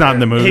 Ali's not in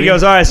the movie. He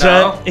goes, all right,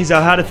 son. He's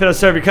like, how to fit a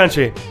serve your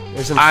country.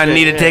 Or some I shit.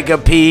 need to take a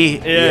pee.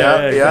 Yeah,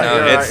 yeah.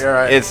 yeah. You're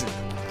right. It's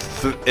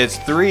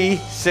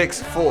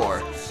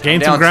 3-6-4. Gain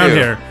Down some ground 2.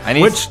 here. I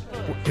need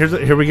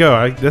Here we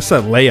go. This is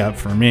a layup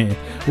for me.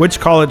 Which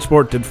college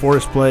sport did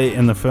Forrest play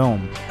in the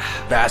film?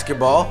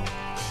 Basketball.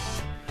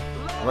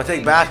 I'm gonna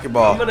take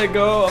basketball. I'm gonna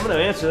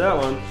answer that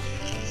one.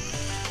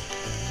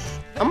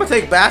 I'm gonna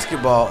take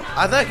basketball.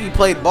 I think he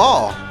played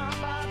ball.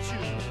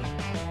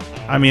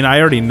 I mean, I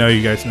already know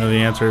you guys know the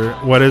answer.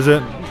 What is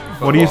it?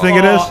 What do you think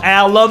it is?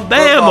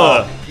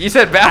 Alabama. You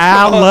said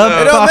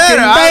basketball. It don't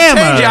matter. I'll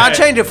change it. Bama. I'll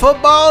change it.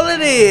 Football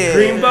it is.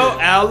 Greenbow,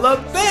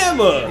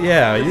 Alabama.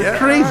 Yeah, you're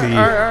crazy.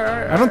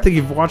 I don't think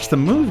you've watched the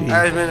movie.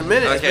 It's been a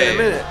minute. It's been a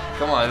minute.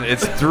 Come on.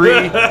 It's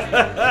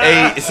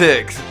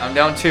 3-8-6. I'm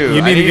down 2.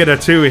 You need to get a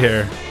 2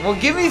 here. Well,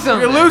 give me some.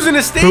 You're losing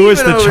to Steven Who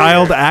is the over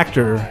child here.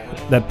 actor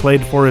that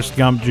played Forrest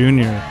Gump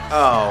Jr.?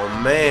 Oh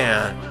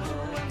man.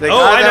 The Oh,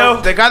 guy I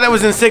know. The guy that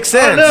was in Sixth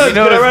Sense. You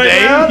know his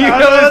name? You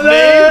know his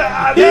name?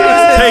 He's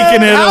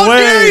taking it How away.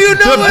 dare you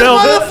know the his belt,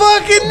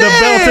 motherfucking the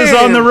belt is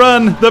name? on the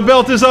run. The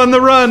belt is on the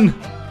run.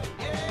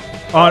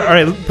 All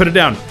right, put it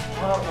down.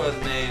 What was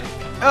his name?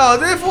 Oh,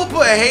 this will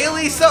put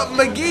Haley something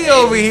McGee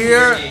over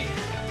here.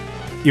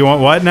 You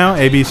want what now?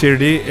 A, B, C, or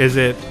D? Is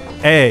it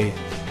A,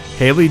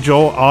 Haley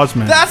Joel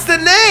Osment? That's the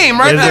name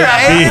right Is there. it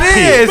Hey, B? it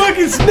is.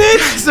 Fucking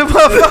snitch. It's the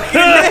motherfucking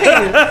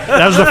name.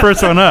 That was the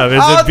first one up. Is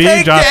I'll it B, take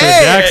the Joshua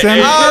A.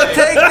 Jackson? I'll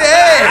take the A.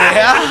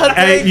 I'll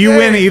Hey, take you the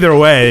win A. either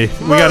way.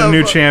 We got a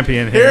new Motherfucker.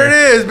 champion Here here. it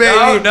is,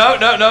 baby. No.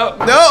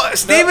 No,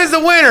 Steven's the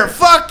winner.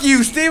 Fuck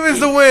you. Steven's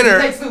the winner.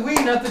 He takes the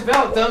weed, not the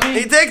belt, dummy.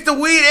 He takes the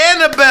weed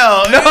and the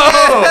belt. No.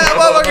 That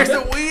motherfucker's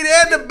the weed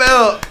and the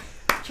belt.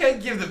 Can't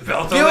give the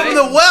belt Give away. him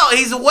the welt.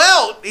 He's a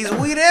welt. He's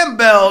weed and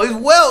belt. He's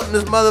welting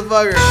this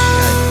motherfucker.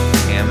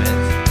 Damn it.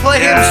 Play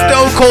him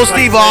Stone Cold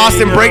Steve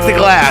Austin, break the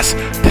glass.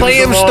 Play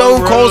him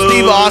Stone Cold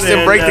Steve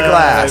Austin, break the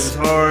glass. It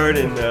was hard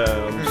and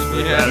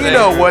You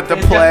know what to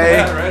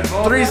play.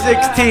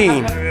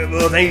 316.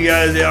 well, thank you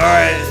guys. All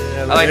right.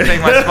 I like to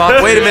thank my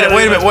sponsor. Wait a minute. I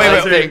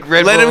like to thank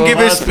Red Let him Bull. give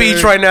his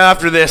speech right now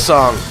after this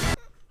song.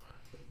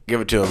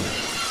 Give it to him.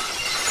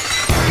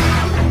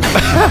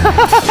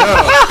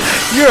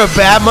 You're a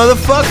bad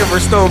motherfucker for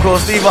Stone Cold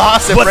Steve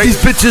Austin. What these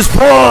bitches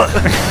want?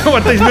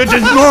 What these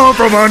bitches want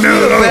from our new.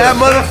 You're a bad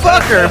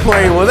motherfucker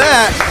playing with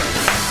that.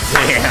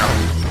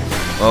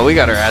 Damn. Well, we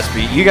got our ass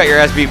beat. You got your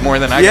ass beat more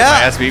than I got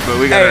my ass beat, but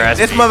we got our ass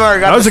beat. This motherfucker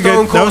got the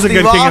Stone Cold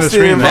Steve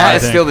Austin. Matt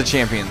is still the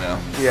champion, though.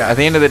 Yeah. At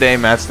the end of the day,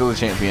 Matt's still the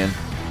champion.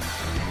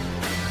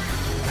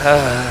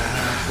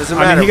 Doesn't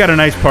I matter. mean, he got a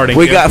nice parting.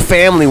 We gift. got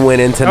family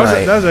winning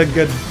tonight. That was a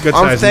good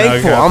I'm size nugget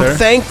thankful. out I'm there.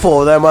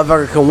 thankful that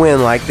motherfucker can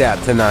win like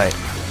that tonight.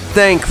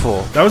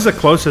 Thankful. That was the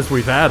closest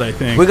we've had, I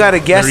think. We got a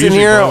guest They're in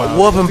usually here blowouts.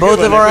 whooping both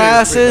of our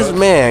asses.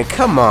 Man,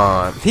 come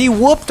on. He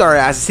whooped our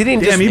asses. He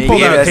didn't Damn, just you pulled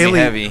beat out us.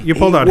 Haley. You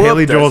pulled He out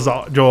Haley whooped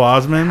us. Joel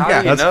Osment. How do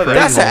you That's know that? crazy.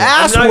 That's an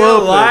ass I'm not gonna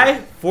whooping.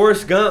 lie.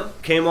 Forrest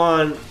Gump came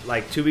on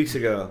like 2 weeks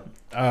ago.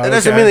 That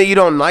doesn't mean that you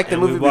don't like the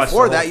And we movie watched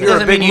before the whole that. thing. You're a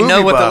Doesn't big mean you movie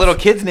know what buff. the little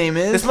kid's name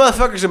is. This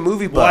motherfucker's a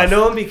movie buff. Well, I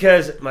know him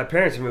because my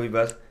parents are movie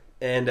buffs,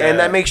 and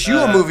that makes you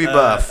a movie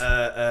buff.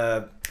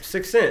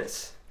 Sixth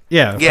Sense.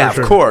 Yeah, Yeah, for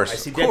sure. of course. I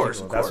see Of dead course,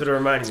 people. of That's course. what it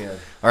reminded me of.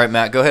 All right,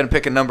 Matt, go ahead and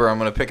pick a number. I'm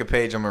going to pick a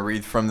page. I'm going to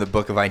read from the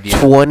book of ideas.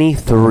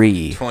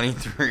 23.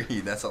 23.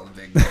 That's all the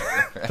big.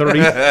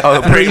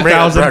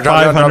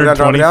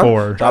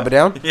 3,524. Drop it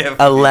down. Yeah.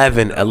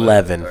 11.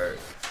 That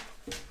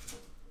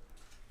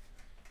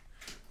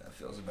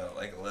feels about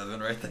like 11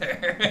 right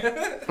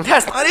there.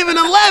 That's not even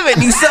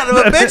 11, you son of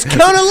a bitch.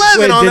 Count 11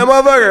 Wait, on that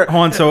motherfucker.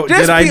 Hold on, so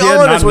Just did I be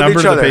not honest with number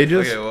each the other.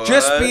 pages? Okay,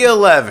 Just be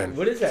 11.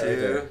 What is that right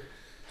there?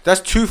 That's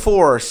 2,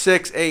 4,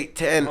 6, 8,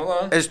 10. Hold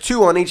on. There's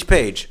 2 on each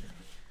page.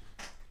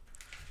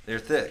 They're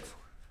thick.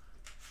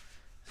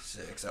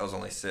 6. That was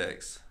only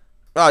 6.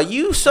 Oh,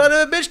 you son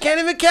of a bitch can't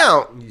even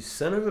count. You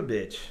son of a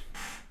bitch.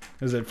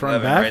 Is it front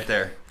and 11 back? right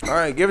there. All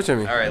right, give it to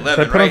me. All right, Should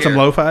 11 I put right on some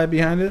here. lo-fi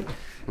behind it?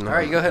 All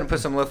right, go ahead and put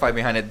some lo-fi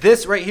behind it.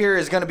 This right here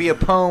is going to be a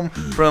poem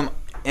from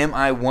Am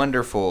I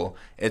Wonderful?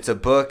 It's a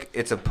book.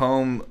 It's a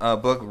poem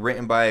book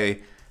written by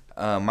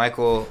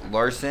Michael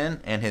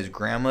Larson and his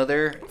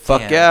grandmother.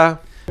 Fuck yeah.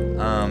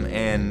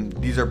 And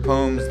these are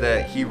poems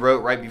that he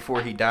wrote right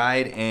before he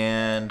died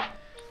and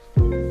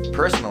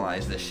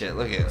personalized this shit.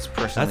 Look at it. It's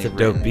personally That's a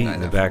dope written. beat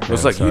in the background.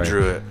 Looks like you Sorry.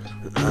 drew it.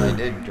 I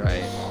did try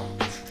it.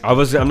 I'm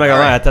not gonna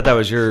lie. I thought that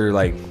was your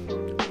like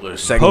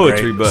Second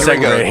poetry grade, book.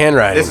 Second grade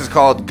handwriting. This is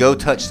called Go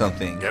Touch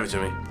Something. Give it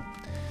to me.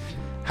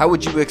 How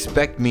would you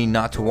expect me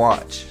not to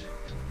watch?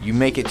 You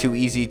make it too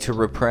easy to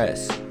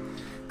repress.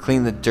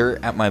 Clean the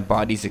dirt at my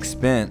body's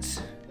expense.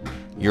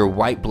 Your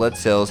white blood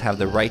cells have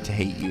the right to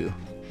hate you.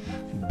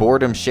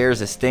 Boredom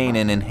shares a stain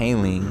in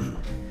inhaling.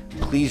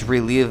 Please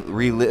relive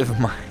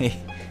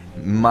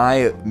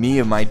me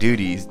of my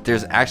duties.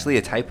 There's actually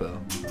a typo.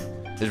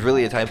 There's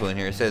really a typo in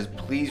here. It says,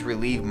 please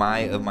relieve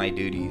of my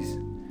duties.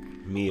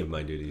 Me of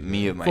my duties.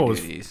 Me of my Full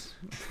duties.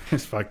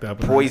 It's fucked up.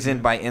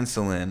 Poisoned by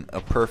insulin,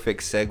 a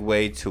perfect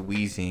segue to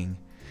wheezing.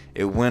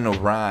 It went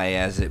awry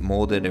as it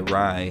molded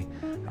awry.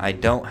 I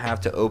don't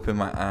have to open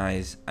my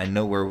eyes. I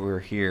know where we're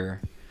here.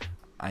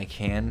 I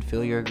can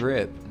feel your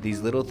grip.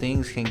 These little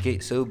things can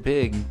get so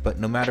big, but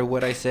no matter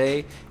what I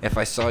say, if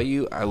I saw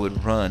you, I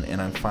would run,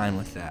 and I'm fine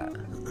with that.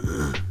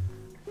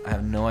 I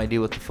have no idea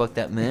what the fuck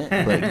that meant,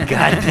 but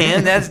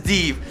goddamn, that's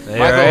deep. Hey,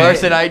 Michael right.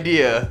 Larson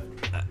idea.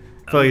 I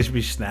feel like you should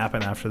be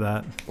snapping after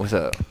that. What's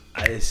up?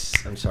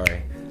 I'm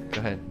sorry. Go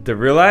ahead. The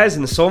Real Eyes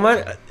and the Soul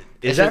Mine.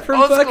 Is that from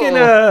old fucking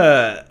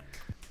school.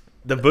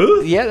 the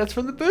booth? Yeah, that's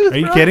from the booth. Are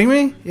you bro. kidding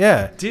me?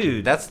 Yeah.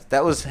 Dude.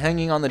 That was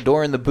hanging on the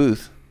door in the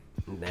booth.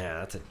 Nah,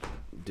 that's a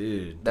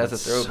dude. That's a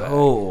throwback. So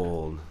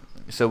old.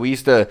 So we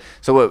used to.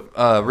 So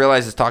what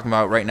Realize is talking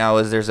about right now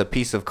is there's a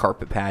piece of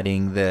carpet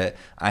padding that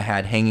I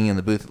had hanging in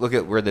the booth. Look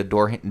at where the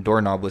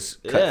doorknob was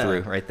cut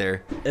through right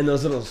there. And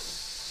those little.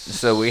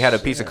 So we had a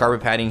piece of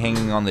carpet padding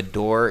hanging on the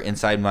door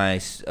inside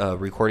my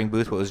recording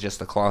booth. What was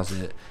just a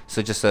closet.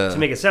 So just to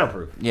make it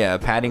soundproof. Yeah,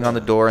 padding on the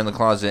door in the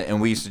closet,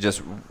 and we used to just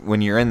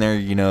when you're in there,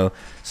 you know,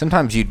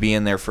 sometimes you'd be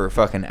in there for a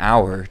fucking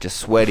hour just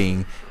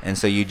sweating, and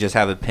so you just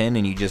have a pen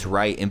and you just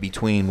write in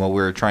between while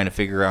we were trying to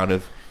figure out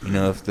if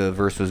the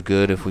verse was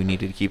good, if we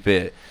needed to keep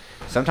it.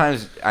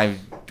 Sometimes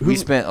we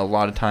spent a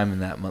lot of time in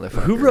that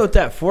motherfucker. Who wrote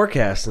that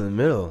forecast in the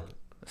middle?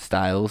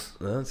 Styles.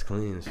 Oh, that's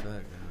clean as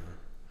fuck.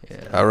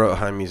 Yeah. I wrote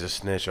Jaime's a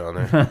snitch on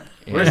there.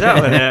 Where's that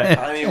one at?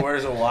 Jaime,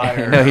 where's a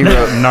wire? No, he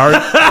wrote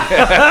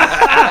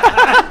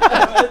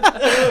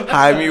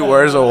Jaime,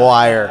 where's a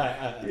wire?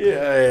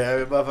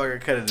 Yeah,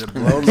 motherfucker could have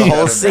blown the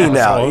whole scene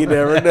out. You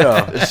never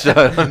know.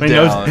 Shut him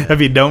down.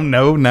 If you don't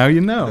know, now you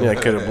know. Yeah,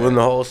 could have blown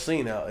the whole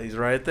scene out. He's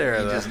right there.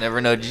 You just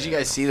never know. Did you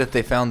guys see that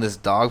they found this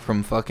dog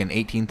from fucking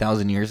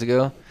 18,000 years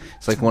ago?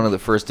 It's like one of the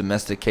first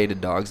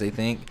domesticated dogs, they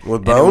think.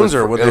 With bones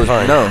or what they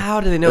find? No.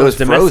 How do they know it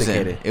was it's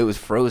domesticated? frozen. It was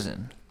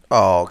frozen.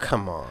 Oh,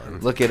 come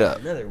on. Look it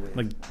up.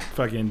 Like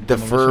fucking. The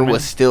fur Demolition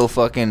was Man? still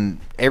fucking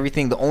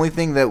everything. The only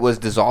thing that was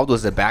dissolved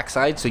was the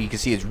backside, so you could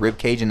see its rib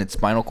cage and its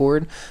spinal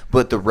cord.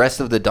 But the rest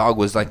of the dog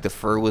was like the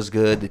fur was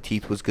good, the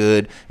teeth was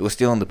good. It was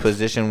still in the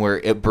position where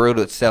it burrowed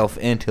itself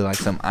into like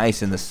some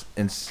ice in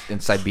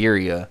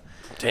Siberia.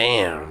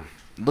 Damn.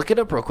 Look it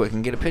up real quick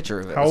and get a picture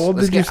of it. How old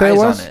Let's did you get say it eyes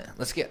was? on it.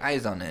 Let's get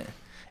eyes on it.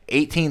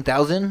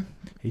 18,000.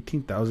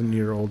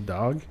 18,000-year-old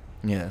dog.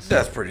 Yes.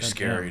 That's pretty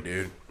scary,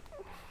 dude.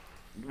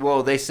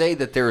 Well, they say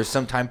that there was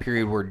some time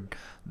period where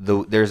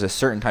there's a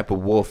certain type of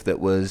wolf that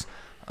was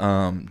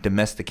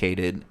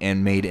domesticated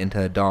and made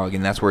into a dog,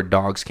 and that's where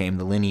dogs came,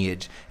 the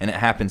lineage, and it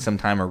happened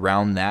sometime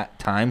around that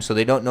time. So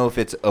they don't know if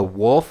it's a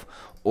wolf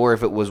or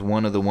if it was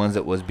one of the ones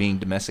that was being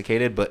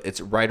domesticated, but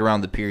it's right around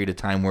the period of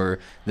time where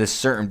this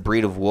certain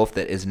breed of wolf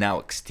that is now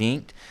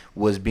extinct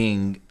was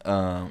being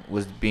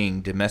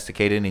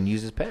domesticated and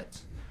used as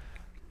pets.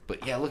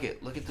 But yeah, look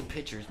at the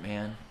pictures,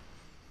 man.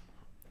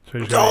 So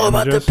it's all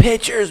about the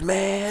pictures,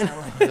 man.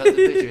 About the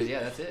pictures,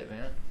 yeah, that's it,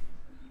 man.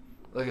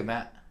 Look at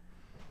Matt.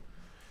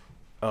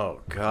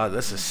 Oh God,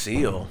 that's a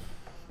seal.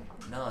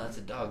 No, that's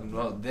a dog.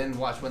 Well, then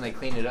watch when they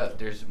clean it up.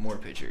 There's more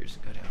pictures.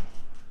 Go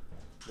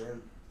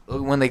down.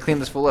 Look, when they clean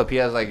this full up, he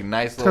has like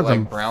nice little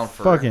like brown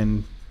fur.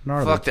 Fucking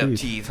gnarly fucked up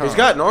teeth. Huh? He's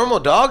got normal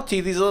dog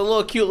teeth. He's a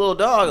little cute little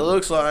dog. It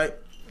looks like.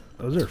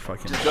 Those are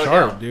fucking Just go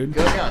sharp, down. dude.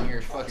 Go down.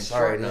 You're fucking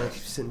Sorry, short. no,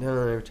 keep sitting down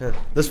every time.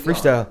 Let's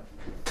freestyle.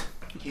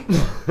 We can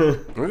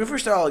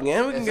freestyle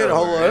again. We can It's get a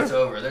whole over. lot. It's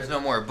over. There's no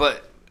more.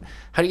 But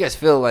how do you guys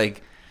feel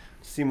like?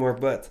 See more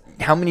butts.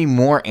 How many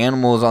more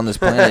animals on this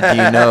planet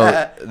do you know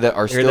that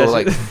are still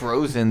like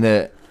frozen?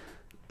 That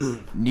do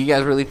you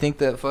guys really think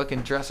that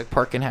fucking Jurassic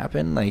Park can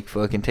happen? Like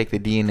fucking take the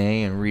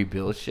DNA and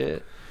rebuild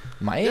shit?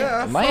 Might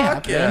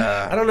happen.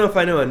 Yeah. I don't know if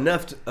I know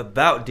enough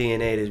about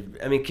DNA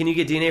to. I mean, can you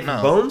get DNA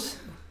from bones?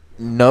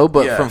 No,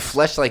 but Yes. from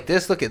flesh like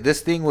this, look at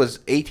this thing was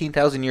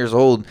 18,000 years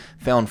old,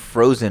 found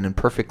frozen in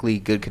perfectly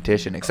good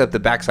condition, except the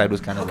backside was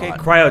kind of Okay,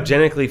 rotten.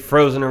 cryogenically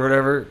frozen or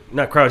whatever.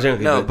 Not cryogenically.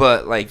 No,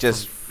 but like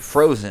just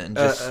frozen,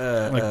 just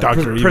Like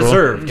Dr. Evil.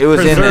 preserved. It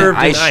was preserved in an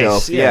ice ice.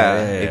 shelf.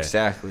 Yeah,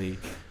 Exactly.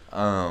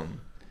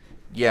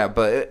 Yeah,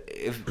 but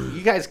if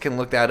you guys can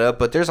look that up,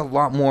 but there's a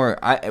lot more.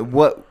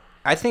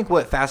 I think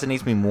what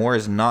fascinates me more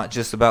is not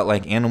just about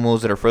like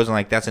animals that are frozen,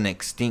 like that's an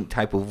extinct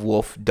type of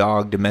wolf,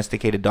 dog,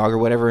 domesticated dog or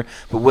whatever.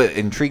 But what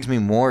intrigues me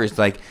more is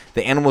like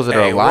the animals that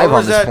are alive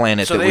on this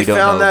planet so that we don't know they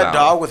found that about.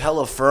 dog with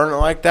hella fur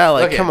like that.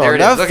 Like, Look come there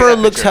on, it is. that Look at fur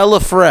that looks picture. hella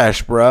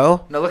fresh,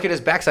 bro. No, look at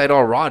his backside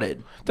all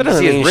rotted. That You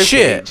doesn't see his mean rib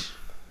shit. cage.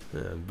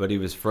 but he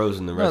was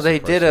frozen the rest. No, they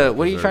of the did parts, a.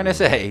 What are you trying to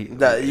say?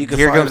 That you can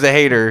Here find- comes the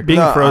hater. Being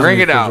frozen Bring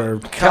is it out.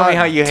 preserved. Tell me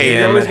how you hate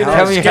damn it. it, how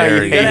Tell me how scary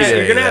you you hate say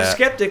You're it. gonna have that.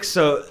 skeptics,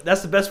 so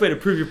that's the best way to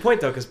prove your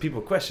point, though, because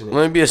people question it.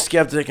 Let me be a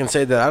skeptic and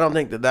say that I don't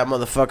think that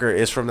motherfucker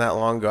is from that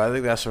long ago. I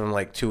think that's from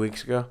like 2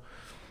 weeks ago.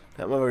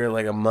 That motherfucker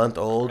like a month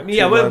old. I mean,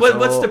 yeah, 2 months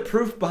what's old. the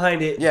proof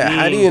behind it? Yeah,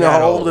 how do being you know that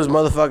how old his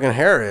motherfucking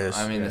hair is?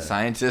 I mean, the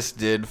scientists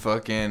did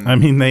fucking. I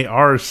mean, they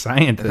are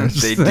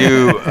scientists. They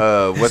do what's it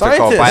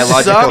called? Scientists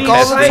Biological suck all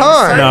the testing.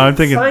 time. No, I'm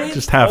thinking Science,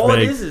 just half all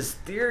baked. it is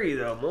theory,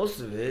 though,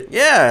 most of it.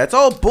 Yeah, it's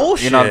all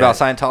bullshit. You're not about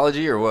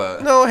Scientology or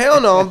what? No, hell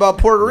no. I'm about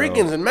Puerto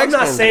Ricans and I'm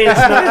Mexicans. not saying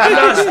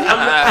it's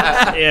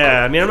not,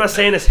 yeah, I mean, I'm not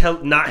saying it's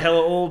not hella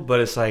old, but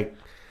it's like.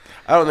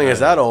 I don't think it's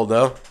that old,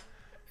 though.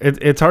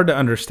 It's hard to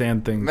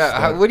understand things.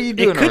 Matt, what are you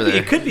doing over there?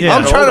 It could be. Yeah.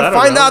 I'm trying to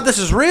find out this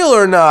is real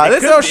or not.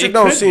 This whole shit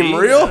don't seem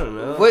real.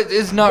 What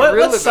is not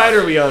real? What side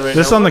are we on right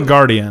This now? on the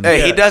Guardian.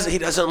 Hey, he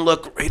doesn't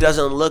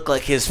look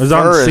like his It was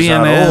on fur is that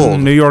CNN, old.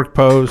 New York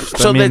Post.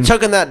 So I mean, they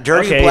took in that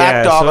dirty Okay, black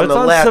yeah, dog so on it's the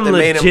on left some and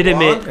made him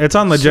legitimate- blonde. it's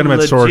on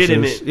legitimate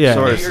sources. Yeah.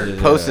 New York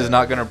Post is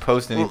not going to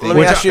post anything. Let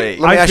me that's ask you- fake.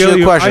 let me I ask you feel a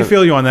you. question. I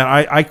feel you on that.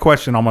 I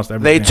question almost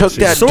everything. They took I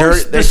see. that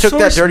Source- they the took that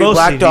source dirty mostly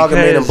black dog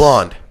and made him because-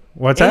 blonde.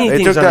 What's that? They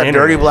Anything's took on that the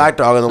dirty internet. black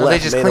dog on the No, they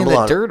left just and made him cleaned the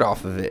blonde. dirt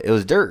off of it. It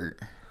was dirt.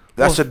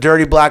 That's a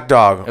dirty black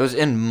dog. It was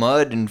in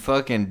mud and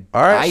fucking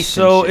All right, ice.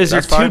 So and shit. is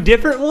there That's two fine.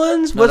 different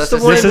ones? No, What's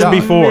that's the one This in is the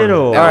before.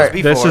 middle? All right,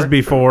 This is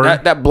before.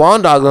 That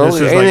blonde dog This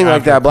doesn't is look anything like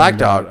after that black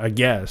cleaned out, dog. I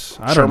guess.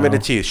 I Show don't me know.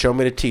 the teeth. Show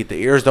me the teeth. The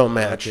ears don't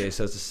match. Okay,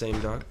 so it's the same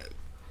dog.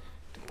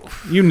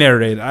 You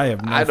narrate. I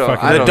have no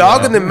fucking. The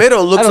dog in the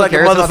middle looks like a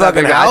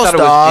motherfucking I house thought it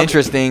was dog.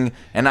 interesting,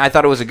 and I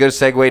thought it was a good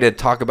segue to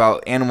talk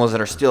about animals that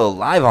are still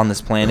alive on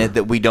this planet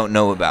that we don't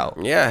know about.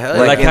 Yeah, hell I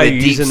yeah. like in how the you're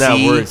deep using that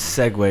sea. word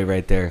segue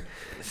right there.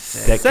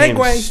 That came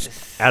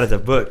out of the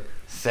book.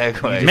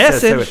 Segue.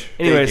 Message.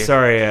 Anyway, Thank you.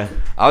 sorry.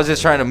 I was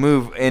just trying to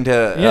move into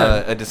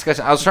a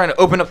discussion. I was trying to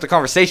open up the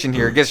conversation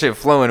here, get shit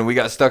flowing, and we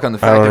got stuck on the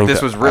fact if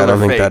this was real I don't or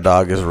think fake. that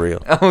dog is real.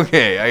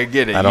 Okay, I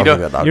get it. I don't You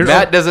think that dog is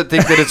Matt doesn't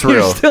think that it's You're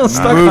real. still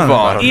stuck Move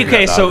on it. on.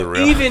 Okay, that so dog is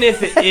real. even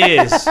if it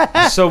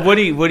is, so what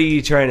are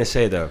you trying to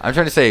say though? I'm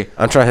trying to say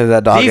I'm trying to say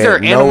that dog. these are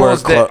ain't nowhere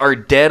animals that clo- are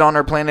dead on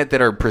our planet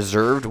that are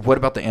preserved. What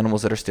about the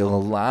animals that are still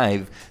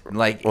alive,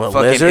 like Well,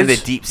 fucking in the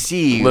lizards? deep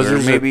sea, Lizards or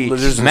and- maybe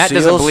lizards and Matt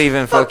doesn't seals? believe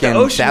in Fuck the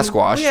fucking ocean.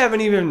 Sasquatch. We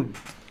haven't even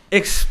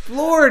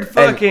explored an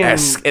fucking.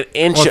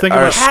 inch Well, think or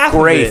a about half of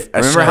scrape. it. a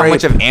Remember how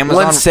much of scrape,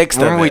 Amazon? 1/6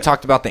 Remember of we it.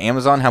 talked about the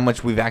Amazon, how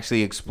much we've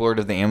actually explored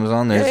of the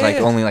Amazon. There's Yeah, like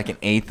yeah. only like an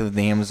eighth of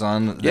the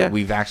Amazon that Yeah.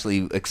 we've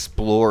actually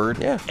explored.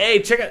 Yeah.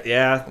 Hey, check out.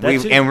 Yeah, And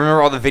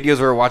remember all the videos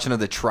we were watching of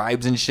the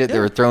tribes and shit? They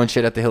were throwing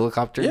shit at the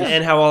helicopters.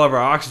 and how all of our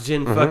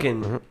oxygen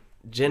fucking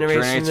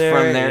Generation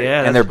from there,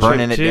 yeah, and they're that's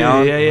burning it too.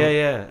 down.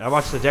 Yeah. I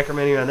watched the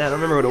documentary on that. I don't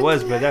remember what it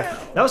was, but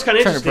that was kind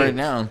of Trying to interesting. burn it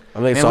down. I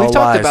mean, it's Man, all we've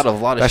talked lies. about a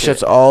lot of that shit.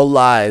 shit's all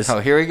lies. Oh,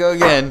 here we go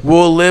again.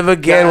 We'll live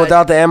again God.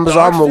 without the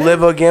Amazon. We'll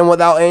live again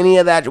without any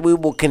of that. We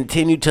will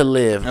continue to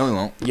live. No, we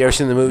won't. You ever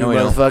seen the movie No, we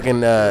don't.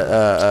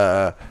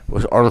 motherfucking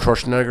was Arnold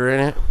Schwarzenegger in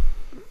it?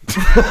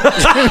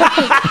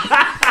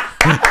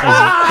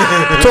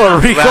 Total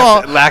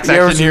Recall. Lax You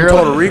ever Action seen Hero?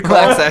 Total Recall?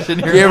 Lax Action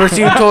Hero. You ever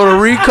seen Total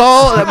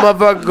Recall? That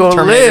motherfucker gonna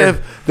Terminator.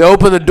 live. They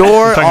open the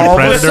door.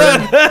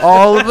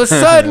 All of a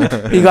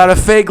sudden, he got a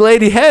fake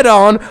lady head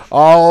on.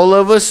 All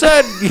of a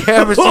sudden, you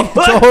ever seen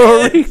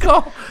Total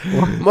Recall?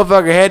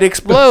 Motherfucker head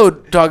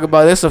explode. Talk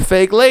about this, a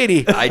fake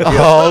lady. I do.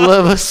 All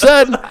of a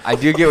sudden. I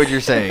do get what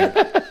you're saying.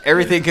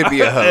 Everything could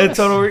be a hoax. That's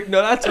Total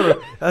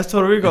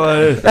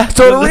Recall. That's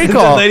Total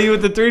Recall. The lady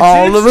with the 3 tits.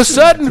 All of a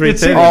sudden, Three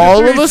titties.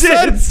 all of a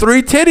sudden,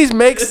 3 titties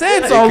make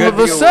sense. It All could of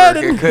be a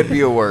sudden, It could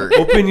be a work.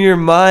 Open your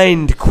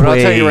mind, Quaid. But I'll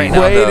tell you right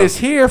now, Quaid though, is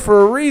here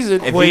for a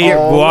reason. If Quaid you,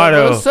 all of a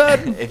Guado.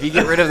 sudden, if you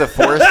get rid of the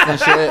forest and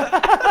shit,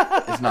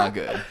 it's not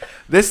good.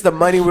 this is the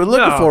money we're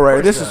looking No, for right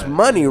of here. course This is not.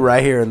 money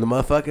right here in the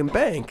motherfucking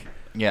bank.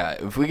 Yeah,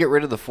 if we get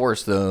rid of the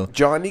forest, though.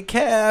 Johnny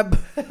Cab.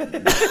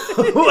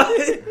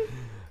 What?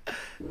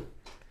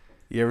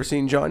 You ever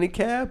seen Johnny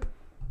Cab?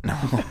 No.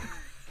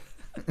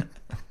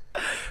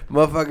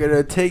 Motherfucker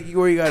to take you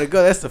where you gotta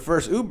go. That's the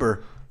first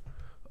Uber.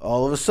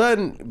 All of a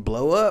sudden,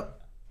 blow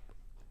up.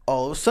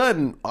 All of a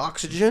sudden,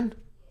 oxygen.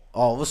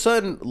 All of a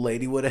sudden,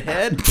 lady with a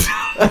head.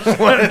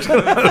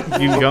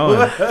 Keep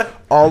going.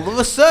 All of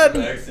a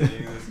sudden,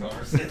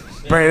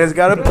 Brandon's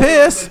got to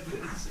piss.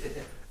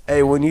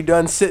 Hey, when you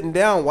done sitting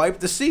down, wipe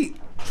the seat.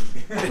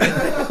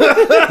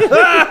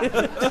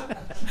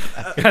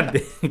 God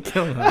damn,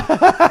 kill him.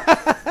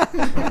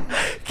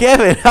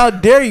 Kevin, how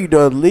dare you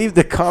to leave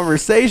the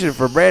conversation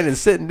for Brandon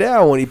sitting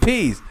down when he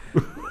pees?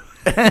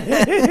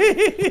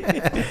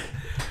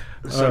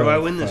 So do I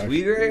win this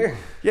weed right here?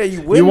 Yeah,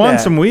 you win. You won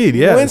that. some weed,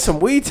 You yes. win some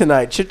weed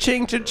tonight.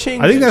 Cha-ching, cha-ching.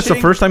 I think that's the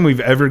cha-ching. first time we've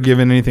ever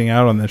given anything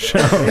out on this show.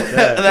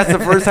 That's the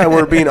first time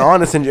we're being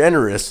honest and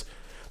generous.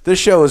 This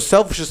show is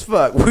selfish as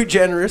fuck. We're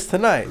generous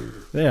tonight.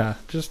 Yeah,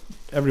 just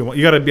everyone.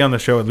 You got to be on the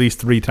show at least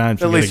 3 times.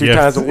 to At get least a 3 gift.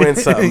 times to win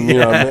something. You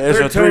know, Yeah. it's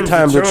a 3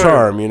 times the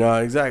charm. You know,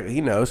 exactly. He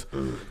knows.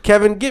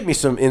 Kevin, give me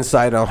some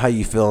insight on how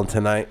you feeling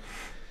tonight.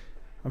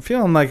 I'm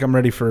feeling like I'm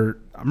ready for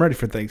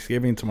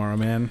Thanksgiving tomorrow,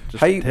 man.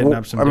 Just How you? hitting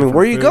up some I mean,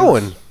 where are you different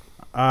going? foods.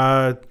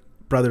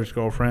 Brothers,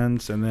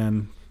 girlfriends, and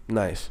then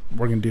Nice.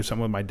 we're gonna do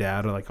something with my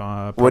dad. Like, What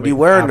are probably you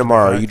wearing after the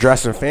tomorrow? fact. You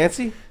dressing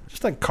fancy?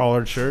 Just like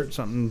collared shirt,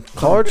 something.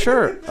 Collared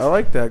shirt. I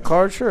like that.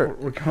 Collared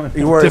shirt. We're going.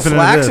 You wearing dipping into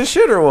slacks this. and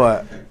shit or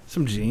what?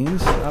 Some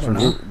jeans. I don't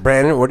know.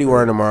 Brandon, what are you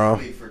wearing tomorrow?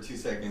 For 2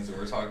 seconds, and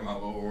we're talking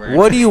about what we're wearing.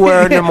 What are you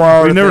wearing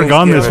tomorrow? We've to never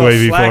gone this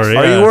way Thanksgiving? before.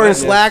 Are Yeah. you wearing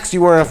slacks?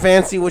 You wearing a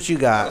fancy? What you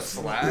got?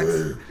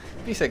 Slacks?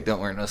 B-Sec don't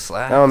wear no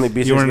slacks. I don't think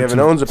You wearing B6 some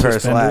owns a pair of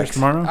suspenders slacks.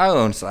 tomorrow? I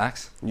own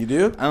slacks. You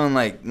do? I own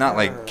not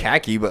like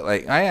khaki, but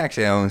like I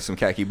actually own some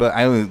khaki, but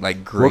I own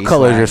like gray. What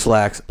color is your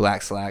slacks?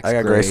 Black slacks. I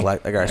got gray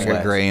slack. I got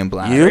slacks. gray and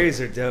black. You? Grays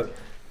are dope.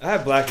 I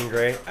have black and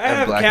gray. I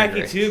have black and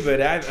khaki gray. too,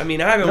 but I haven't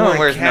No one worn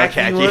wears no khaki,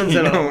 khaki. ones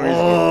in No a one wears-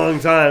 long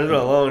time. It's been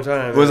a long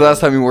time. When was the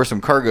last time you wore some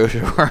cargo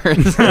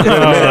shorts?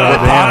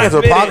 Pockets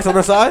with pockets on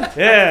the side?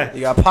 Yeah.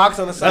 You got pockets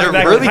on the side? They're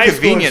back really in high school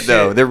convenient and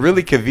though. shit. They're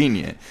really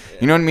convenient.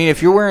 You know what I mean?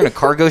 If you're wearing a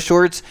cargo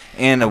shorts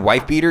and a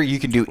wife beater, you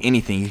can do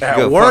anything. You can At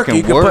go work, fucking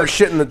you can work. put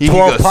shit in the you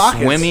 12 can go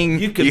pockets. swimming.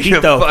 You can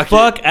beat the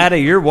fuck out of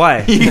your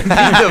wife. You can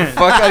beat the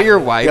fuck out of your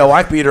wife. Yeah,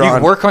 wife beater You on.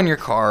 can work on your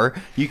car.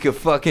 You can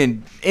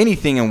fucking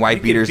anything in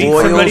wife beaters. beat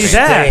including- somebody's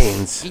ass.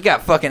 stains. You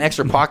got fucking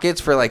extra pockets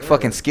for like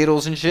fucking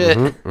Skittles and shit.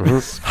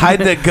 Hide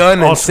the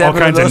gun All in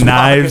 7 kinds of of those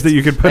knives pockets. that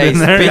you could put Hey, in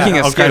there. speaking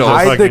of all kinds Skittles.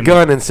 Hide the fucking-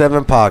 gun in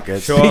 7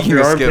 pockets. Show off Speaking your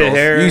of armpit Skittles.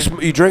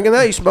 hair. You drinking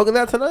that? You smoking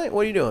that tonight?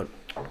 What are you doing?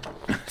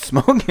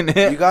 Smoking You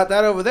it. got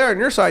that over there on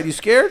your side. You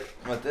scared?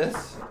 What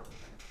this?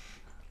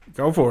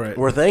 Go for it.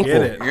 We're thankful.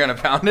 Get it. You're gonna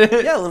pound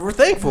it? Yeah, we're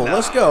thankful.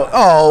 Let's go.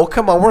 Oh,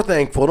 come on. We're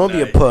thankful. Don't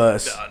be a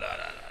puss.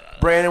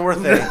 Brandon, we're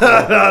thankful.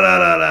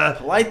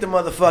 Light the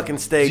motherfucking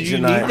stage Do you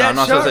tonight. need No, I'm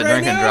not That supposed to shot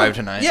drink right and now? drive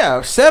tonight.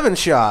 Yeah, 7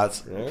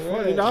 shots.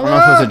 I'm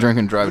not supposed to drink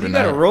and drive You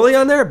got a tonight. rollie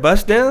on there?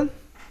 Bust down?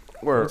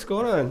 Word. What's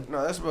going on?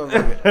 No, that's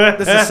motherfucking.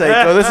 This is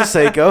Seiko. This is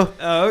Seiko.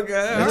 Oh,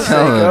 okay. This is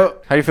Tell Seiko. me,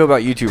 how do you feel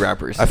about YouTube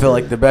rappers? I feel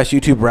like the best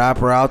YouTube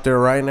rapper out there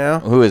right now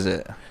Who is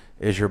it?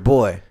 is your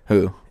boy.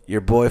 Who?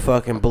 Your boy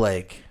fucking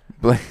Blake.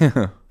 Blake.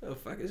 What the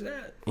fuck is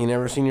that? You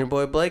never seen your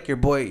boy Blake? Your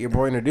boy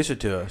introduced it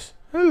to us.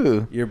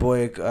 Who? Your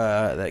boy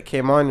that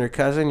came on, your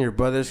cousin, your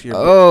brother's, your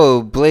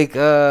Oh, Blake.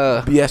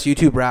 BS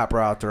YouTube rapper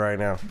out there right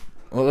now.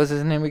 What was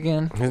his name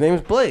again? His name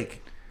is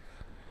Blake.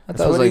 I That's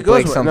thought it was what he like goes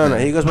Blake by. something. No,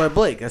 he goes by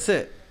Blake. That's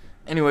it.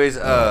 Anyways,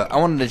 I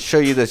wanted to show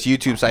you this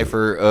YouTube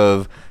cipher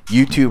of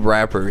YouTube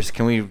rappers.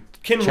 Can we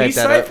Can check we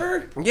that out?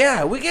 cipher?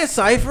 Yeah, we get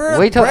Cypher.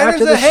 Wait till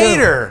Brandon's after the a show.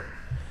 hater.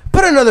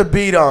 put another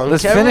beat on.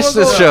 Let's Kevin, finish what's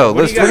this going show. on?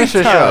 Let's finish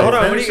the show. Hold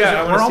on, what do you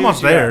got? We're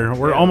almost there.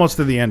 We're almost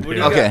to the end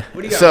here. Okay,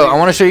 so I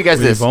want to show you guys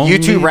this.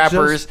 YouTube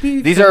rappers.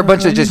 These are a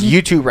bunch of just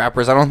YouTube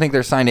rappers. I don't think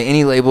they're signed to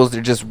any labels.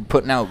 They're just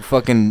putting out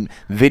fucking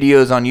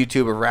videos on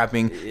YouTube of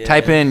rapping.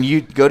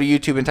 Go to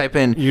YouTube and type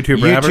in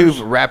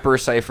YouTube rapper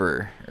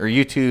cipher or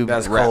YouTube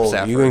rap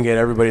cipher. You can get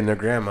everybody and their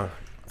grandma.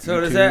 So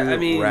does that? I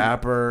mean,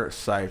 rapper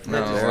cipher.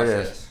 No, there it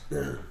is.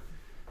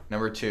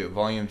 Number 2,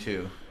 volume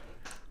 2.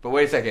 But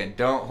wait a second.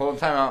 Don't hold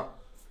time out.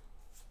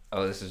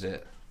 Oh, this is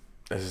it.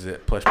 This is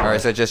it. Push. All right,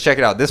 so just check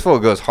it out. This fool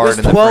goes hard.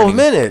 It's 12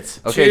 minutes.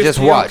 Okay, Cheers just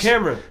to you on watch.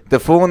 camera. The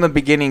fool in the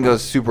beginning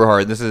goes super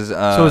hard. This is.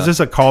 So is this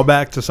a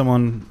callback to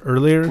someone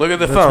earlier? Look at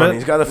the phone.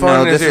 He's got the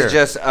phone in his ear. No, this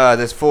is just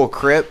this fool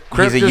Crip.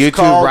 Crip He's a just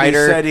YouTube called.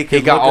 writer. He said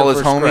he got all his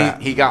looking for homies.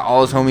 scrap. He got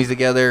all his homies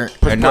together.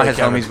 Push Or not play, his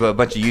Kevin. homies, but a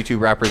bunch of YouTube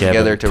rappers Kevin,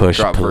 together to push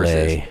drop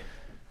play.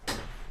 verses.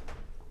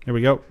 Here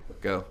we go.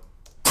 Go.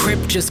 Crip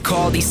just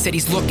called, he said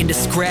he's looking to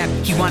scrap.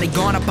 He wanted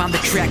gone up on the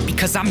track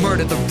because I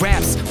murder the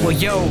raps. Well,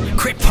 yo,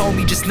 Crip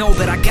homie, just know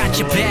that I got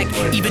your back.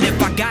 Even if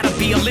I gotta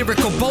be a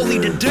lyrical bully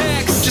to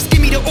Dax. Just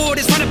give me the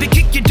orders, run up and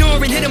kick your door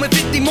and hit him with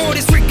 50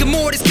 mortars. Rigor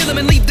mortis, kill him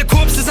and leave the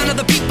corpses on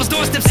other people's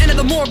doorsteps. Enter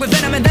the morgue with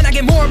venom and then I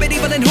get morbid,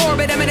 evil and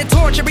horrid. I'm in a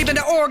torture, even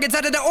the organs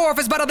out of the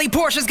orifice. But all they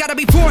Porsches gotta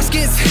be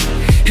foreskins.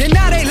 And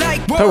now they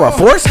like, whoa. Talk about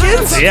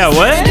foreskins? Yeah,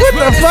 what? What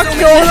the fuck's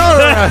going on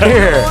around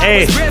here?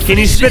 Hey, can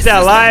you spit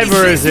that live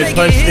or is it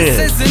punched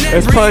in?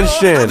 It's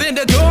punched in.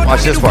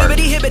 Watch this part. Oh,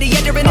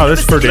 this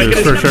is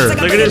produced for sure.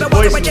 Look at his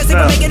voice and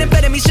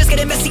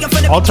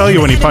stuff. I'll tell you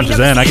when he punches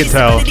in. I can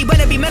tell.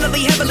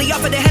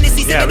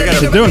 Yeah, we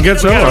got He's doing good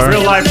so far.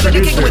 real live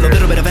producer here.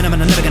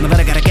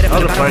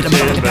 I'll punch in,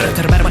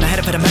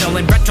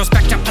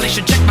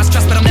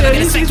 but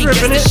he's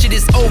ripping it. This shit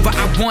is over.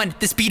 I won.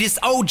 This beat is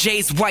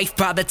OJ's wife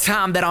by the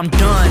time that I'm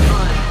done.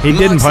 He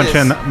didn't punch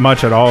in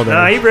much at all there.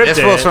 Nah, he ripped This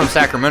it. fool's from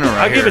Sacramento right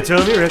I'll here. give it to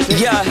him. He ripped it.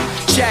 Yeah,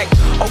 check.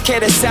 Okay,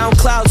 the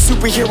SoundCloud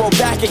superhero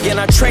back again.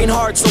 I train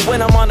hard, so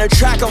when I'm on the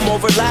track, I'm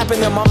overlapping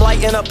them. I'm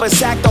lighting up a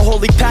sack, the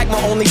holy pack,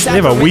 my only sack.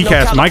 They have a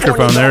weak-ass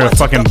microphone there, a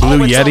fucking Blue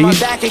Yeti.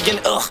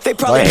 They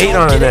probably hating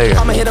on a nigga.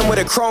 I'ma hit them with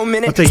a chrome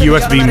minute. That's a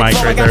USB mic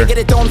right there. Get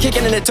it though, I'm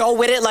kicking in the dough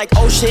with it like,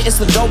 oh shit, it's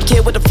the dope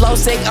kid with the flow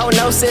sick. Oh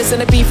no, sis,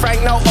 and the beat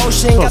frank, no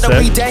ocean. Got the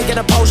weed dank and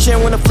a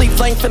potion. When the fleet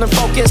flank, feeling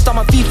focused on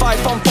my feet fight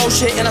from faux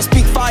shit. And I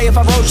speak fire if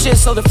I roll shit,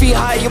 so the feet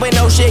high, you ain't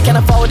no shit. Can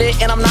I fold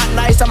it? And I'm not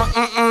nice, I'm a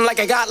like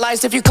I got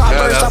lice. If you caught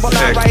first, I will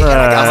not write. And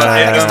I got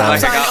slide, like a stop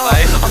sign.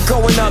 I'm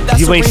going up, that's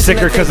You ain't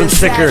sicker cause I'm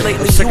sicker.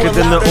 I'm sicker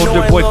than the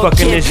older boy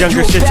fucking his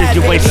younger sisters.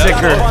 You ain't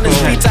sicker.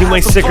 You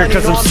ain't sicker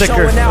cause I'm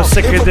sicker. I'm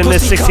sicker than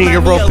this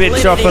 16-year-old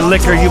bitch off of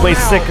liquor. You ain't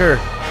sicker.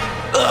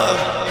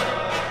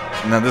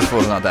 No, this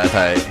fool's not that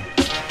tight.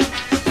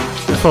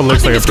 This one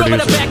looks like a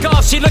producer. Back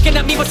off, she looking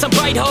at me with some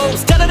bright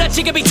hopes. Tell her that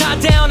she can be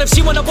tied down if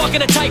she wanna walk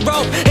in a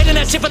tightrope. Hitting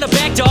that shit from the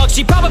back, dog.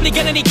 She probably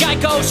gonna need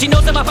Geico. She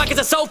knows that my pockets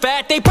are so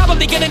fat, they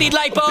probably gonna need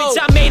lipo. Bitch,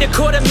 I made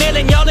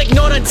 $250,000, y'all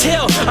ignored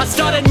until I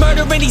started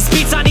murdering these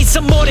beats. I need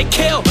some more to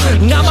kill.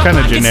 Now my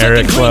Kinda pockets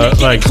generic, looking green, but,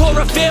 like-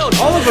 chlorophyll.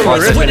 All of them are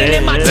ripping it.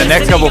 The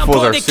next couple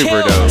fools are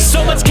super dope.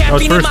 So much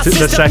caffeine in my the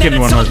system second that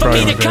one it's was hard for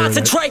probably me my to favorite.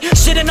 concentrate.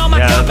 Shitting on my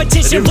Yeah,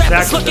 competition, they do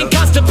rappers saxo. looking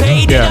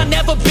constipated. Yeah. I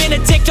never been a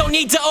dick, don't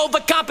need to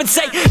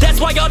overcompensate. That's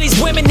why all these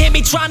women hit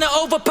me trying to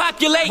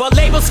overpopulate. Well,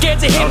 labels scared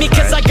to hit me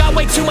cause I got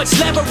way too much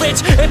leverage.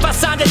 If I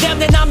sign to them,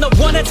 then I'm the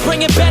one that's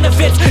bringing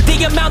benefits.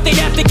 The amount they'd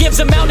have to give's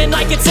a mountain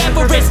like it's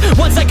Everest.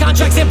 Once that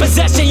contract's in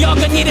possession, y'all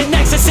gonna need an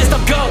exorcist.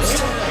 I'm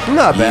Ghost.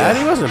 Not bad.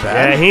 He wasn't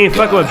bad. Yeah, he ain't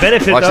fucking with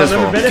benefit Watch though. this fool.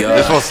 Remember benefit?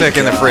 This fool's sick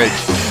in the fridge.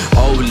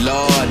 Oh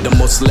Lord, the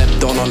most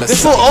slept on the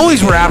This fool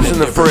always raps in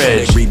the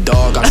fridge.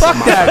 Fuck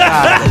that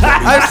guy.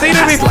 I've seen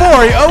it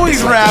before. He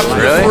always raps in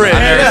the Really? fridge.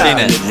 I've never seen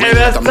it. Hey,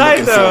 that's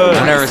tight though.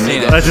 I've never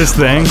seen it. That's his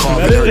thing.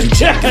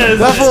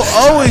 That fool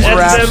always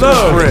raps in the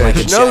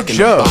fridge. No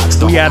joke.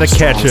 We gotta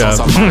catch up.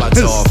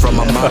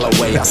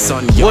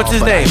 What's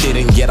his name?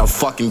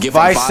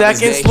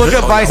 Viseconds? Look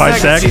at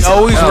Viseconds. He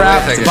always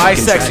raps.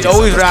 Viseconds. He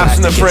always raps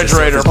in the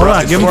refrigerator, bro. Hold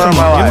on, give him Swear some.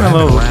 on my Give him a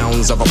life. little.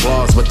 Rounds of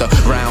applause with the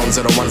rounds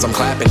of the ones I'm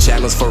clapping.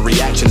 Channels for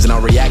reactions and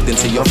I'm reacting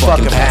to your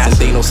fucking fucking past. And passive.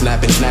 they no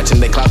snapping, snatching,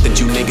 they clout that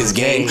you niggas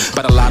gain.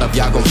 But a lot of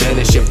y'all gon'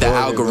 vanish if the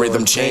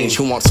algorithm change.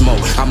 Who wants smoke?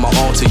 I'ma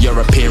alter your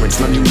appearance.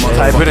 None you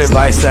Type it in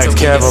Viseconds,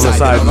 Kev, on the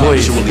side,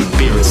 please.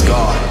 Beer is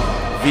God.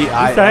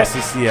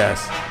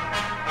 Viseccs.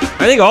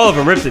 I think all of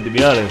them ripped it, to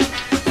be honest.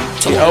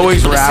 He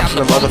always raps in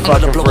the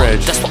motherfucking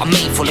fridge. That's what I'm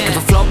made for. Looking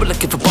for flow, but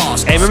looking for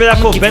bars. Hey, remember that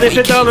full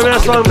Benefit though? Remember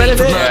that song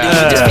Benefit?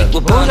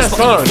 What was that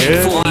song,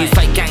 dude?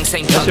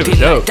 That shit was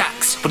dope.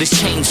 But it's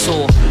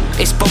chainsaw,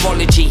 it's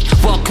biology.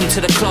 Welcome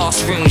to the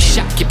classroom.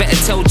 Shaq, you better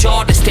tell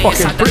Jar to stay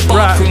inside the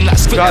bathroom.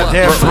 That's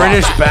Goddamn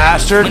British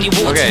bastard.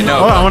 Okay,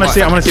 no. Oh, I want to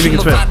see if he can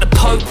spit. The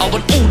Pope, I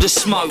want all the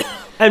smoke.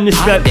 And this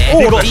I'm there,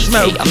 all got the DK,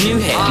 smoke. I'm new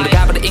here. I'm the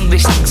guy with the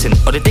English accent,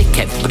 or the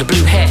dickhead with the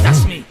blue hair.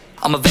 That's me.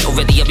 I'm a vet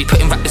already. I'll be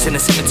putting rappers in the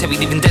cemetery,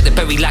 leaving dead to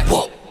bury like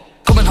what?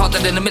 Coming harder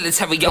than the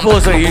military. I'm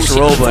feels like you used to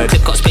rollerblade.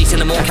 Clip got space in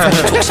the morning.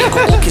 Talk shit,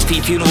 got orchis, P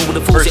funeral with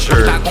the force. It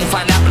sure. back, won't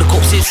find out with the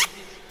corpses.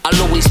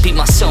 I'll always be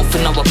myself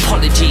and no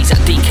apologies. At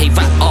DK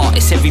Rap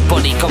Artists,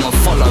 everybody come and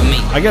follow me.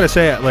 I gotta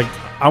say, like,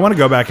 I want to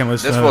go back and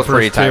listen This to feels the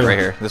pretty first tight two. right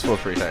here. This feels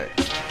pretty tight.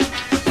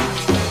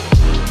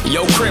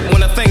 Yo, Crip,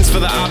 one of thanks for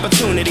the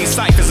opportunity.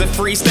 Ciphers and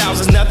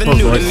freestyles is nothing Oh,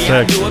 new to boy, me.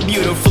 I sick. do it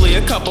beautifully.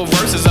 A couple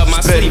verses of my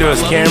Spit sleeve. into I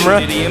his love camera.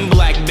 nudity and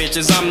black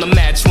bitches. I'm the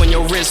match when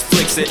your wrist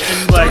flicks it.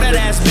 Throw that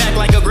ass back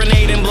like a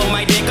grenade and blow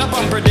my dick up.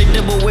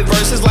 Unpredictable with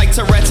verses like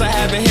Tourette's. I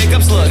having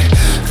hiccups. Look,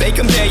 they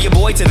compare your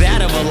boy to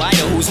that of a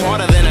lighter who's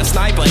harder than a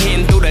sniper,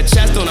 hitting through the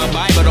chest on a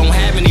Bible. Don't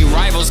have any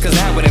rivals, cause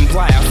that would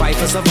imply a fight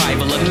for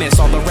survival. Amidst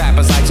all the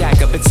rappers I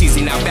jack up, it's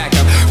easy now back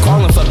up.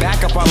 Calling for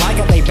backup, I like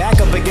it. They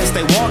back up against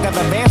they wall, got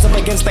the bands up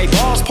against they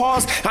balls.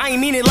 Pause. I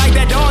ain't mean it like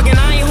that, dog, and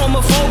I ain't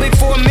homophobic.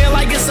 For a meal,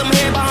 I get some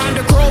hair behind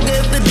the Kroger.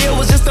 If the deal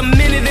was just a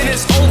minute, then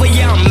it's over.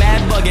 Yeah, I'm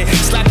mad bugging.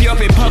 Slap you up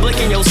in public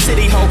in your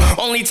city, ho.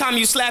 Only time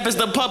you slap is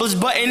the publish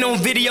button on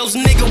videos,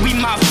 nigga. We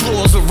mop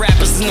floors with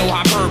rappers, no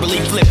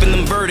hyperbole, flipping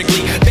them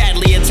vertically,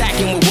 badly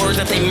attacking with words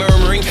that they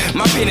murmuring.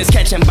 My pen is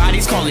catching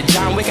bodies, call it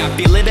John Wick. I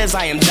feel it as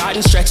I am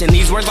jotting, stretching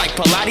these words like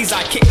Pilates.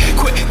 I kick,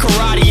 quick,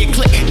 karate, and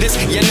click. This,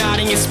 you're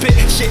nodding, you spit,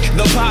 shit,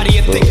 the body,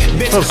 you thick.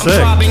 Bitch, Oh, I'm sick.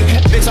 throbbing,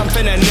 bitch, I'm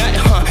finna nut,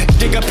 huh?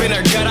 Dig up in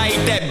her gut, I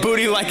eat that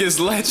booty like it's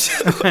lunch.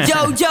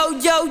 Yo, yo,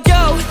 yo,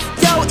 yo,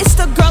 yo, it's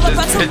the girl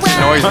about to It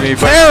annoys me,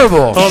 but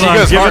Terrible. Hold she on,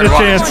 goes give hard. it a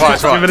Watch, chance.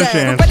 watch, watch. Give it a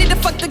chance. Ready to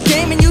fuck the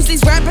game and use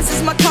these rappers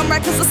as my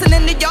comrade. Cause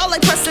listening to y'all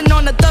like pressing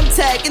on a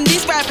thumbtack. And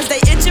these rappers, they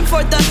itching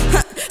for the,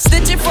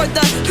 stitching for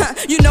the,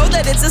 you know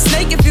that it's a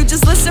snake if you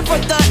just listen for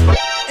the.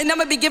 And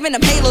I'ma be giving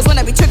them halos when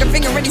I be trigger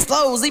fingering these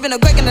flows. Leaving them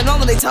gragging it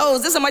on their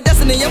toes. This is my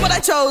destiny and what I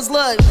chose.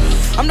 Look,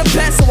 I'm the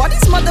best, so why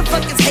these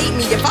motherfuckers hate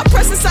me? If I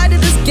press inside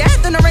of this gap,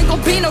 then there ain't gon'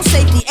 be no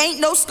safety. Ain't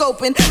no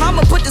scoping.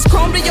 I'ma put this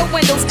chrome to your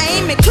windows.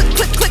 Aim and click,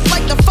 click, click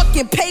like the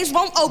fucking page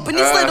won't open.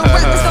 These little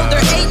rappers know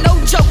there ain't no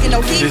joking. No,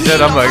 She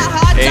said, I'm like,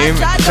 aim,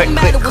 click,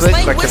 click,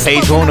 click, like the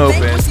page won't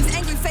open.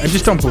 I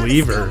just don't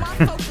believe her.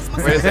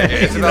 Wait a second,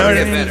 it's about to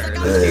get better.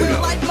 Let's keep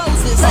going.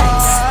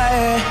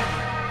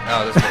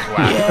 Oh, this was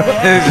wow.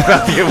 It's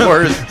about to get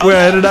worse.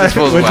 Where did I This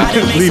was whack.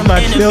 leave my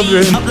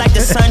children? Up like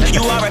the sun,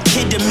 you are a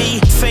kid to me.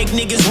 Fake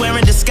niggas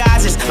wearing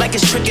disguises like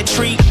it's trick or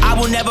treat. I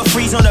will never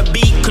freeze on a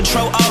beat.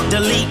 Control Alt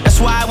Delete. That's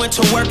why I went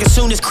to work as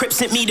soon as Crip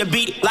sent me the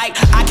beat. Like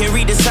I can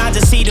read the signs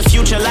and see the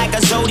future like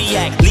a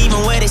zodiac.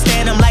 Leaving where they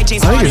stand, I'm like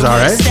James I think Harden he's with a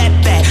alright. step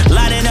back.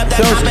 Lining up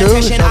that Sounds cool.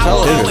 competition, I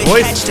will His always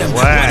voice catch is them.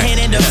 whack. One hand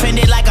and defend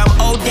it like I'm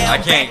Odell I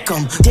can't.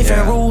 Beckham.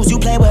 Different rules, you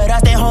play with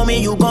us, then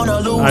homie, you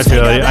gonna lose. I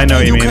feel you. I know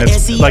what you mean.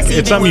 It's like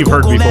it's something you've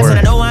heard before.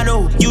 I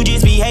know, you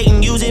just be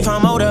hating, use it for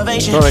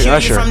motivation. Sound like Cure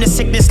Usher. you from the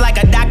sickness like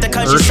a doctor,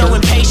 cause you're so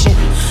impatient.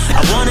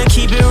 I wanna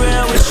keep it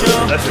real with you.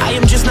 I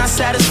am just not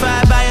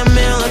satisfied by a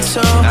meal or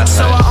two.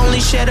 So I only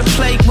share the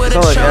plate with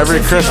a Sound like chosen every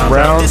Chris few.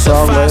 Brown This a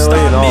song five-star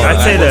lately and all meal. that.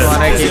 I'd say I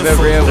wanna keep it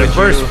real the with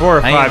first you. 4 or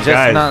I 5 ain't just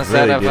guys not really did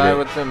satisfied it.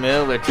 with the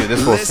mill or two.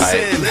 This was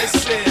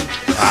tight.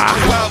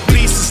 Wild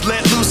beasts is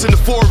let loose in the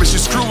forest.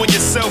 You're screwing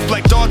yourself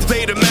like Darth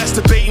Vader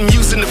masturbating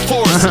using the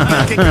force.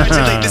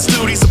 Congratulate this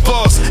dude, he's a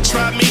boss.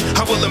 Try me,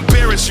 I will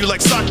embarrass you like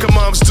soccer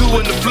moms do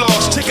in the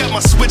floss. Check out my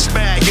switch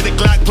bag, get a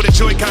Glock, put a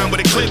Joy-Con with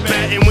a clip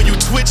at. And when you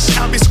twitch,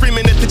 I'll be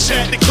screaming at the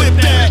chat to clip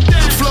that.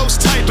 Flow's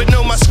tight, but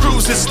no, my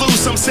screws is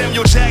loose. I'm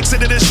Samuel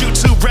Jackson of this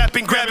YouTube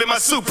rapping, grabbing my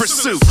super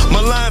suit.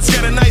 My lines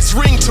got a nice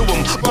ring to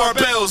them.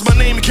 Barbells, my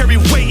name carry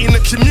weight in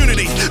the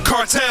community.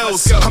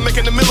 Cartels, I'm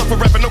making the mill up for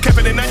rapping, no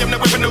capping, and I am not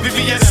whipping no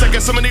VVS. I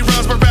got so many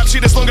rounds per rap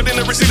sheet, it's longer than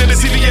the receipt of the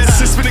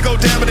CVS. It's finna go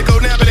down, but it go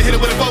now, but it hit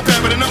it with a bow pad,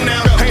 but I know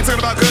now. I ain't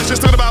talking about guns,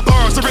 just talking about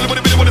bars. I really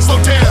wanna be the one to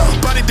slow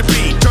down. Body the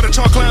beat, draw the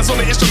chalk lines on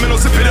the instrumental,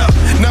 zip it up.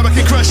 Now I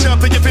can crush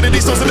up the infinity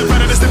stones in the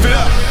better to zip it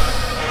up.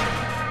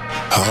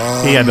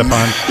 He had the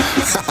punch.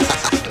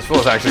 This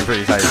fool's actually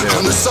pretty tight too.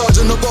 I'm the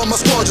sergeant of all my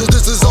squadrons,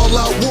 this is all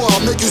out war.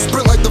 I'll make you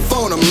sprint like the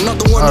phone, I'm not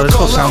the one Oh, to this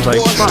call fool sounds out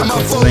like war. fuck, And my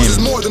what's his foes is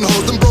name? more than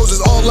hoes, them bros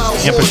is all out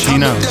Al wars.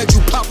 Pacino. I'm dead,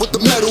 you pop with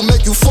the metal,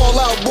 make you fall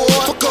out, boy.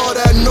 Fuck all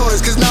that noise,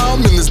 cause now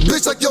I'm in this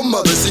bitch like your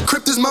mother. See,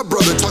 Crypt is my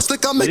brother, talk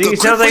slick, I make a think he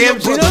grip sounds for like your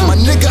Al brother. Pacino? My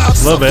nigga, I've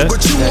Little suffered, bit.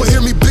 but you won't hear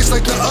me bitch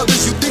like the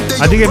others. You think they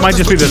I think it might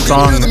just be the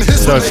song,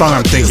 the song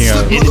I'm thinking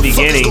of. In the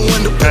beginning,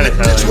 kind of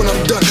bitch when I'm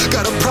done.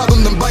 Got a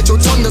problem, then bite your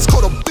tongue. That's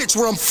called a bitch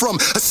where I'm from.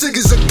 A cig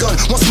is a gun.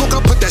 One smoke,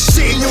 I'll put that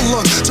shit in your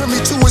lungs. Turn me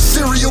to a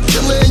serial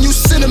killer and you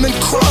cinnamon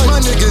crunch. My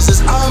niggas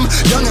is I'm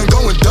young and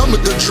going dumb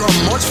with the drum.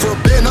 March for a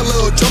band, a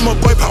little drummer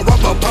boy, power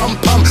up a pum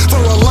pum. For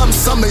a lump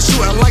sum, they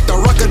shooting like the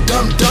rock a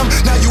dum dum.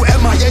 Now you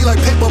MIA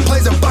like paper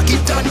plays and Bucky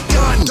done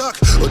gun. Duck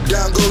or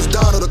down goes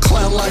down or the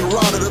clown like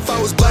Ronald. If I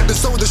was black, then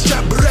so would the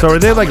strap. So are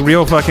they like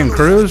real fucking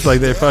crews? Like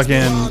they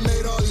fucking,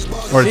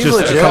 or it's just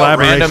a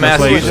collaboration Random of ass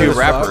places? YouTube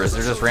rappers.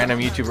 They're just random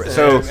YouTube.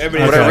 So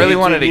what I really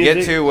wanted to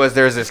get to was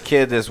there's this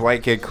kid, this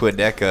white kid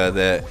Quedeca,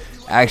 that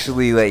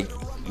actually like.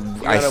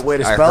 You got a way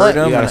to spell it?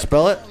 You gotta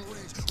spell it?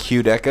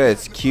 Quedeca.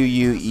 It's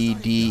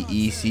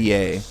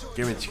Quedeca.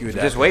 Give me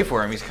Quedeca. Just wait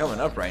for him. He's coming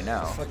up right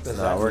now.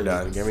 No, we're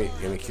done. Give me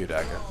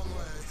Quedeca.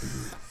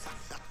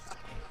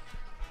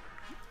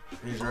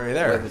 He's right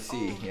there. Let's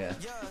see. Yeah.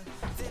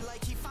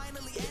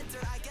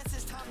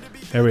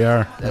 Here we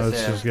are.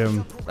 Let's just give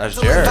him. That's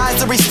Jared.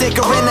 Advisory sticker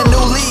in a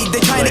new league.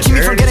 They trying to keep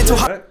me from getting too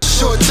hot.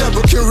 Short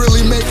temper can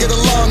really make it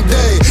a long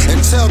day.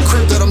 And tell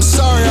Crip that I'm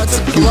sorry I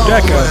took the long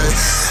way.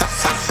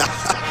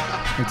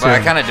 But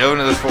I kind of dove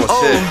into this full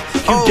shit.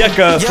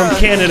 Deca from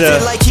Canada.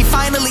 Feel like he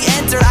finally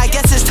entered. I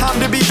guess it's time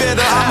to be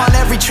bitter. I'm on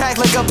every track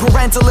like a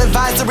parental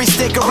advisory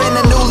sticker in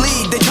a new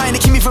league. They trying to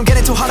keep me from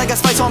getting too hot. I got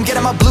spice, so I'm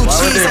getting my blue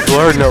cheese.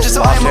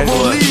 So I'm a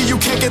bully. You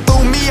can't get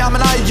through me. I'm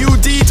an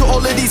IUD to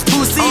all of these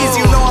pussies.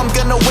 You know I'm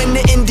gonna win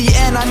it in the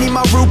end. I need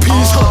my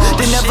rupees.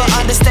 They never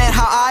understand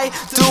how I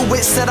do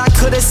it. Said I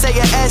couldn't say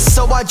an S,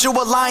 so I drew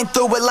a line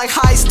through it. Like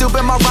hi,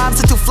 stupid. My rhymes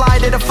are too fly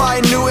to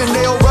defy Newton.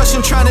 They all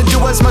rushing, trying to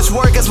do as much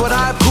work as what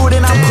I put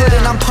in.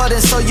 I'm putting,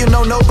 so you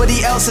know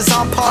nobody else is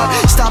on par.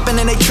 Stopping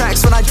in they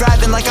tracks when I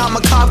driving like I'm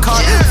a cop car.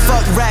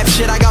 Fuck rap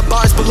shit, I got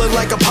bars but look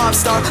like a pop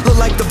star. Look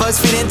like the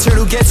BuzzFeed intern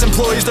who gets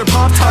employees their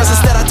Pop-Tarts.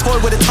 Instead I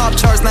toured with the top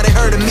charts, now they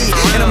heard of me.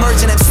 An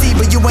emergent MC,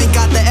 but you ain't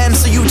got the M,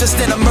 so you just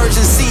an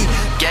emergency.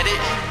 Get it?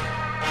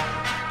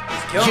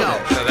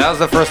 So that was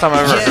the first time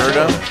I ever heard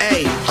him.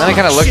 And I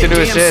kind of looked into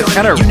his shit. It's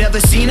kind of. You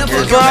never seen a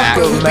fucking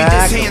rapper who be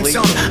this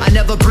handsome. I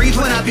never breathe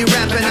when I be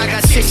rapping. I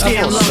got 6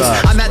 damn lungs.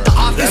 I'm at the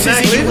office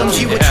as a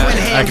UMG with twin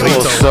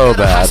handguns. So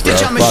bad, bro.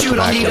 I'ma shoot,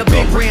 I'll need a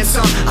big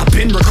ransom. I've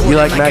been recording You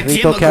like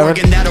Magneto,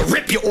 Kevin? that'll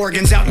rip your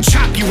organs out and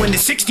chop you into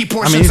 60 I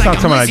portions. mean, he's not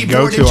someone I'd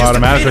go to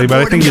automatically, but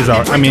I think he's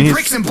all. I mean, he's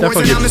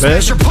definitely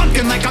gets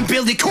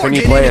fit. Can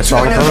you play a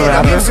song from him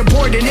after?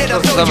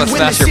 I'm gonna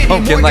smash your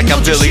pumpkin like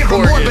I'm Billy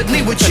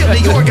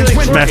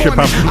Corgan. Smash your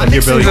pumpkin like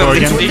you're Billy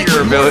Corgan.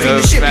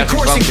 Smash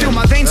your pumpkin.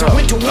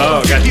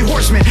 Oh, got you.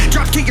 Horseman,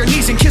 drop to your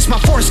knees and kiss my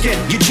foreskin.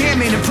 You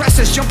jam in and press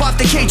us, jump off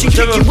the cage and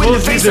kick you in the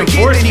face like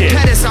Anthony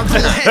Pettis. I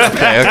roll heads.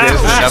 Okay, this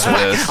is enough of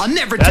this. I'll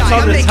never die.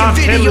 I'm making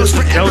videos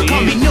forever.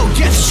 Call me no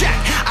yes Shaq.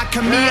 I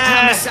commit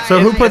homicide. So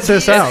who puts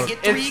this out?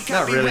 It's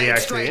not really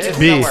actually. It's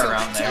B. somewhere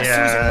around there.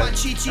 Yeah.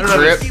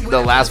 Trip, the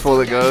last fool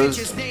that goes.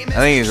 I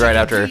think he's right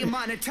after.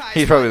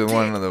 He's probably the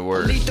one of the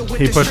worst.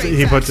 He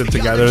puts it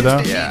together though.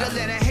 Yeah.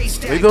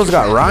 Those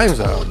got rhymes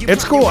though.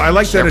 It's cool. I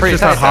like that. It's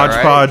just a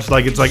hodgepodge.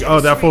 Like it's like, oh,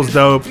 that fool's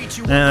dope.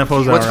 And that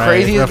fool's What's alright.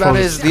 crazy That about it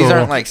fool's is these cool.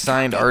 aren't like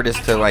signed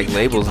artists to like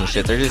labels and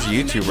shit. They're just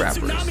YouTube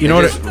rappers. You know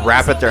They what just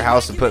rap at their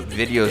house and put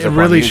videos. It up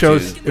really on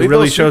shows. YouTube. It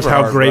really go shows super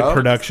how hard, great bro.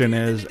 production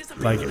is.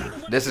 Like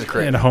This is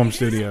Crit. in home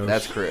studios.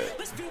 That's Crit.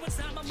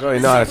 It's really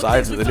not.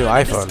 It's the new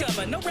iPhone.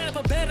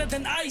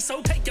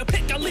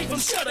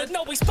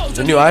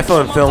 The new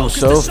iPhone films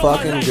so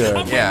fucking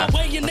good. Yeah,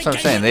 that's what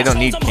I'm saying. They don't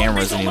need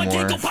cameras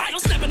anymore.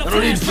 I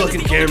don't need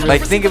fucking cameras.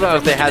 Like, think about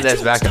if they had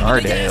this back in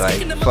our day. Like,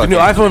 The new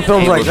iPhone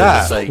films like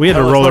that. We had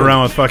to roll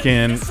around with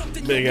fucking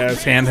big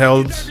ass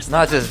handhelds.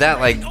 Not just that,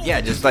 like, yeah,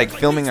 just like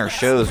filming our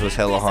shows was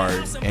hella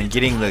hard, and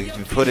getting the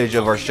footage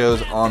of our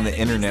shows on the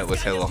internet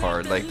was hella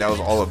hard. Like, that was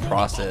all a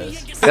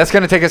process. That's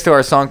gonna take us to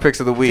our song picks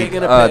of the week.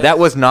 That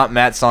was not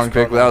Matt's song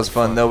pick, but that was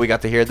fun though. We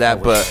got to hear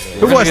that. But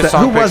Who was that?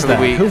 Who was that?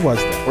 Who was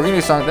that? We're gonna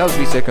do song. That was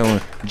B-Sicko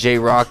and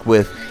J-Rock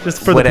with Just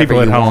for the Whatever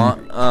people at You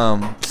home.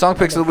 Want. Song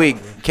picks of the week.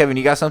 Kevin,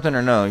 you got something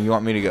or no? You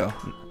want me to go?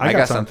 I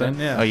got something,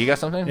 yeah. Oh, you got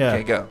something? Yeah.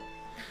 Okay, go.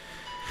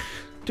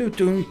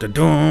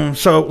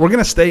 So we're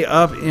gonna stay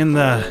up in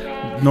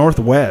the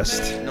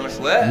northwest.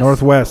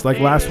 Northwest, like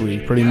last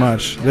week, pretty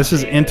much. This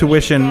is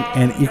Intuition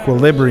and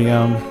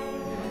Equilibrium,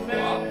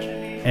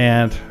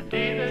 and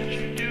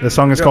the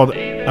song is called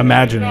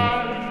Imagining.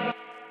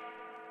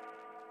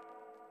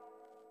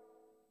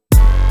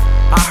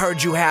 I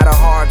heard you had a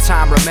hard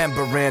time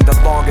remembering the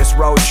longest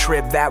road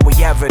trip that we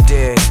ever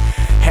did.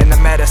 And the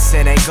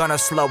medicine ain't gonna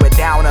slow it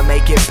down or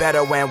make it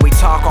better. When we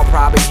talk, I'll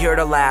probably hear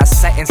the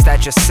last sentence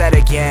that you said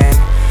again.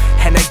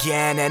 And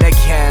again and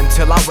again,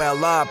 till I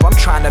well up. I'm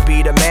trying to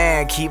be the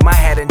man, keep my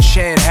head and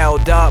chin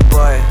held up,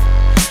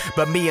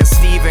 But me and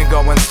Steven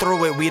going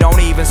through it, we don't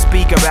even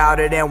speak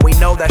about it. And we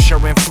know that's your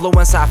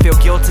influence. I feel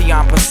guilty,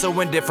 I'm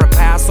pursuing different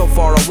paths so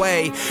far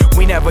away.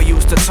 We never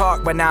used to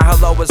talk, but now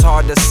hello is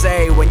hard to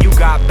say. When you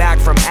got back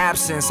from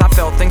absence, I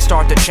felt things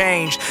start to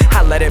change.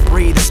 I let it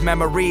breathe, as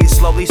memories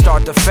slowly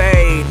start to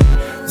fade.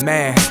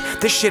 Man,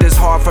 this shit is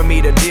hard for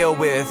me to deal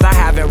with. I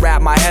haven't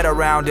wrapped my head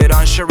around it,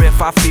 unsure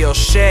if I feel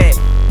shit.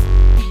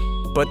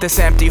 But this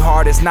empty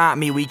heart is not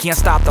me. We can't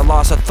stop the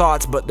loss of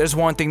thoughts, but there's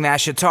one thing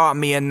that she taught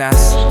me, and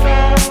that's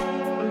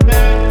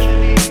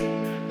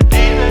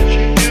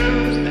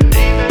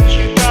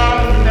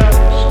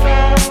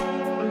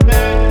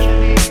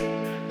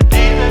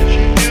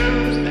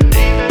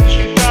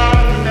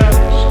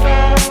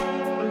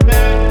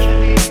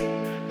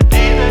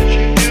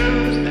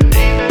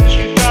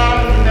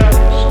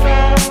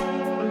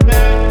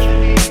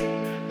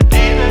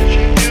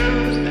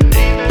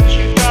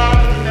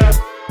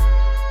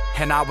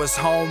And I was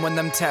home when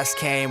them tests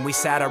came. We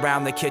sat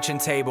around the kitchen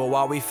table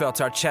while we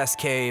felt our chest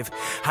cave.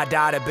 I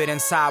died a bit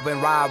inside when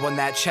Rob won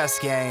that chess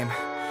game.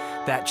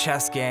 That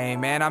chess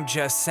game, man, I'm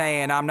just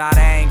saying I'm not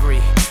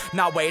angry.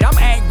 Now wait, I'm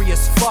angry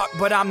as fuck,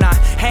 but I'm not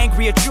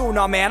angry at you,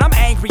 no man, I'm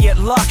angry at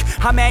luck.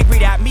 I'm angry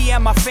that me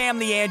and my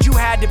family and you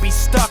had to be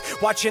stuck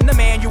watching the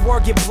man you were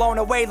get blown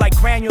away like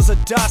granules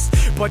of dust.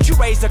 But you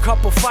raised a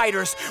couple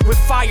fighters with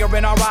fire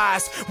in our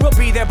eyes. We'll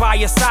be there by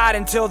your side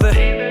until the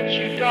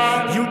day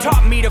that you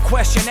taught me to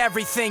question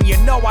everything. You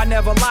know I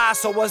never lie,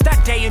 so was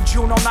that day in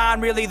June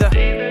 09 really the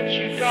day that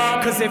you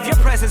died? Cause if your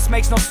presence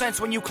makes no sense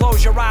when you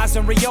close your eyes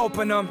and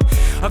reopen them,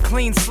 a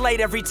clean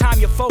slate every time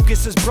your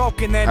focus is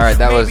broken, then alright,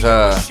 that was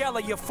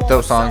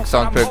dope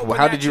song pick.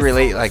 How did you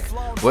relate? Like,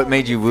 what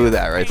made you woo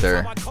that right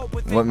there?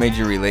 What made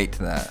you relate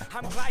to that?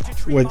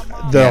 With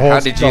the whole, how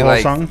did you the whole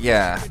like, song?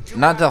 Yeah,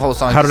 not the whole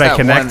song. How did I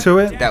connect to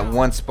it? That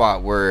one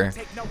spot where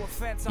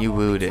you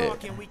wooed it.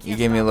 You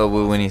gave me a little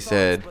woo when he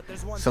said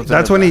something.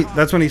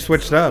 That's when he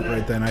switched up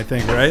right then, I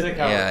think, right?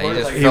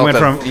 Yeah, he went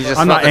from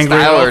I'm not angry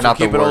or not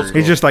the word.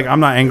 He's just like, I'm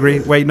not angry.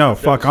 Wait, no,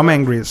 fuck, I'm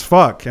angry as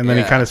fuck. And then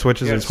he kind of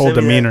switches his whole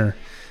demeanor.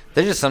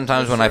 There's just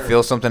sometimes when I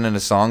feel something in a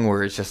song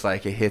where it's just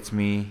like it hits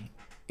me.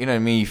 You know what I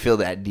mean? You feel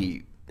that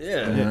deep.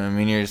 Yeah. You know what I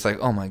mean? You're just like,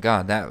 oh my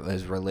god, that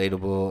was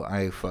relatable.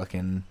 I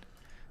fucking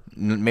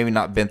maybe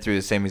not been through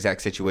the same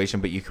exact situation,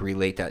 but you can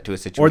relate that to a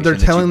situation. Or they're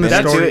telling the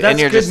story. That's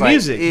good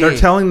music. They're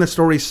telling the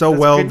story so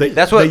well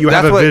that you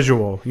have a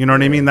visual. You know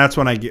what I mean? That's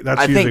when I get.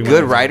 That's I usually think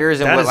good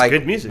writers and that what is like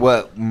good music.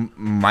 what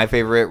my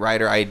favorite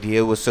writer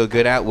idea was so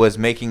good at was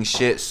making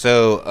shit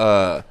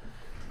so.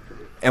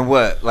 And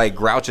what like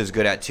Grouch is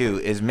good at too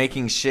is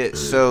making shit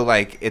so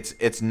like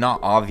it's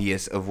not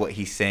obvious of what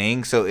he's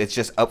saying, so it's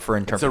just up for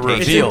interpretation.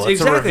 It's a reveal.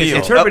 It's a reveal.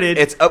 Interpreted.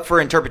 It's up for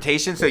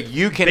interpretation, so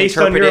you can Based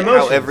interpret on your it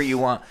emotions. however you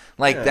want.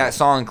 Like that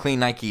song "Clean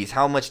Nikes."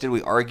 How much did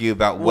we argue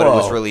about what it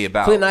was really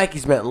about? Clean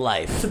Nikes meant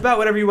life. It's about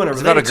whatever you want to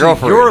It's relate about a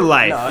girlfriend. to your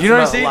life. No, you know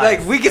what I'm saying? life.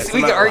 Like we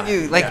can argue.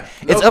 life. Like Yeah.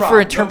 it's up for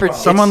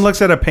interpretation. Someone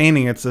looks at a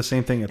painting, it's the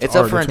same thing. It's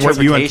art. up for It's what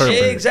you interpretation.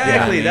 interpret.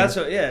 Exactly. Yeah. That's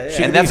what. Yeah. She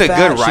And could that's be a fat,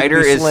 good she could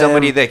writer be is slim.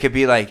 somebody that could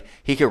be like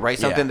he could write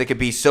something that could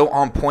be so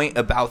on point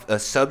about a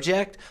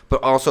subject,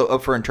 but also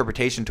up for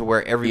interpretation to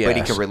where everybody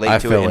Yes, can relate I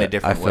to feel it in a it.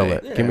 different I feel way.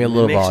 it. Give me a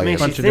little volume.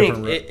 Makes you Bunch of think.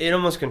 different- It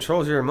almost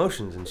controls your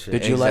emotions and shit.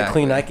 Did you like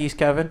Clean Nikes,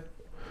 Kevin?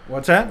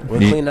 What's that? When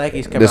Clean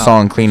Nikes came The out,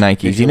 song "Clean Nikes."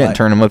 did You didn't like-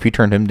 turn him up. You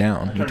turned him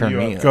down. You turned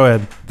me up. Go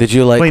ahead. Did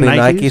you like Clean Clean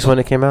Nikes? Nikes when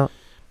it came out?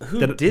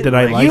 Did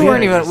I like You it?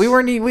 weren't even. We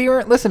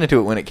weren't listening to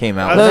it when it came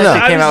out. No, no.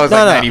 It came out was No,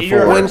 like no.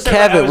 94. When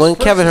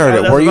Kevin heard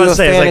it, were you a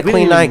fan of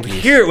Clean Nikes?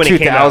 Hear it when it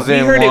came out. We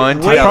heard it 2001,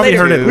 way I probably later.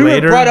 heard it We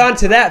later. were brought on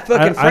to that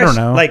fucking fresh, I don't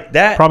know. like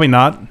that. Probably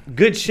not.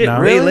 Good shit. No.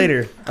 Way Really?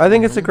 later. I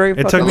think it's a great.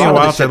 It fucking took me a song.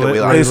 while to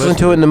listen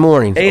to it in the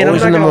mornings. Hey, and I'm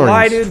Always not in the gonna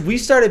lie, mornings. dude. We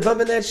started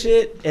bumping that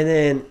shit, and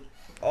then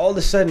all of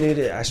a sudden,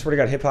 dude, I swear to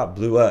God, hip hop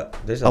blew up.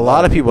 There's A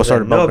lot of people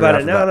started that know bumping about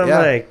it it now, and after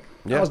I'm that. like,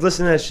 Yeah. I was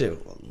listening to that shit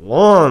a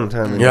long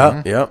time ago.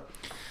 Yep, yep.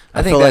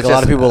 I think feel like that's a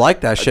lot of just people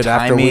like that shit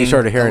after we timing.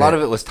 started hearing A lot it.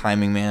 of it was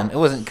timing, man. It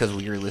wasn't because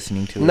we were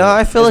listening to it. No,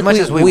 I feel As like much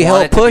as we want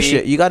helped it to push be-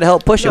 it. You got to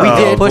help push it. No,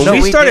 We did. when No,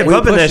 we started did.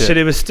 bumping that pushed shit,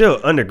 it was still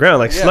underground.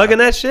 Like Yeah. slugging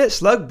that shit,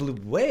 Slug blew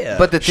way up.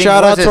 But the thing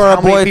Shout was, out is to our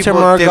how many boy people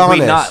Tim did we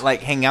Margolis. not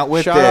like hang out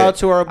with? Shout that out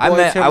to our boy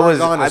Tim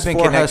Margolis I've been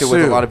for connected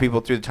with a Hasu. lot of people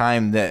through the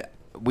time that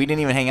we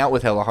didn't even hang out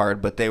with hella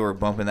hard, but they were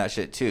bumping that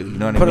shit too. You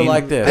know what Put I it mean?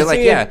 like this. They're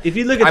like, See, yeah. if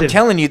you look at I'm the-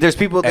 telling you, there's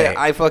people that Hey.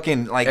 I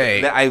fucking like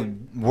Hey. that I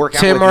work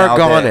out Tim with now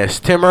that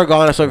Margolis. Tim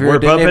Margolis over We're here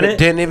bumping it?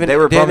 didn't even they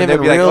were bumping. They'd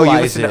didn't be like, even "Oh, you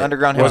realize listen to it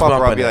underground was hip hop?" Or I'll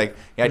bumping be it. like,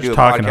 "Yeah, I do a Just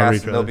talking over podcast."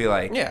 each And they'll other. be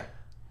like, Yeah.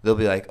 They'll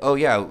be like, "Oh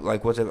yeah,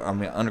 like what's it? I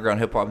mean, underground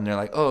hip hop," and they're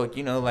like, "Oh,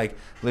 you know, like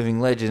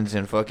Living Legends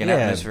and fucking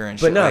Atmosphere and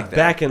but shit not like that."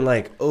 back in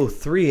like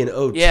 03 and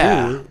 02.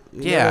 Yeah. You know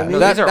Yeah. what I mean?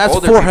 That- These are that's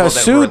older for people that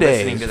Hasu were days.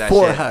 listening to that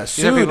For shit. Hasu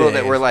These are people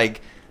that days. were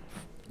like,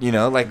 you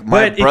know, like my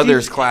But if you-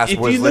 brother's class if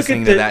was you look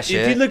listening at to the- that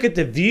shit. If you look at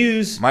the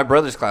views My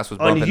brother's class was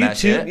on bumping YouTube, that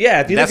shit. yeah,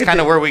 if you that's look at kind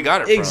of the- where we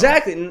got it from.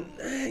 Exactly.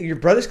 Your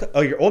brother's,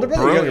 your older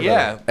brother, or Bro, younger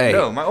yeah. brother? Hey.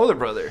 No, my older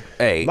brother.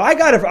 Hey, I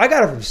got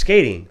it from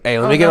skating. hey,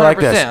 let me get it like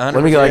this. 100%,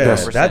 Let me get it like Yeah.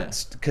 this.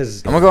 That's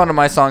because I'm gonna go on to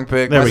my song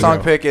pick. There My we song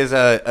go. pick is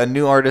a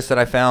new artist that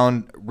I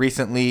found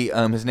recently.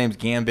 His name's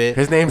Gambit.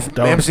 His name's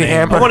Don't MC name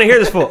Hammer. I want to hear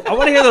this full. I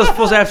want to hear those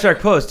full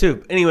abstract posts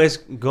too. Anyways,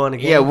 go on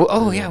again. Yeah. Well,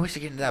 oh yeah, we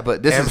should get into that.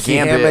 But this MC is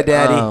Gambit. Hammer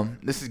Daddy.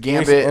 This is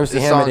Gambit. MC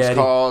This Hammer song's Daddy.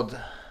 called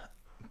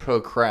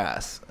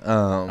Procrast.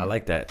 I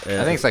like that.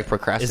 I think it's like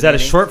procrastinating. Is that a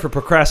short for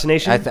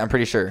procrastination? I'm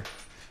pretty sure.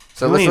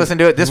 So You let's mean listen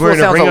to it. This wearing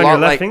fool a sounds ring a on your lot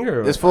left like finger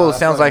or this what? fool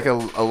sounds like a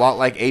lot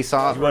like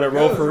Aesop You want to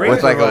roll for rings?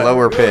 with like or a what?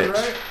 lower pitch.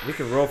 We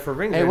can roll for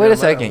rings. Hey, right wait now. a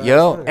second,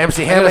 yo.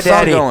 MC I got Hammer a song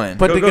Daddy. going.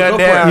 Put Go, the go, gun go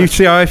for down. You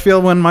see how I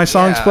feel when my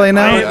songs Yeah. play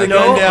now? I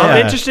know. Yeah. I'm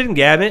interested in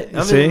Gambit.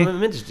 I'm See?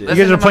 interested. You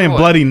guys are playing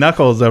Bloody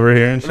Knuckles over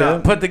here and shit. No,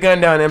 put the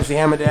gun down, MC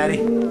Hammer Daddy.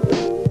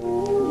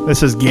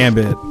 This is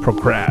Gambit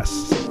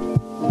Procrast.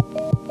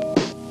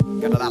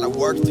 Got a lot of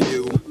work to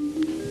do.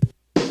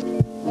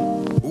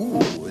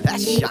 Ooh,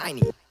 that's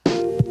shiny.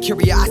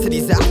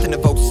 Curiosity's often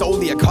evoked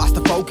solely at cost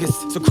of focus.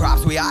 So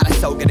crops we oughta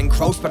sow get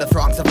engrossed by the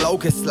throngs of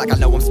locusts. Like I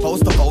know I'm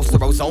supposed to bolster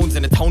ozones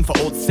and atone for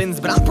old sins,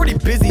 but I'm pretty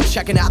busy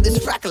checking out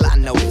this freckle I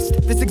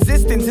noticed. This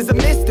existence is a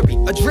mystery,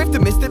 adrift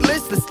amidst it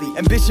listlessly.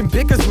 Ambition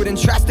bickers with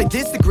interest, they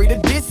disagree to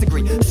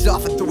disagree.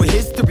 Suffered through a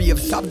history of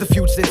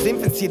subterfuge since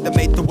infancy that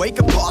made the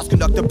wake-up calls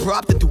conduct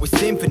abrupt into a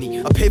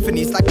symphony.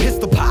 Epiphanies like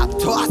pistol pop,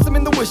 toss them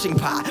in the wishing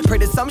pot. Pray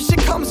that some shit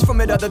comes from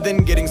it other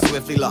than getting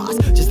swiftly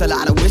lost. Just a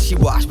lot of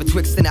wishy-wash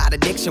betwixt and out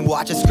addiction.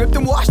 Watch a script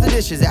and wash the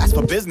dishes. Ask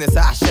for business,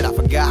 shit I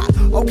forgot.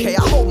 Okay,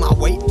 I hold my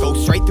weight, go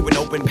straight through an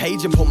open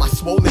page and pull my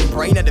swollen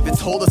brain out of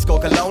its hole to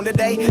skulk alone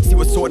today. See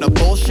what sort of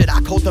bullshit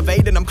I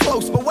cultivate and I'm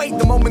close. But wait,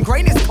 the moment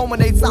greatness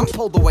culminates, I'm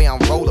pulled away on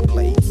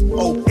rollerblades.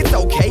 Oh, it's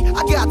okay,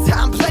 I got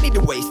time plenty to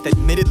waste.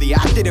 Admittedly,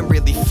 I didn't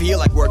really feel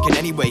like working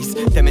anyways.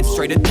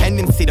 Demonstrate a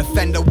tendency to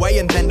fend away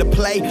and then to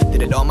play.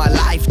 Did it all my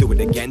life, do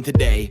it again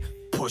today.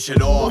 Push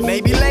it off.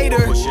 Maybe later.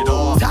 Push it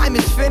off. Time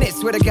is finished.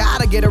 Swear to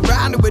God I get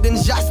around to it in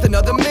just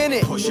another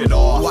minute. Push it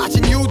off.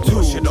 Watching YouTube.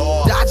 Push it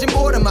off. Dodging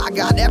boredom. I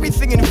got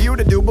everything in view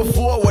to do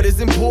before what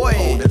is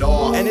important. Hold it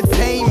off.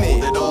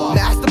 Entertainment. Hold it off.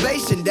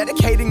 Masturbation.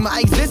 Dedicating my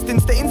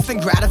existence to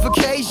instant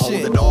gratification.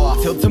 Hold it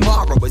off. Till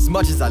tomorrow. As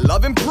much as I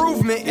love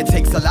improvement, it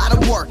takes a lot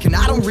of work and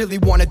I don't really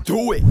want to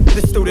do it.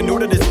 The student new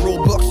to this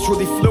rule book's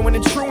truly fluent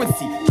in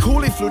truancy.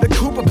 Coolly flew to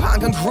Coop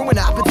upon congruent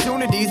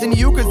opportunities, and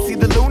you could see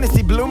the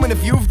lunacy blooming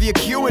if you've the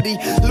acuity.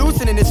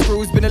 Loosening its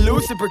screws, been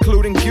elusive,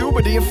 precluding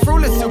puberty and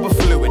fruitless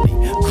superfluity.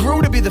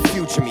 Grew to be the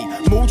future me,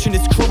 mooching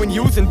his crew and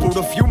using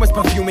brutal fumer's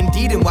perfume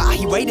indeed. And while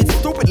he waited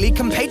stupidly,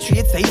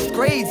 compatriots 8th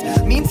grades.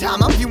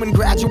 Meantime, I'm viewing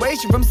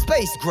graduation from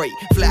space. Great,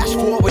 flash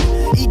forward,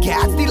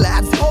 egads, the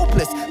lad's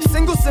hopeless.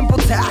 Single simple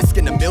task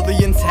and a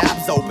million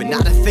tabs open.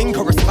 Not a thing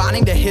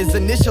corresponding to his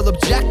initial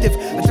objective.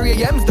 At 3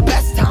 a.m.'s the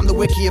best time, the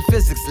wiki of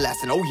physics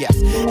lesson. Oh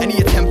yes, any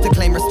attempt to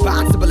claim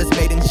responsible is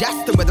made in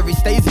jest, and whether he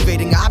stays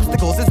evading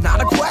obstacles is not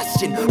a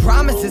question.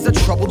 Promises are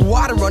troubled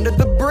water under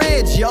the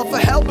bridge. Yell for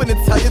help and it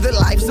tell you that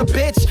life's a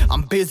bitch.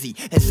 I'm busy,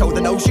 and so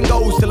the notion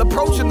goes, still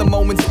approaching the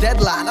moment's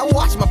deadline. I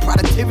watch my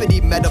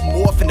productivity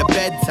metamorph into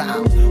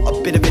bedtime.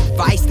 A bit of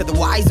advice to the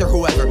wiser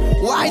whoever.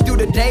 Why do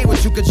today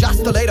what you could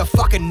just delay to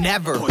fucking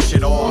never? Push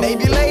it off.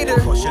 Maybe later.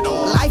 Push it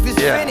off. Life is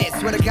finished.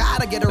 Swear to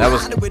God I get around to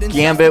it. That was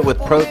Gambit with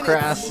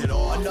Procrast.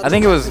 I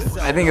think it was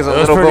a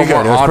little bit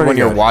more odd when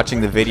you're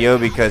watching the video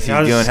because he's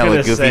doing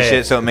hella goofy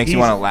shit, so it makes you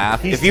want to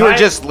laugh. If you were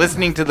just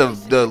listening to the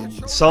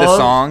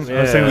song,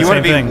 you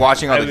wouldn't be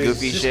watching all the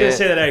goofy shit. I was just gonna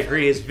say that I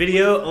agree. His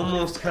video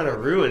almost kind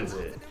of ruins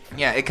it.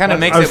 Yeah, it kind of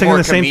makes it more comedic. I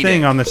was thinking the same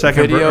thing on the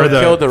second or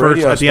the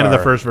first, at the end of the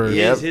first verse.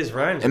 Yep. His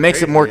rhymes it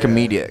makes it more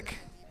comedic.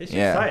 It's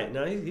tight.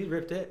 No, he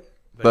ripped it.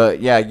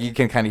 But yeah, you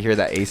can kind of hear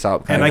that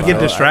Aesop. And I get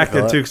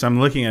distracted too because I'm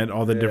looking at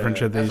all the different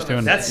shit that he's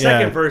doing. That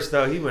second verse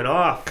though, he went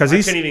off because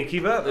he couldn't even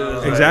keep up. It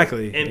was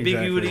exactly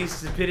ambiguity,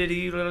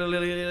 stupidity,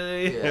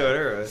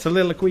 whatever.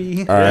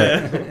 Soliloquy. All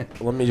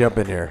right, let me jump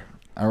in here.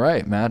 All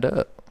right, mad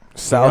up.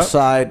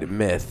 Southside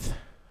Myth.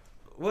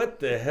 What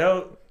the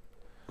hell?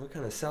 What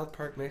kind of South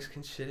Park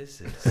Mexican shit is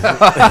this? I've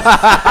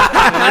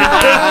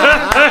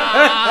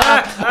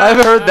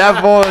heard that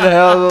for the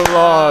hell of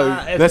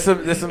long. There's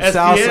some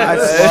Southside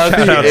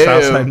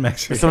slug.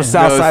 Mexican. Some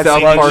Southside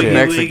South Park shit.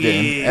 Mexican.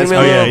 Give me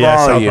a little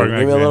volume.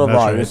 Give me a little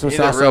volume. There's some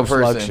Southside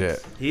slug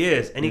shit. He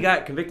is, and he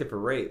got convicted for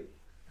rape.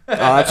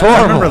 That's horrible.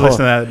 I remember listening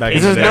to that back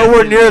in the day. This is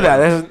nowhere near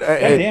that.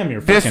 Damn,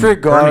 you're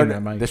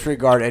fucking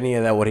disregard any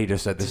of that. What he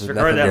just said. This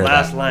disregard is nothing that near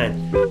last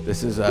line.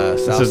 This is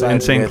This is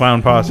Insane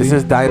Clown Posse. This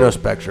is Dino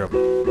Spectrum.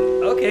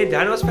 Okay,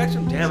 Dino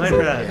Spectrum. Damn, I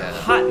heard that in a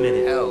hot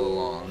minute. Hell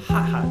long.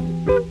 Hot.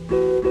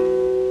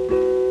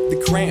 The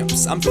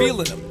cramps, I'm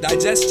feeling them.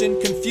 Digestion,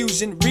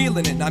 confusion,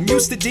 reeling it. I'm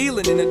used to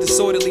dealing in a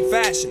disorderly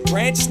fashion.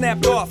 Branch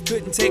snapped off,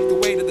 couldn't take the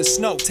weight of the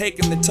snow,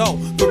 taking the toll,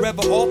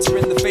 forever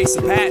altering the face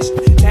of passion.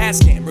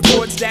 Tascam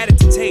records data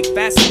to tape,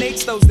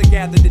 fascinates those that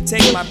gather to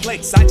take my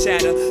place. I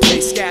chatter,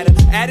 they scatter,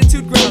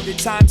 attitude grounded,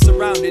 time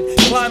surrounded.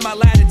 Climb my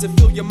ladder to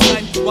fill your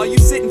mind while you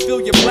sit and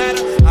fill your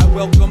bladder. I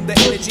welcome the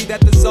energy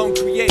that the zone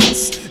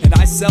creates, and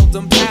I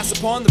seldom pass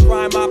upon the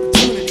prime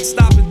opportunity.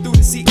 Stopping through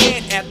to see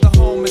Ant at the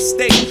home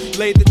estate,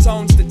 lay the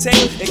tones to tape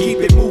and keep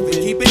it moving,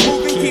 keep it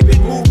moving, keep it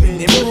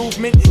moving.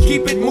 Improvement,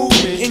 keep it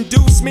moving.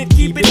 Inducement,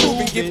 keep it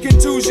moving. Give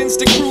contusions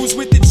to cruise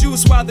with the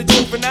juice while the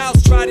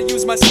juveniles try to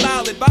use my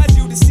style. Advise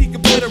you to seek a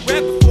better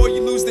rep before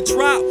you lose the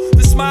trial.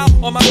 The smile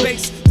on my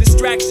face,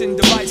 distraction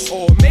device.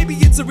 Or maybe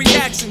it's a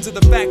reaction to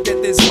the fact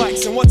that there's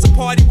mics. And what's a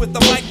party with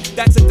the mic?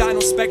 That's a Dino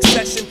Spec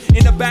session.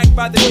 In the back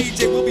by the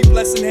DJ, we'll be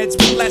blessing heads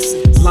with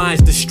lessons.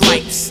 Lines the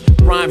stripes,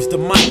 rhymes the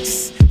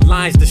mics.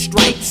 Lines the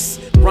stripes,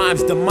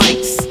 rhymes the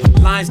mics.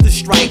 Lines the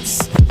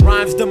stripes,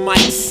 rhymes the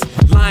mics.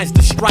 Lines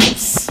the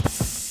stripes.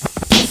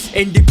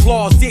 In the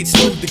closets,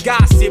 through the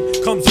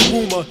gossip comes a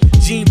rumor.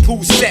 Gene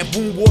Pooh, Seth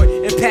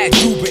Woonward, and Pat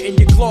Duber. In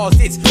your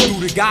closets, through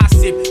the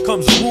gossip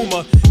comes a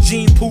rumor.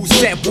 Gene Pooh,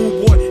 Seth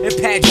Woonward, and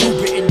Pat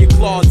Duber. In your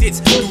closets,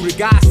 through the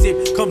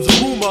gossip comes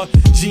a rumor.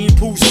 Gene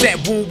Pooh,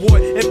 Seth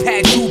Woonward, and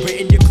Pat Duber.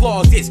 In your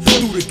closets,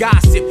 through the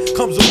gossip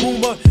comes a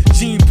rumor.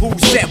 Gene Pooh,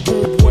 Seth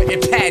Woonward,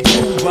 and Pat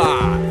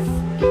Duber.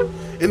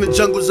 In the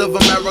jungles of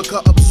America,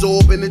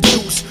 absorbing the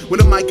juice. When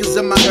the mic is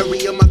in my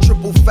area, my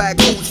triple fat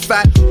goose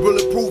fat,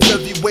 bulletproof,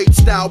 heavyweight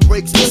style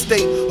breaks the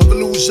state of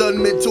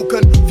illusion, mental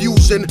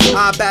confusion.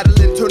 I battle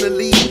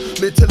internally,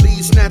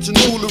 mentally snatching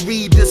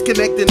jewelry,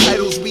 disconnecting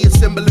titles,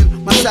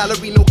 reassembling my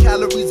salary. No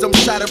calories, I'm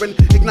shattering,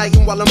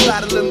 igniting while I'm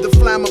battling the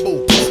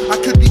flammable.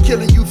 I could be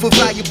killing you for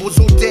valuables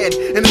or dead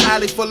in an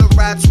alley full of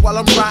rats while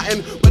I'm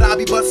rotting, but I'll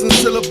be busting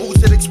syllables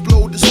that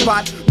explode the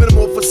spot,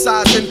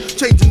 metamorphosizing,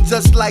 changing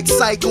just like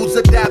cycles,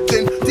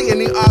 adapting to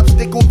any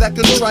obstacle that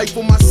can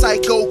trifle my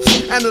psycho.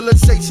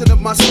 Analyzation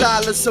of my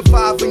style is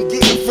surviving,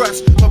 getting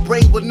fresh. My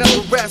brain will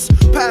never rest,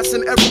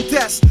 passing every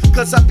test,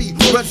 cause I be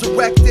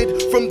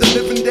resurrected from the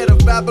living dead of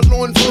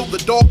Babylon. Feel the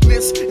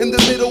darkness in the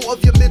middle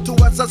of your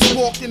mental as I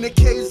walk in the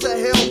caves of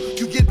hell.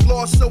 You get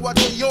lost, so I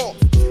get off.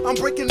 I'm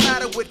breaking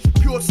matter with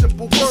pure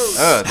simple words.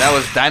 That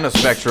was Dino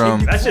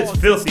Spectrum. That shit's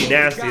filthy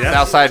nasty.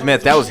 Southside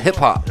Myth. That was hip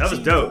hop. That was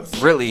dope.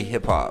 Really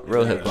hip hop.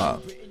 Real hip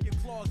hop.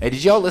 Hey,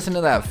 did y'all listen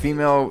to that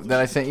female that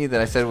I sent you that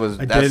I said was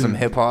that's some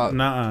hip hop?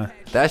 Nuh-uh.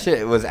 That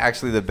shit was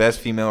actually the best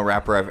female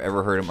rapper I've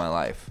ever heard in my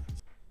life.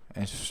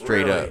 And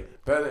straight up.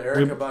 Better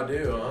than Erykah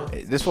Badu,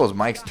 huh? This was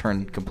Mike's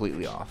turn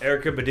completely off.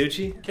 Erykah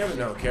Baducci? Kevin,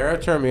 no, Kara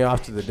turned me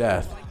off to the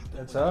death.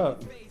 That's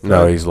up.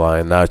 No, he's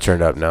lying. Now it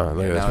turned up now.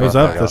 Look at this. It was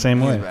up the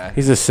same way.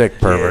 He's a sick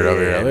pervert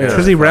over here. It's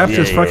because he wraps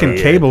his fucking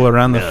cable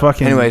around the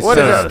fucking... Anyways, what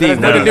does that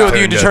have to do with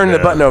you to turn the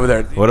button over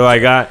there? What do I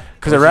got?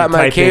 Because I wrapped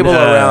my cable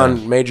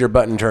around, made your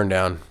button turn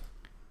down.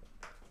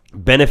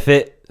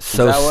 Benefit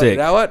So Sick. Is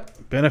that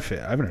what? Benefit.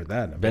 I haven't heard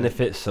that.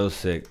 Benefit So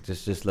Sick.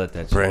 Just let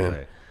that shit Brandon.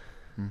 play.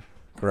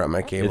 Wrap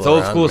my cable It's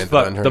old around, school as made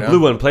fuck. button turn The down. blue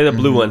one. Play the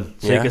blue one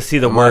so you can see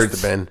the It words.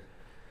 must have been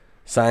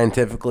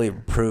scientifically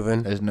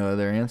proven. There's no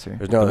other answer.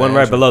 There's no The other one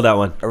right answer. below that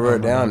one. I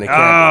wrote it down. It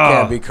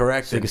can't be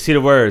corrected. So you can see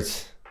the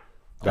words.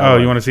 Oh,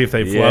 you want to see if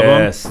they flub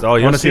them? Yes. Oh,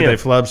 I want to see if they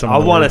flub some. I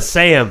want to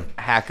say them.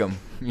 Hack them.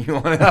 You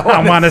want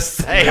I want to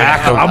say.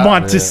 I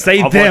want to say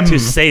them. I want to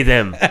say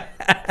them.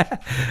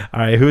 All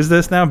right, who's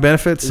this now?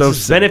 Benefit So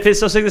Sick. Benefit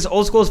So Sick. This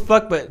old school as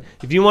fuck. But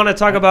if you want to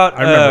talk about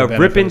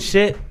ripping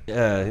shit,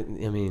 I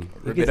mean,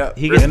 Rip it up.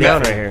 he gets Rip it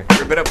down up. right here.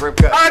 Rip it up, rip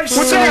cut. I'm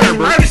sick.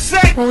 I'm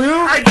sick.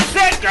 I'm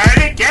sick.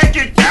 Can't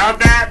you tell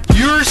that?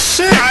 You're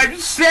sick. I'm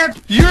sick.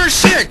 You're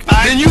sick.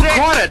 Then you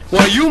caught it.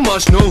 Well, you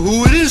must know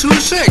who it is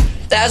who's sick.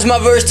 As my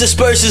verse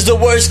disperses the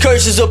worst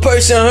curses, a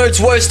person hurts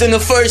worse than the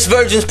first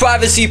virgin's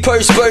privacy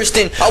purse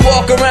bursting. I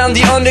walk around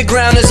the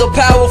underground as a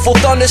powerful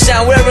thunder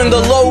sound, wearing the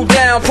low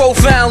down,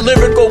 profound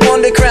lyrical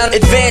wonder crown.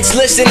 Advanced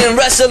listening,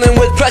 wrestling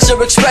with pressure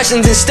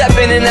expressions, and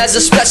stepping in as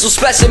a special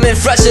specimen,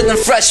 fresher than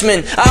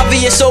freshmen.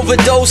 Obvious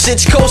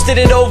overdosage, coasted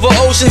it over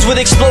oceans with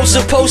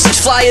explosive postage,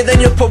 flyer than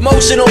your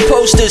promotional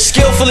posters.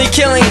 Skillfully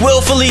killing,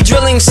 willfully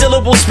drilling,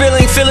 syllable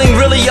spilling, feeling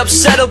really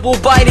upsettable,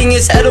 biting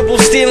is edible,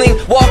 stealing,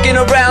 walking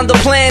around the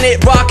planet.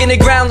 Rocking the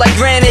ground like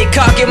granite,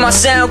 cocking my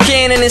sound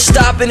cannon and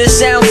stopping the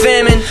sound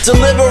famine.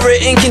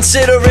 Deliberate,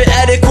 inconsiderate,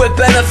 adequate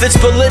benefits,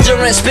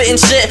 belligerent,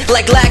 spitting shit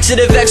like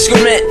laxative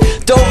excrement.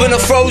 Dove in a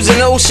frozen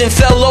ocean,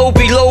 fell low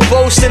below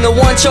boasting. The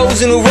one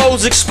chosen who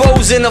rose,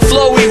 exposing the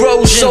flow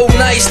erosion. So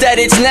nice that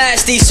it's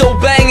nasty, so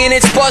banging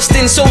it's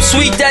busting, so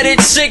sweet that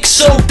it's sick,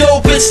 so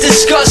dope it's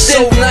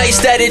disgusting. So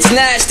nice that it's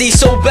nasty,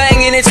 so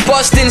banging it's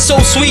busting, so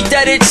sweet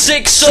that it's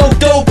sick, so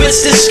dope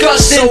it's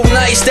disgusting. So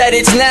nice that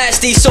it's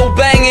nasty, so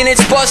banging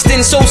it's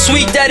busting, so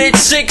sweet that it's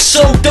sick,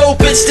 so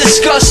dope it's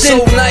disgusting.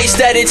 So nice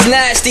that it's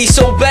nasty,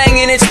 so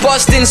banging it's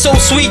busting, so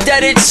sweet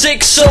that it's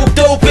sick, so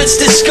dope it's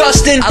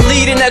disgusting. I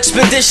lead an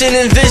expedition,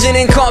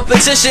 envisioning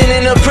competition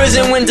in a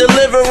prison when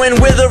delivering,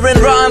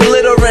 withering, rhyme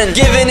littering,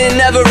 giving and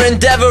never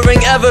endeavoring,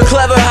 ever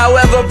clever,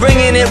 however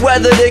bringing it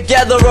weather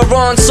together or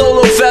on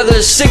solo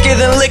feathers. Sicker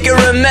than liquor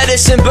and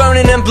medicine,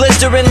 burning and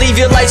blistering, leave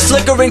your lights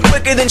flickering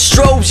quicker than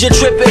strobes you're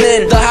tripping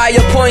in. The higher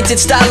pointed,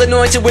 style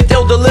anointed with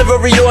ill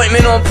delivery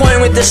ointment, on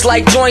point with this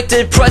like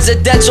jointed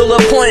presidential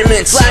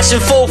appointments. Flashing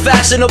full,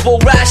 fashionable,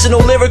 rational,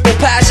 lyrical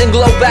passion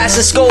glow,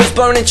 bashing skulls,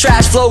 burning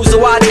trash flows, the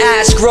watch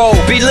ass grow.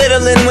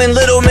 Belittling when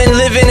little men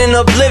living in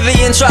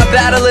oblivion, try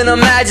battling,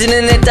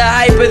 imagining it the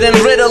hyper than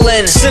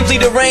Ritalin. Simply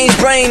deranged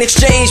brain,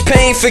 exchange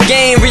pain for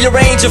gain,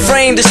 rearrange a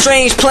frame to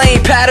strange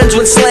plain patterns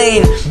when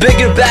slain.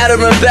 Bigger, badder,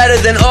 and better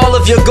than all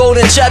of your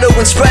golden cheddar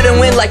when spreading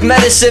wind like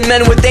medicine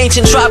men with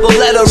ancient tribal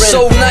lettering.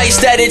 So nice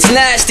that it's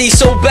nasty,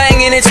 so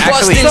banging it's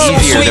busting, so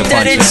sweet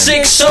that it's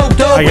sick, so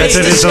dope it's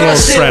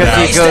disgusting.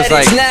 Because he goes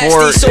like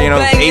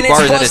 8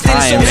 bars at a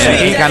time,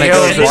 and he kind of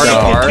goes bar to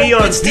bar. He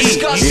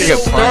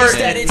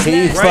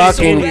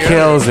fucking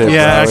kills it.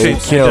 Yeah, bro. actually, He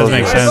kills it does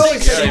make it. sense.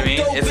 You know what I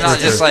mean? It's not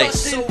just like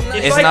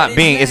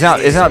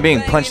it's not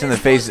being punched in the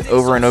face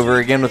over and over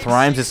again with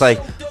rhymes. It's like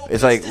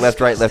left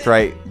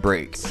right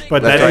break.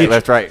 But left that right each-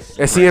 left right.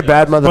 Is he a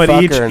bad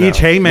motherfucker? But or each no?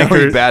 haymaker,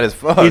 No, he's bad as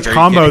fuck. each Are you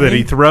combo kidding that me?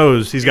 he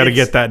throws, he's got to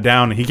get that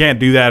down. He can't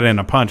do that in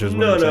a punch. Is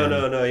what I'm saying.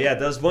 No. Yeah,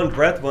 those one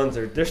breath ones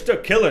they're still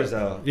killers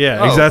though.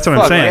 Yeah, that's what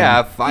I'm saying.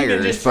 Yeah, fire Even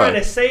as just fuck.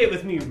 trying to say it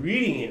with me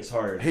reading it's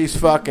hard. He's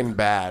fucking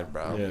bad,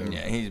 bro.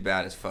 Yeah, he's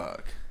bad as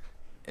fuck.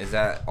 Is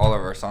that all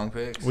of our song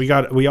picks? We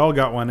all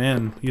got one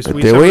in. We said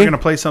Did we we? were gonna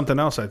play something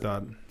else. I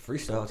thought.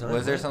 Freestyle time.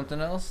 Was there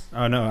something else?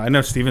 Oh no, I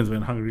know Steven's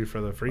been hungry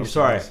for the freestyle. I'm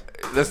sorry.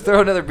 Let's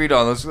throw another beat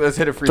on. Let's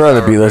hit a freestyle. Throw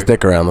another beat. Let's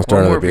dick around. Let's throw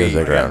One another more beat. Let's beat.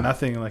 dick I got around.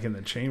 nothing like in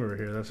the chamber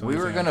here. That's what We I'm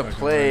were saying. gonna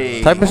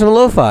play. Type in some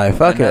lo-fi.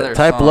 Fuck another it.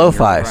 Type song,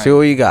 lo-fi. you're See right.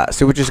 what you got.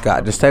 See what you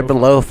got. Just type in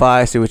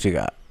lo-fi. See what you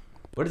got.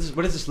 What is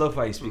this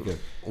lo-fi you speak of?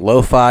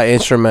 Lo-fi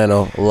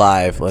instrumental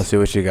live. Let's see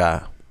what you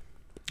got.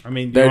 I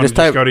mean, do There, you want just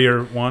to just type- go to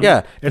your one?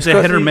 Yeah. It's Just a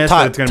go- hit or miss,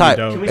 type- but it's gonna type.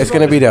 be dope. Can we It's smoke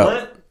gonna be this dope.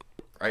 blunt?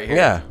 Right here.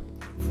 Yeah.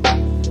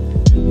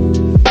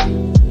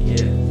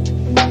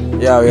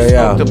 Yeah. Yo.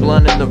 Smoke the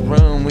blunt in the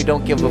room. We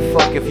don't give a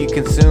fuck if you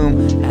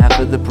consume half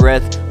of the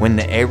breath when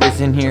the air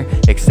is in here.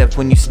 Except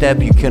when you step,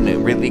 you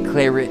couldn't really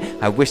clear it.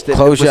 I wish that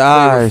Close it was your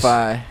eyes.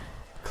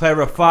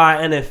 clarify.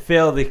 And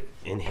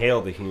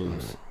inhale the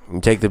fumes. You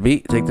take the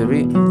beat. Take the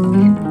beat.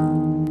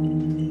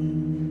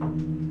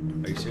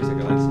 Are you serious? I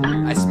got this?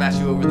 I smash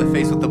you over the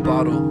face with the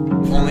bottle.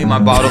 Only my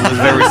bottle is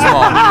very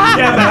small.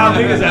 Yeah, but how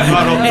big is that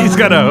bottle? He's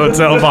got a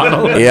hotel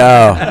bottle.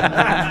 Yo.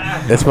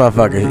 This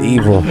motherfucker's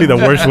evil. Be the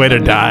worst way to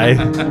die.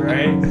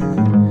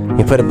 Right?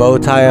 He put a bow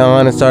tie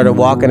on and started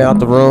walking out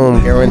the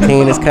room.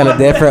 Guaranteeing it's kind of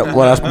different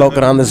when I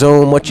spoken on the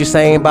Zoom. What you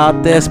saying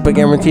about this? But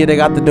guaranteed I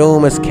got the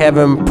doom. It's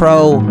Kevin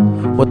Pro.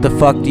 What the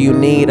fuck do you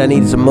need? I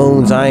need some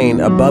moons. I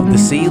ain't above the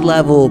sea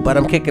level, but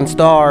I'm kicking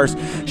stars.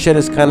 Shit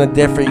is kind of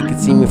different. You can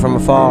see me from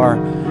afar.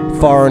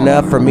 Far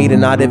enough for me to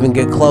not even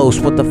get close.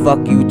 What the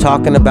fuck you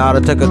talking about? I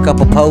took a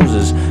couple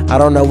poses. I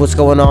don't know what's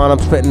going on. I'm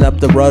spitting up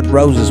the red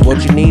roses.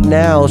 What you need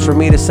now is for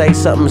me to say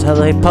something's how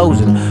they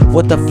posing.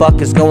 What the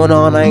fuck is going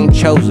on? I ain't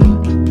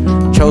chosen.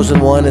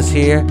 Chosen one is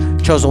here.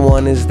 Chosen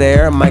one is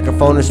there.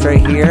 Microphone is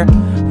straight here.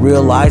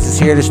 Realize it's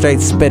here to straight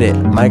spit it.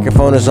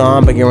 Microphone is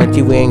on, but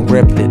guarantee we ain't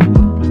gripped it.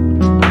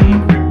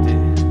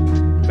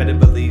 Better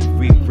believe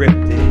we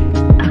ripped it.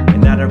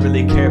 And I don't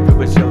really care if it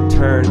was your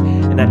turn.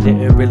 And I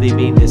didn't really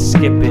mean to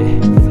skip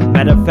it.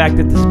 Matter of fact,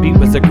 if this beat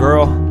was a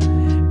girl,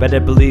 better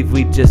believe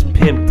we just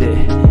pimped it.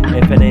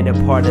 If it ain't a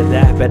part of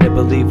that, better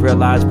believe,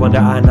 realize, wonder,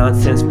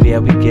 nonsense, yeah,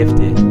 we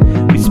gifted.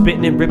 We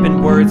spitting and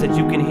ripping words that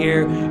you can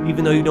hear,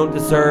 even though you don't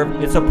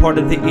deserve. It's a part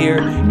of the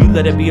ear. You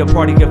let it be a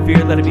part of your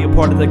fear, let it be a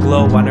part of the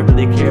glow. I don't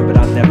really care, but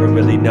I'll never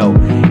really know.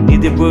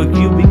 Neither will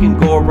you, we can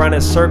go around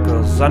in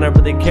circles. I don't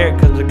really care,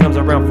 cause it comes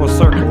around full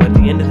circle. At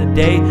the end of the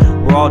day,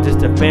 we're all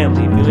just a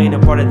family. If you ain't a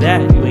part of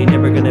that, you ain't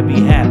never gonna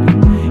be happy.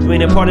 You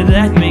ain't a part of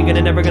that, you ain't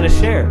never gonna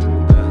share.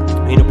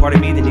 You ain't a part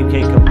of me, then you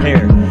can't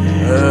compare.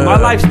 My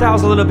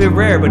lifestyle's a little bit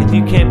rare, but if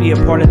you can't be a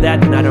part of that,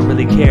 then I don't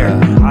really care.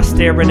 I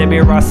stare in the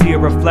mirror, I see a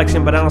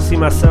reflection, but I don't see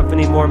myself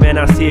anymore, man.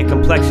 I see a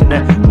complexion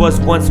that was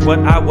once what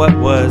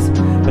was.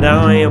 But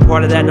I ain't a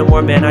part of that no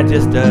more, man. I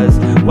just does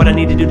what I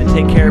need to do to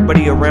take care of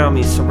everybody around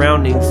me.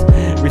 Surroundings,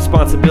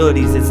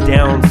 responsibilities, it's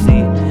down,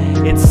 see.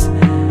 It's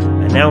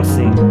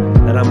announcing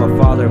that I'm a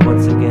father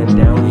once again,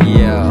 down.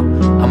 Yeah,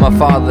 I'm a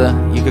father.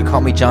 You could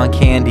call me John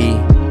Candy.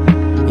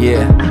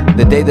 Yeah,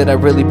 the day that I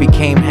really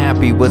became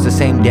happy was the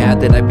same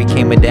dad that I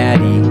became a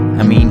daddy.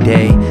 I mean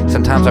day.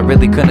 Sometimes I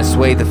really couldn't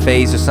sway the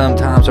phase, or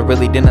sometimes I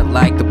really didn't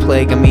like the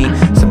plague of me.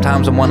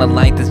 Sometimes I wanna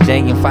light this J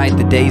and fight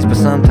the days, but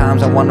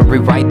sometimes I wanna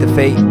rewrite the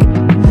fake.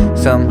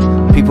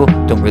 Some people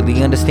don't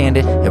really understand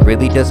it. It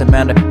really doesn't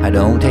matter. I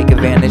don't take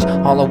advantage.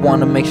 All I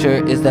wanna make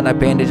sure is that I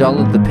bandage all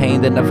of the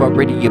pain that I've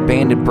already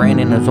abandoned.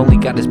 Brandon has only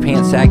got his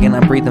pants sagging.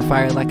 I'm breathing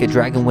fire like a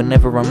dragon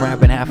whenever I'm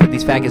rapping. Half of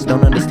these faggots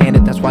don't understand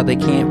it. That's why they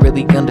can't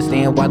really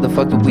understand why the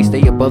fuck do we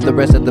stay above the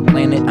rest of the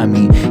planet. I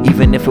mean,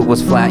 even if it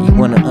was flat, you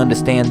wouldn't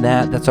understand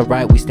that. That's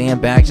alright, we stand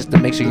back just to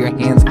make sure your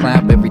hands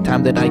clap every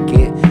time that I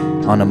get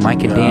on a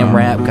mic and damn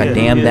rap. God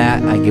damn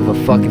that, I give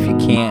a fuck if you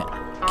can't.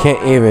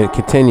 Can't even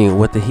continue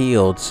with the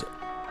heels.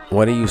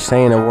 What are you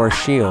saying? I wore a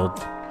shield.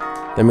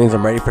 That means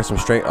I'm ready for some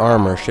straight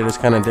armor. Shit is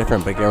kind of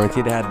different, but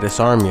guaranteed I had to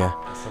disarm ya.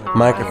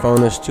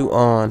 Microphone is too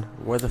on.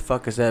 Where the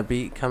fuck is that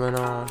beat coming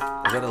on?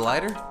 Is that a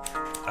lighter?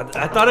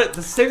 I thought it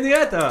the same thing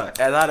I thought.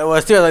 I thought it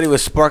was too. I thought he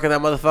was sparking that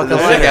motherfucking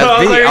light.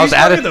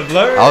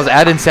 I was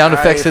adding sound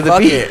effects to the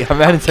beat. I'm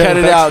adding sound Cut it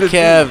effects out, to the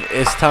Kev.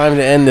 It's time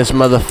to end this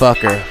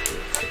motherfucker.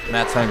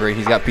 Matt's hungry.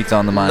 He's got pizza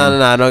on the mind.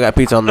 No, I don't got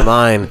pizza on the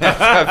mind. Matt's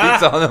got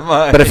pizza on the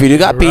mind. But if you do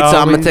got pizza,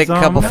 I'm gonna take a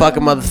couple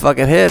fucking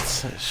motherfucking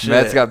hits. Shit.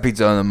 Matt's got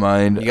pizza on the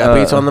mind. You got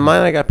pizza on the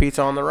mind. I got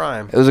pizza on the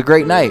rhyme. It was a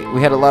great night.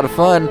 We had a lot of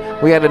fun.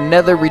 We had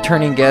another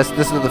returning guest.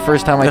 This is the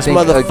first time I This think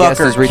a guest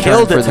motherfucker has returned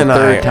killed for it the tonight.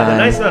 third time.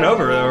 The night's not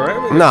over though,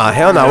 right? Nah,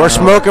 hell no. We're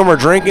smoking. We're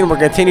drinking. We're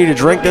continue to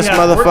drink this You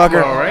got work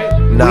motherfucker. tomorrow, right?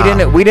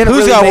 Nah. We didn't Who's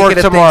really got make work it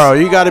a tomorrow?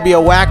 You got to be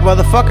a whack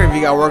motherfucker if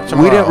you got work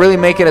tomorrow. We didn't really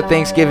make it a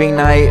Thanksgiving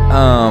night.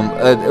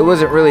 It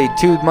wasn't really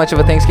too much of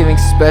a Thanksgiving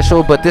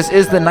special, but this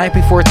is the night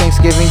before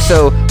Thanksgiving,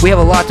 so we have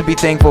a lot to be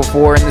thankful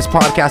for, and this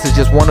podcast is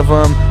just one of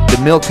them.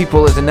 The Milk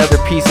People is another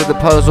piece of the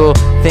puzzle.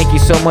 Thank you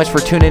so much for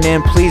tuning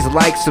in. Please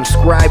like,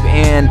 subscribe,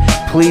 and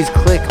please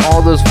click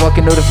all those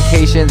fucking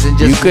notifications and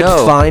just You could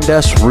know. find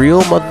us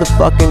real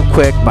motherfucking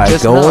quick by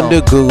Just going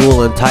know. to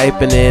Google and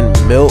typing in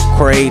milk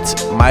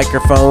crates,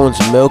 microphones,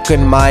 milk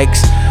and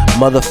mics,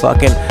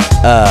 motherfucking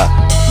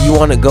you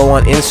want to go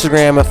on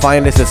Instagram and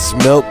find us at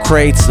Milk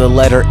Crates, the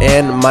letter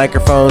N,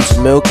 microphones,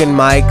 Milk and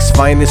Mics.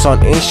 Find us on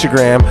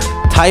Instagram.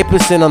 Type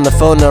us in on the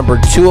phone number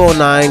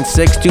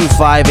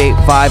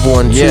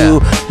 209-625-8512. Yeah.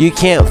 You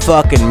can't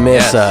fucking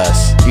miss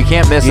us. You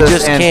can't miss You us.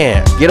 just and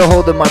can't. Get a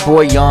hold of my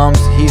boy Yams.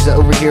 He's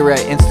over here at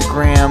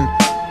Instagram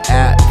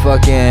at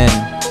fucking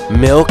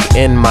Milk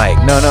and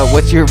Mike. No.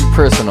 What's your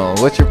personal?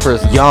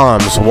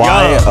 Yams.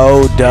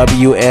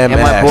 YOWMS. And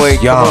my boy,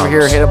 come over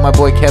here. Hit up my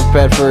boy Kev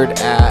Bedford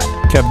at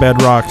Kev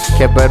Bedrocks.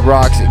 Kev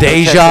Bedrocks. Go check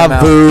Deja him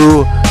out.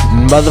 Vu.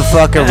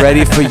 Motherfucker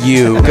ready for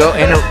you. Go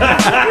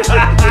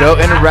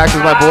interact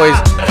with my boys.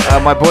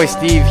 My boy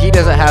Steve, he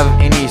doesn't have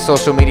any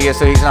social media,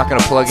 so he's not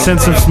gonna plug in. Send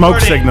some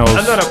smoke signals.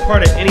 I'm not a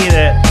part of any of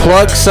that.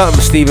 Plug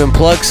something, Steven.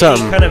 Plug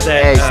something. Kind of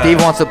that. Hey,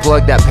 Steve wants to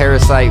plug that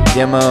Parasite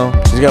demo.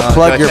 He's gonna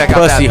plug go your check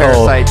out that pussy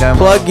hole. Parasite demo.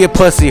 Plug your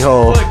pussy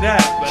hole. Plug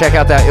that. Check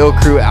out that Ill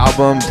Crew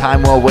album,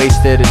 Time Well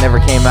Wasted. It never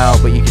came out,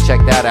 but you can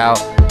check that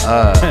out. We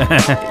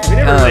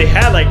never really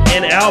had like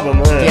an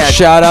album. Yeah.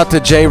 Shout out to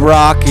J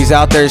Rock. He's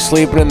out there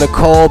sleeping in the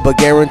cold, but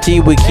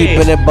guarantee we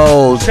keeping it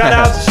bold. Shout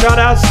outs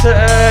to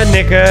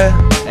Nika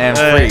and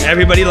Free.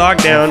 Everybody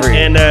locked down,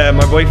 and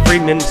my boy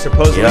Friedman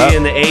supposedly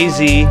in the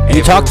AZ.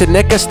 You talk to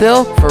Nika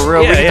still? For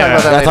real, we can talk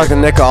about that I later. talk to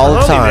Nika all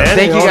the time.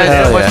 Thank you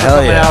guys so much for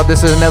coming out.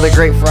 This is another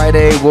great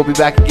Friday. We'll be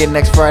back again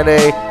next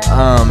Friday.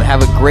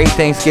 Have a great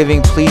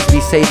Thanksgiving. Please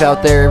be safe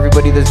out there.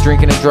 Everybody that's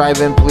drinking and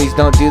driving, please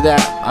don't do that.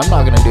 I'm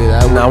not gonna do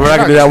that. No, we're not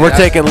gonna do that. We're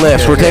taking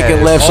lifts. We're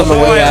taking lifts on the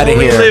way out of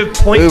We here. live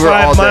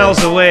 0.5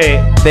 miles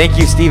away. Thank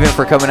you, Steven,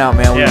 for coming out,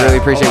 man. We really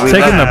appreciate it. We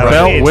Taking love the you, bro.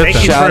 belt with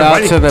him. Shout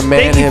out to the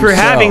man Thank you for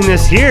himself. having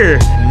this here.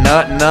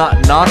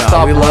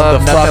 Non-stop we love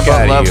love, the nothing fuck but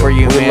out of love you. for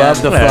you, We man.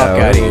 love the fuck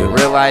out of you.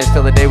 Realize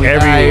till the day we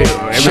die.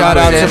 Shout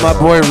out to my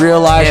boy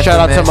Realize. Shout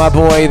out to my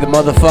boy, the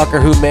motherfucker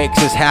who makes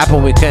this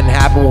happen. We couldn't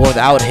happen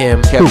without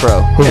him.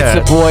 Kepro. It's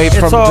the boy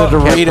from the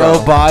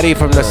Dorito body,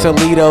 from the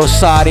Salito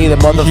Sadi, the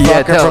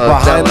motherfucker from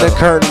behind the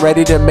curtain,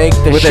 ready to make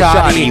the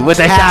shotty happen. With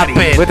that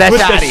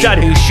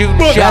shotty. He's shooting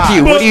shots.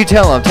 Matthew, what do you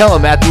tell him? Tell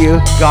him, Matthew.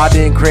 God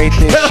didn't create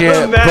this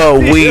shit, but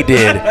we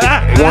did.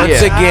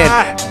 Once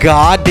again,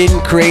 God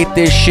didn't create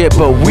this shit,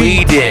 but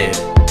we did.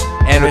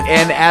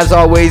 And as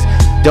always,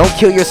 don't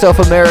kill yourself,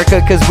 America,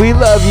 because we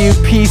love you.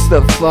 Peace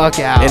the fuck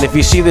out. And if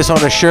you see this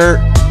on a shirt,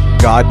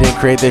 God didn't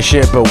create this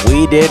shit, but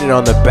we did. And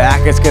on the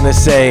back, it's gonna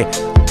say,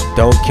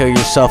 "Don't kill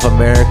yourself,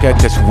 America,"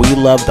 because we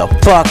love the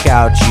fuck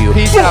out you.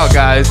 Peace out,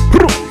 guys.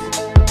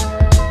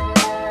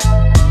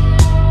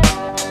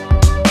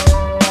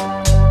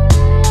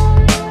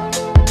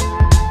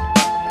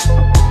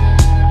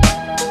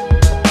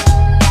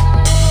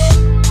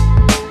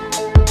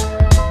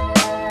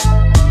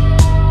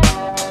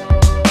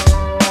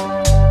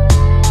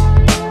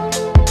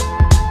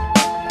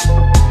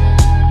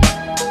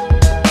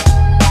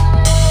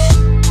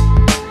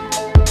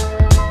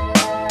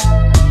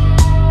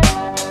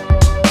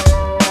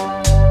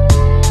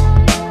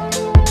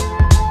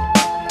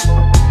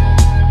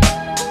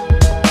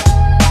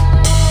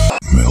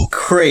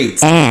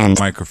 Crates and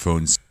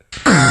microphones.